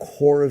 It's the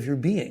core of your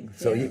being.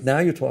 So now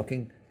you're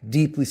talking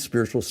deeply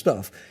spiritual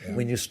stuff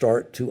when you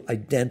start to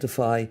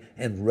identify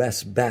and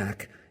rest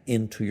back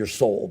into your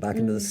soul, back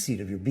into the seat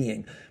of your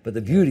being. But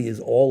the beauty is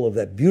all of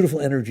that beautiful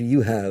energy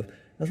you have,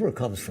 that's where it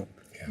comes from.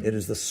 It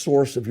is the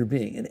source of your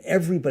being. And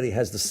everybody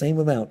has the same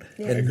amount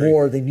and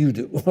more than you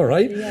do, all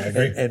right?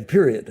 And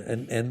period.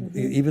 And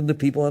even the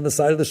people on the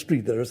side of the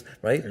street, there's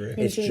right?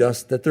 It's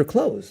just that they're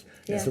closed.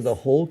 And so the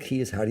whole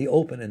key is how do you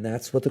open? And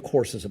that's what the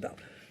course is about.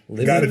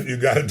 You got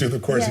to do the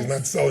course. He's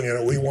not selling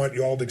it. We want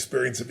you all to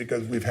experience it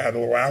because we've had a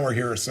little hour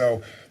here or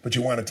so, but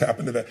you want to tap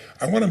into that.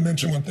 I want to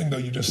mention one thing, though,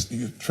 you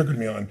triggered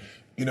me on.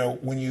 You know,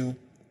 when you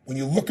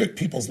look at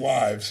people's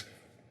lives,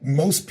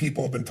 most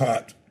people have been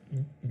taught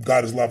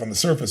God is love on the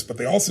surface, but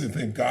they also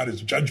think God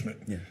is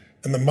judgment.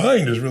 And the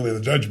mind is really the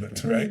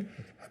judgment, right?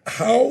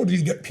 How do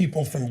you get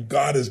people from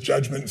God is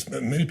judgment?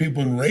 Many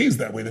people have been raised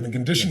that way. They've been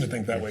conditioned to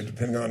think that way,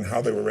 depending on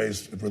how they were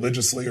raised,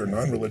 religiously or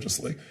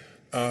non-religiously,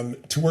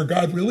 to where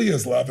God really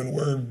is love and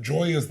where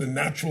joy is the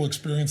natural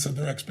experience of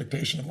their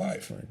expectation of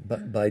life.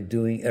 But by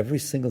doing every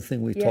single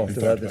thing we talked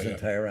about this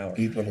entire hour,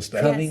 Eat little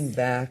steps. coming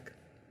back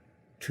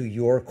to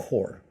your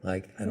core.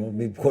 Like, I don't want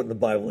to be quoting the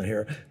Bible in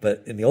here,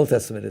 but in the Old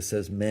Testament it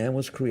says man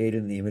was created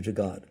in the image of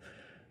God.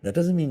 That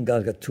doesn't mean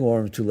God's got 2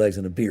 arms, 2 legs,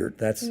 and a beard.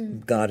 That's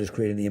God is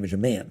created in the image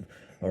of man.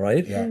 All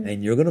right?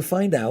 And you're going to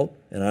find out,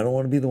 and I don't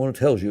want to be the one who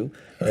tells you,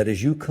 that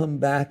as you come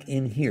back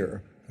in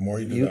here, The more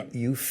you do that.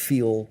 you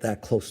feel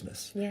that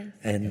closeness.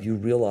 And you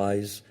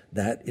realize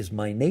that is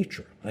my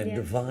nature. I'm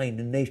divine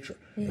in nature,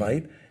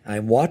 right?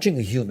 I'm watching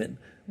a human,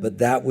 but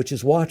that which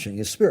is watching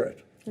is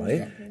spirit,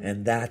 right?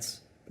 And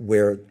that's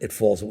where it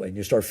falls away, and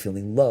you start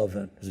feeling love.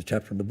 And there's a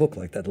chapter in the book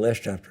like that, the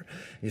last chapter.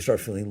 You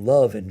start feeling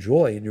love and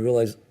joy, and you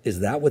realize,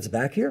 is that what's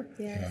back here?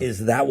 Yeah.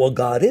 Is that what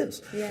God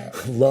is? Yeah.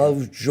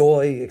 Love,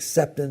 joy,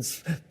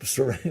 acceptance,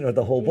 surrender,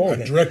 the whole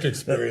ballgame. A direct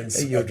experience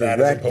of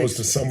that as opposed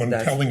to someone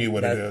telling you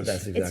what it is.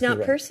 That's exactly It's not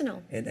right.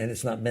 personal. And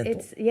it's not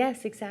mental.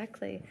 Yes,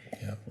 exactly.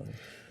 Yeah.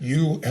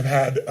 You have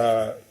had,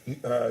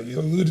 you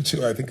alluded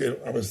to, I think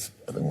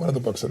one of the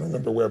books, I don't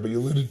remember where, but you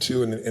alluded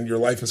to, and your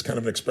life is kind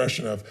of an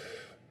expression of,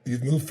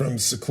 you've moved from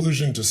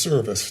seclusion to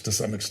service to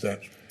some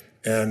extent.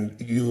 And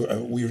you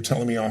were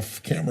telling me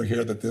off camera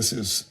here that this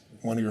is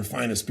one of your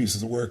finest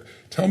pieces of work.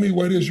 Tell me,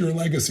 what is your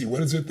legacy?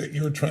 What is it that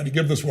you're trying to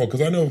give this world?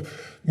 Because I know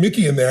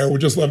Mickey in there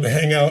would just love to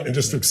hang out and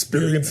just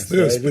experience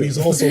this, but he's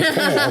also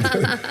called.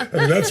 I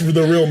mean, that's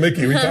the real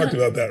Mickey. We talked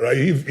about that, right?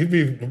 He'd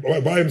be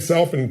by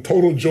himself in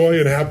total joy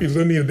and happy. He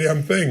doesn't need a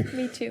damn thing.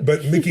 Me too.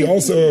 But Mickey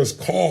also is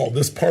called,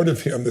 this part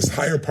of him, this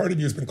higher part of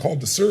you has been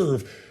called to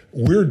serve.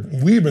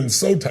 We've been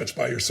so touched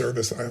by your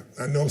service.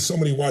 I know so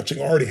many watching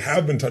already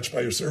have been touched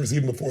by your service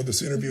even before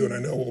this interview, and I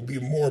know will be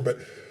more. But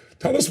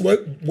tell us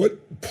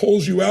what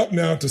pulls you out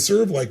now to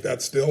serve like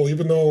that still,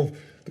 even though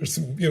there's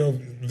some,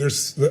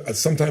 there's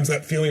sometimes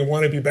that feeling of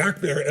wanting to be back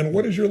there. And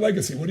what is your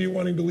legacy? What are you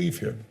wanting to leave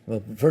here?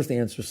 Well, first the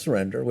answer is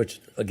surrender,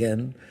 which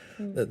again,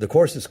 the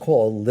course is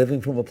called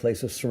Living from a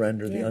Place of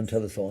Surrender, the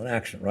Untethered Soul in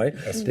Action, right?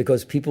 Yes.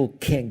 Because people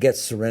can't get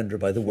surrender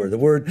by the word. The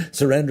word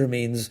surrender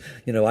means,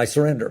 I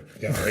surrender.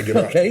 Yeah, I give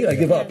up. Okay, I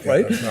give up,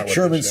 right?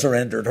 Sherman said.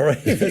 surrendered, all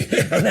right?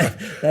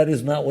 that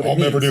is not what it I'll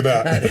means. never do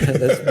that.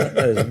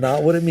 That is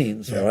not what it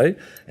means, all right?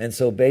 And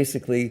so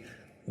basically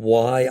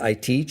why I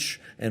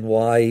teach and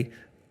why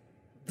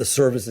the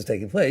service is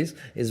taking place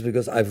is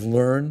because I've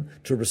learned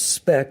to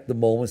respect the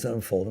moments that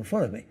unfold in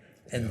front of me.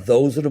 And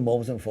those are the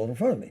moments that unfold in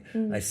front of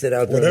me. I sit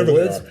out there in the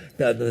woods.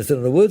 I sit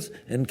in the woods,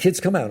 and kids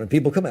come out, and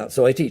people come out.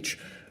 So I teach,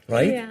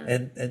 right? Yeah.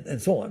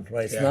 And so on,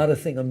 right? It's not a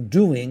thing I'm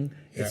doing.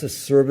 It's a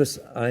service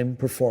I'm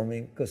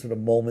performing because of the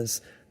moments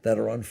that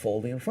are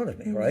unfolding in front of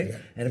me, right?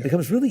 And it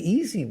becomes really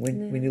easy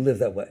when you live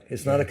that way.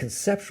 It's not a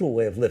conceptual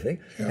way of living.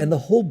 And the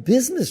whole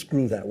business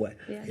grew that way.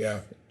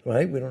 Yeah.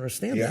 Right? We don't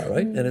understand that,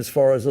 right? And as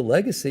far as a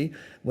legacy,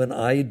 when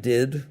I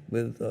did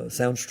with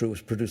Sounds True,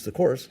 which produced the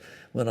course,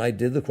 when I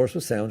did the course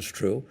with Sounds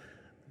True,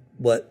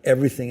 what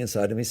everything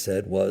inside of me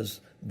said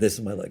was, this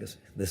is my legacy.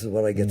 This is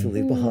what I get to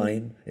leave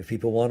behind. If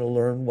people want to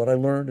learn what I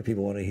learned, if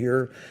people want to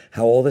hear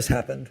how all this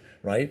happened,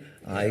 right?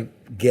 I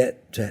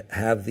get to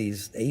have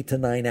these 8 to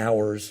 9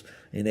 hours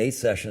in 8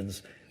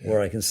 sessions where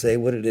I can say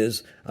what it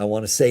is I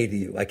want to say to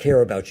you. I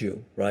care about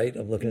you, right?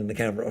 I'm looking in the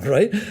camera,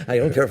 right? I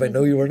don't care if I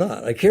know you or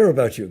not. I care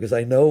about you because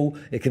I know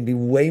it can be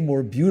way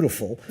more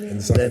beautiful than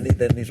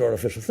these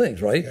artificial things,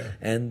 right?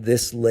 And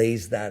this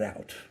lays that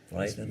out,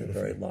 right, in a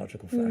very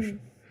logical fashion.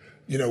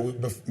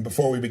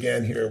 Before we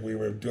began here, we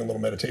were doing a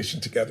little meditation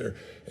together,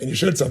 and you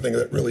shared something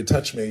that really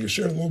touched me. You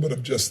shared a little bit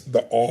of just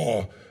the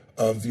awe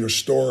of your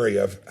story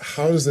of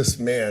how does this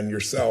man,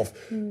 yourself,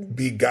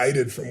 be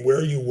guided from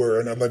where you were,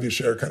 and I'd love you to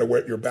share kind of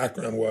what your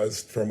background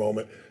was for a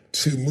moment,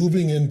 to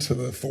moving into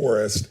the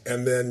forest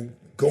and then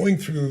going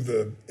through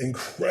the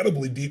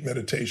incredibly deep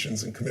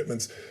meditations and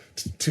commitments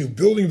to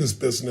building this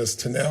business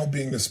to now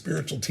being the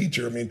spiritual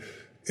teacher. I mean,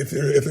 if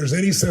there's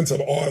any sense of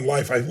awe in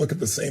life, I look at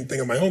the same thing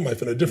in my own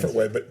life in a different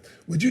way. But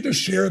would you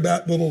just share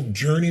that little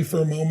journey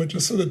for a moment,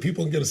 just so that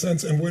people can get a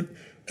sense and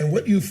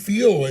what you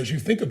feel as you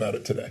think about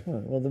it today?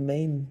 Well, the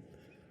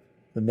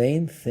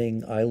main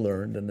thing I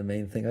learned and the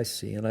main thing I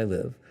see and I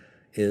live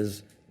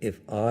is if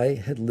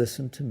I had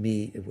listened to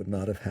me, it would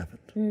not have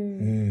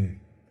happened.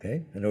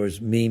 Okay? In other words,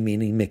 me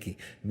meaning Mickey,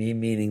 me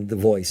meaning the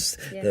voice,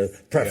 the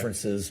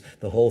preferences,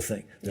 the whole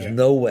thing. There's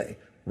no way.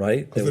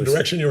 Right? Because the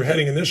direction you were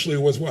heading initially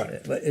was what?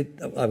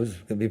 I was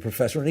going to be a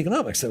professor in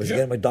economics. I was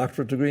getting my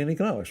doctorate degree in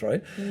economics,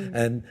 right?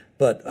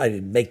 But I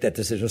didn't make that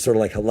decision, sort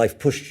of like how life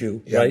pushed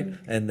you, right?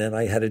 And then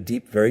I had a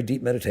very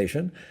deep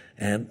meditation,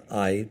 and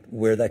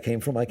where that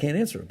came from, I can't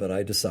answer. But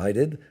I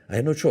decided I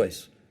had no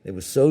choice. It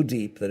was so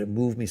deep that it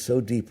moved me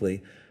so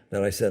deeply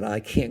that I said,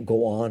 I can't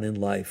go on in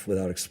life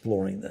without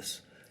exploring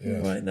this,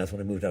 right? And that's when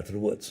I moved out to the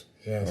woods,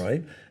 all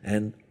right?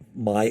 And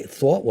my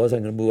thought was,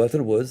 I'm going to move out to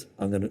the woods.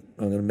 I'm going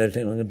to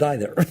meditate. And I'm going to die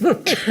there.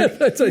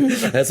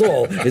 That's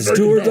all. It's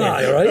do or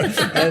die, right?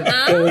 And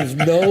there was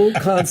no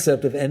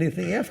concept of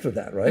anything after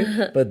that,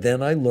 right? But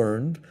then I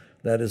learned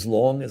that as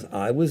long as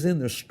I was in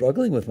there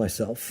struggling with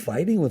myself,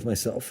 fighting with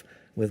myself,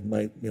 with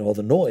my all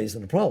the noise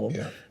and the problem,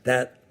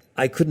 that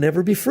I could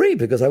never be free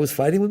because I was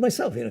fighting with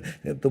myself.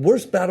 The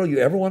worst battle you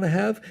ever want to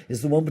have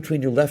is the one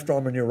between your left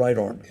arm and your right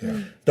arm.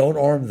 Don't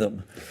arm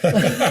them. All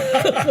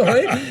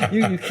right?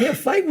 You can't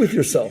fight with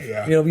yourself.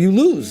 You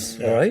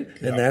lose. All right?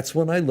 And that's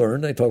when I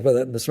learned, I talk about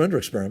that in the surrender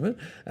experiment,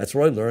 that's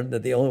where I learned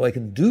that the only way I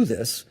can do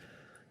this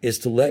is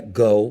to let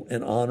go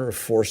and honor a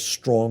force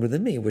stronger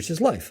than me, which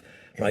is life,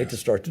 right? To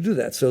start to do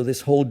that. So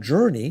this whole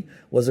journey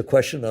was a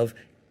question of,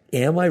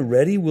 am I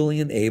ready, willing,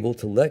 and able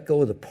to let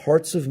go of the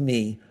parts of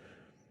me,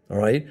 all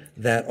right,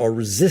 that are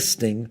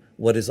resisting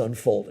what is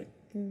unfolding,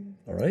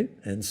 all right?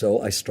 And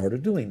so I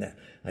started doing that.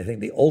 I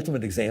think the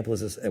ultimate example is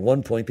this. At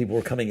one point, people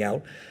were coming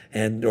out,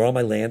 and they're on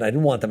my land. I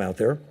didn't want them out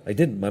there. I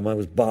didn't. My mind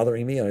was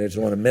bothering me. I just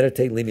want to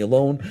meditate, leave me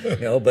alone,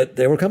 but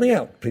they were coming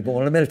out. People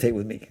wanted to meditate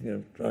with me,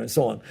 and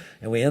so on.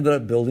 And we ended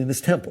up building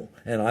this temple.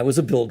 And I was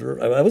a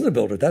builder. I wasn't a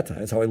builder at that time.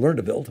 That's how I learned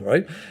to build, all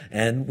right?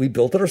 And we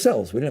built it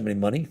ourselves. We didn't have any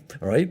money,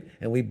 all right?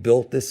 And we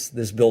built this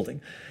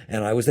building.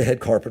 And I was the head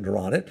carpenter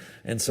on it,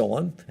 and so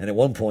on. And at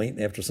one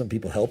point, after some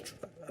people helped,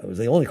 I was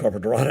the only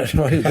carpenter on it.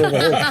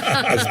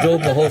 I was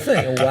building the whole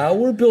thing. And while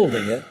we're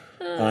building it,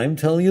 I'm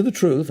telling you the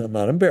truth. I'm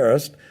not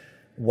embarrassed.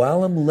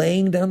 While I'm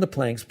laying down the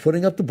planks,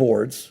 putting up the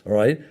boards, all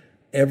right,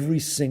 every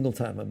single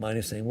time my mind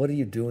is saying, what are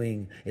you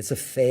doing? It's a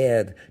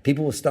fad.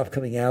 People will stop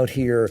coming out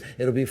here.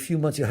 It'll be a few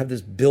months. You'll have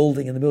this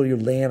building in the middle of your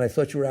land. I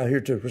thought you were out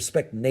here to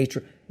respect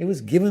nature. It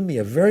was giving me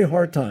a very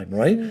hard time,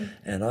 right?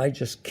 And I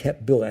just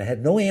kept building. I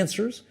had no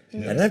answers.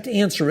 Yes. I didn't have to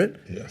answer it.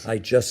 Yes. I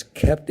just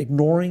kept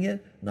ignoring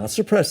it, not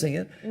suppressing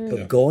it,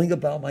 but going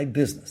about my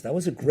business. That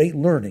was a great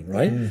learning,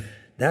 right?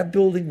 That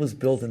building was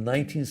built in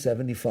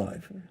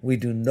 1975. We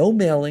do no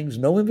mailings,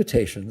 no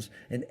invitations,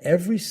 and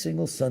every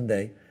single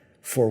Sunday,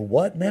 for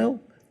what now?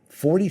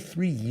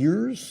 43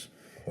 years,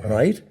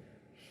 right?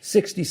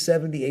 60,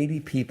 70, 80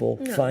 people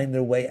find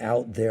their way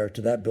out there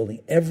to that building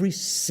every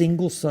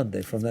single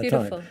Sunday from that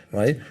time,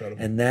 right?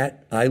 And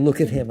that, I look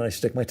at him and I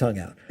stick my tongue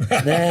out.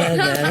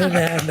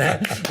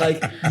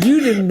 Like, you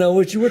didn't know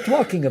what you were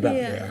talking about.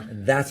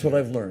 And that's what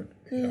I've learned.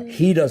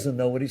 He doesn't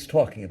know what he's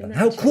talking about.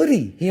 How could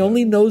he? He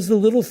only knows the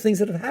little things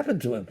that have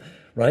happened to him,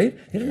 right?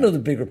 He doesn't know the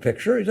bigger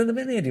picture. He doesn't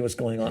have any idea what's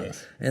going on.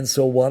 And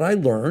so what I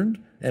learned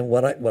and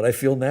what I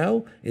feel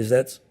now is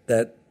that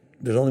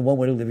there's only one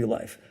way to live your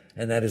life,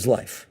 and that is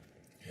life.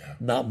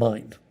 Not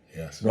mine,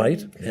 right?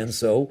 Yes. And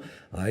so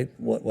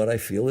what I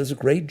feel is a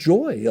great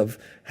joy of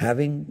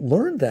having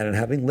learned that and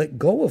having let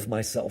go of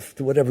myself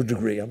to whatever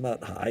degree. I'm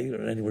not high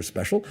or anywhere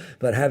special,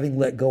 but having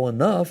let go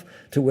enough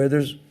to where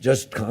there's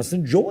just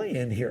constant joy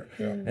in here.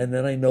 And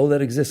then I know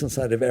that exists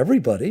inside of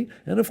everybody.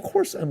 And of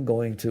course I'm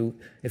going to,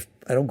 if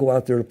I don't go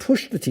out there to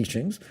push the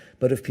teachings,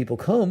 but if people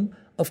come,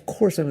 of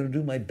course I'm going to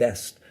do my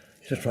best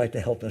to try to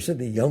help them. I said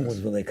the young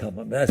ones when they come.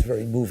 I mean, that's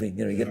very moving.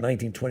 You get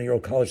 19,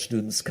 20-year-old college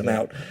students come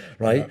out,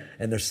 right?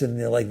 And they're sitting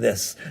there like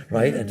this,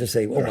 right? And just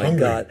say, oh my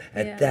God,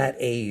 at that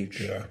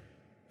age,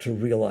 to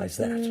realize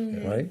that,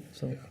 right?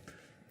 So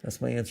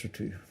that's my answer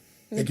to you.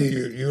 Nikki,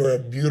 you're a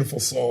beautiful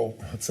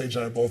soul. Sage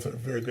and I both are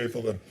very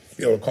grateful to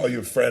be able to call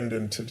you a friend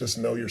and to just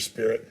know your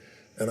spirit.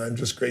 And I'm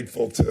just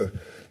grateful to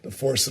the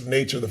force of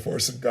nature, the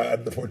force of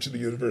God, the force of the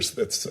universe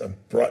that's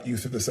brought you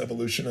through this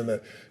evolution, and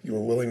that you were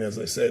willing, as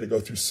I say, to go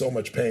through so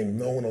much pain.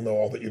 No one will know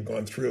all that you've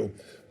gone through,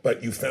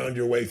 but you found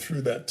your way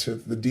through that to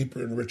the deeper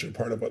and richer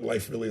part of what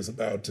life really is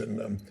about.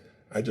 And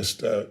I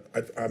just,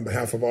 on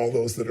behalf of all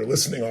those that are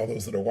listening, all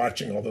those that are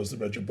watching, all those that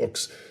read your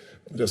books,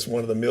 I'm just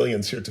one of the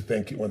millions here to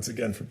thank you once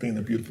again for being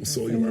the beautiful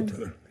soul you are,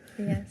 brother.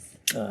 Yes.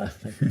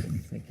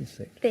 Thank you,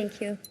 Sage.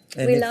 Thank you.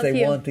 And we if love they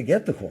you. want to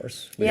get the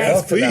course, please.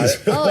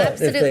 Oh,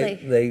 absolutely.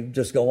 If they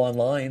just go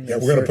online. Yeah,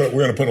 we're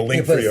gonna put a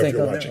link for you if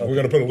you're watching. Okay. We're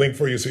gonna put a link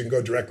for you so you can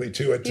go directly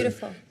to it.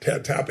 Beautiful.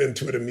 Tap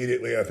into it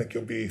immediately. I think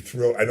you'll be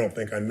thrilled. I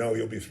know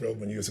you'll be thrilled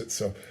when you use it.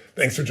 So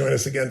thanks for joining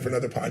us again for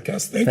another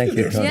podcast. Thank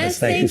you. Thomas. Yes,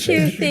 Thank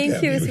you.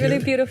 Thank you. It's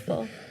really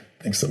beautiful.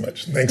 Thanks so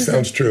much. Thanks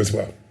sounds true as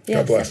well. Yes,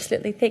 God bless.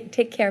 Absolutely.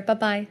 Take care.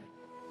 Bye-bye.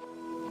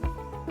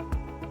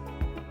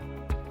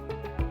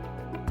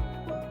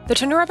 The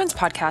Tony Robbins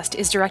podcast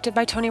is directed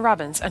by Tony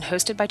Robbins and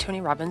hosted by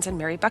Tony Robbins and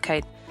Mary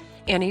Buckheit.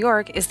 Anna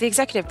York is the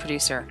executive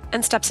producer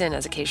and steps in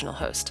as occasional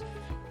host.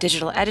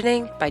 Digital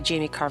editing by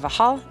Jamie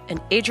Carvajal and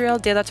Adriel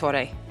De La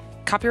Torre.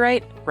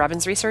 Copyright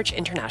Robbins Research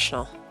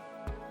International.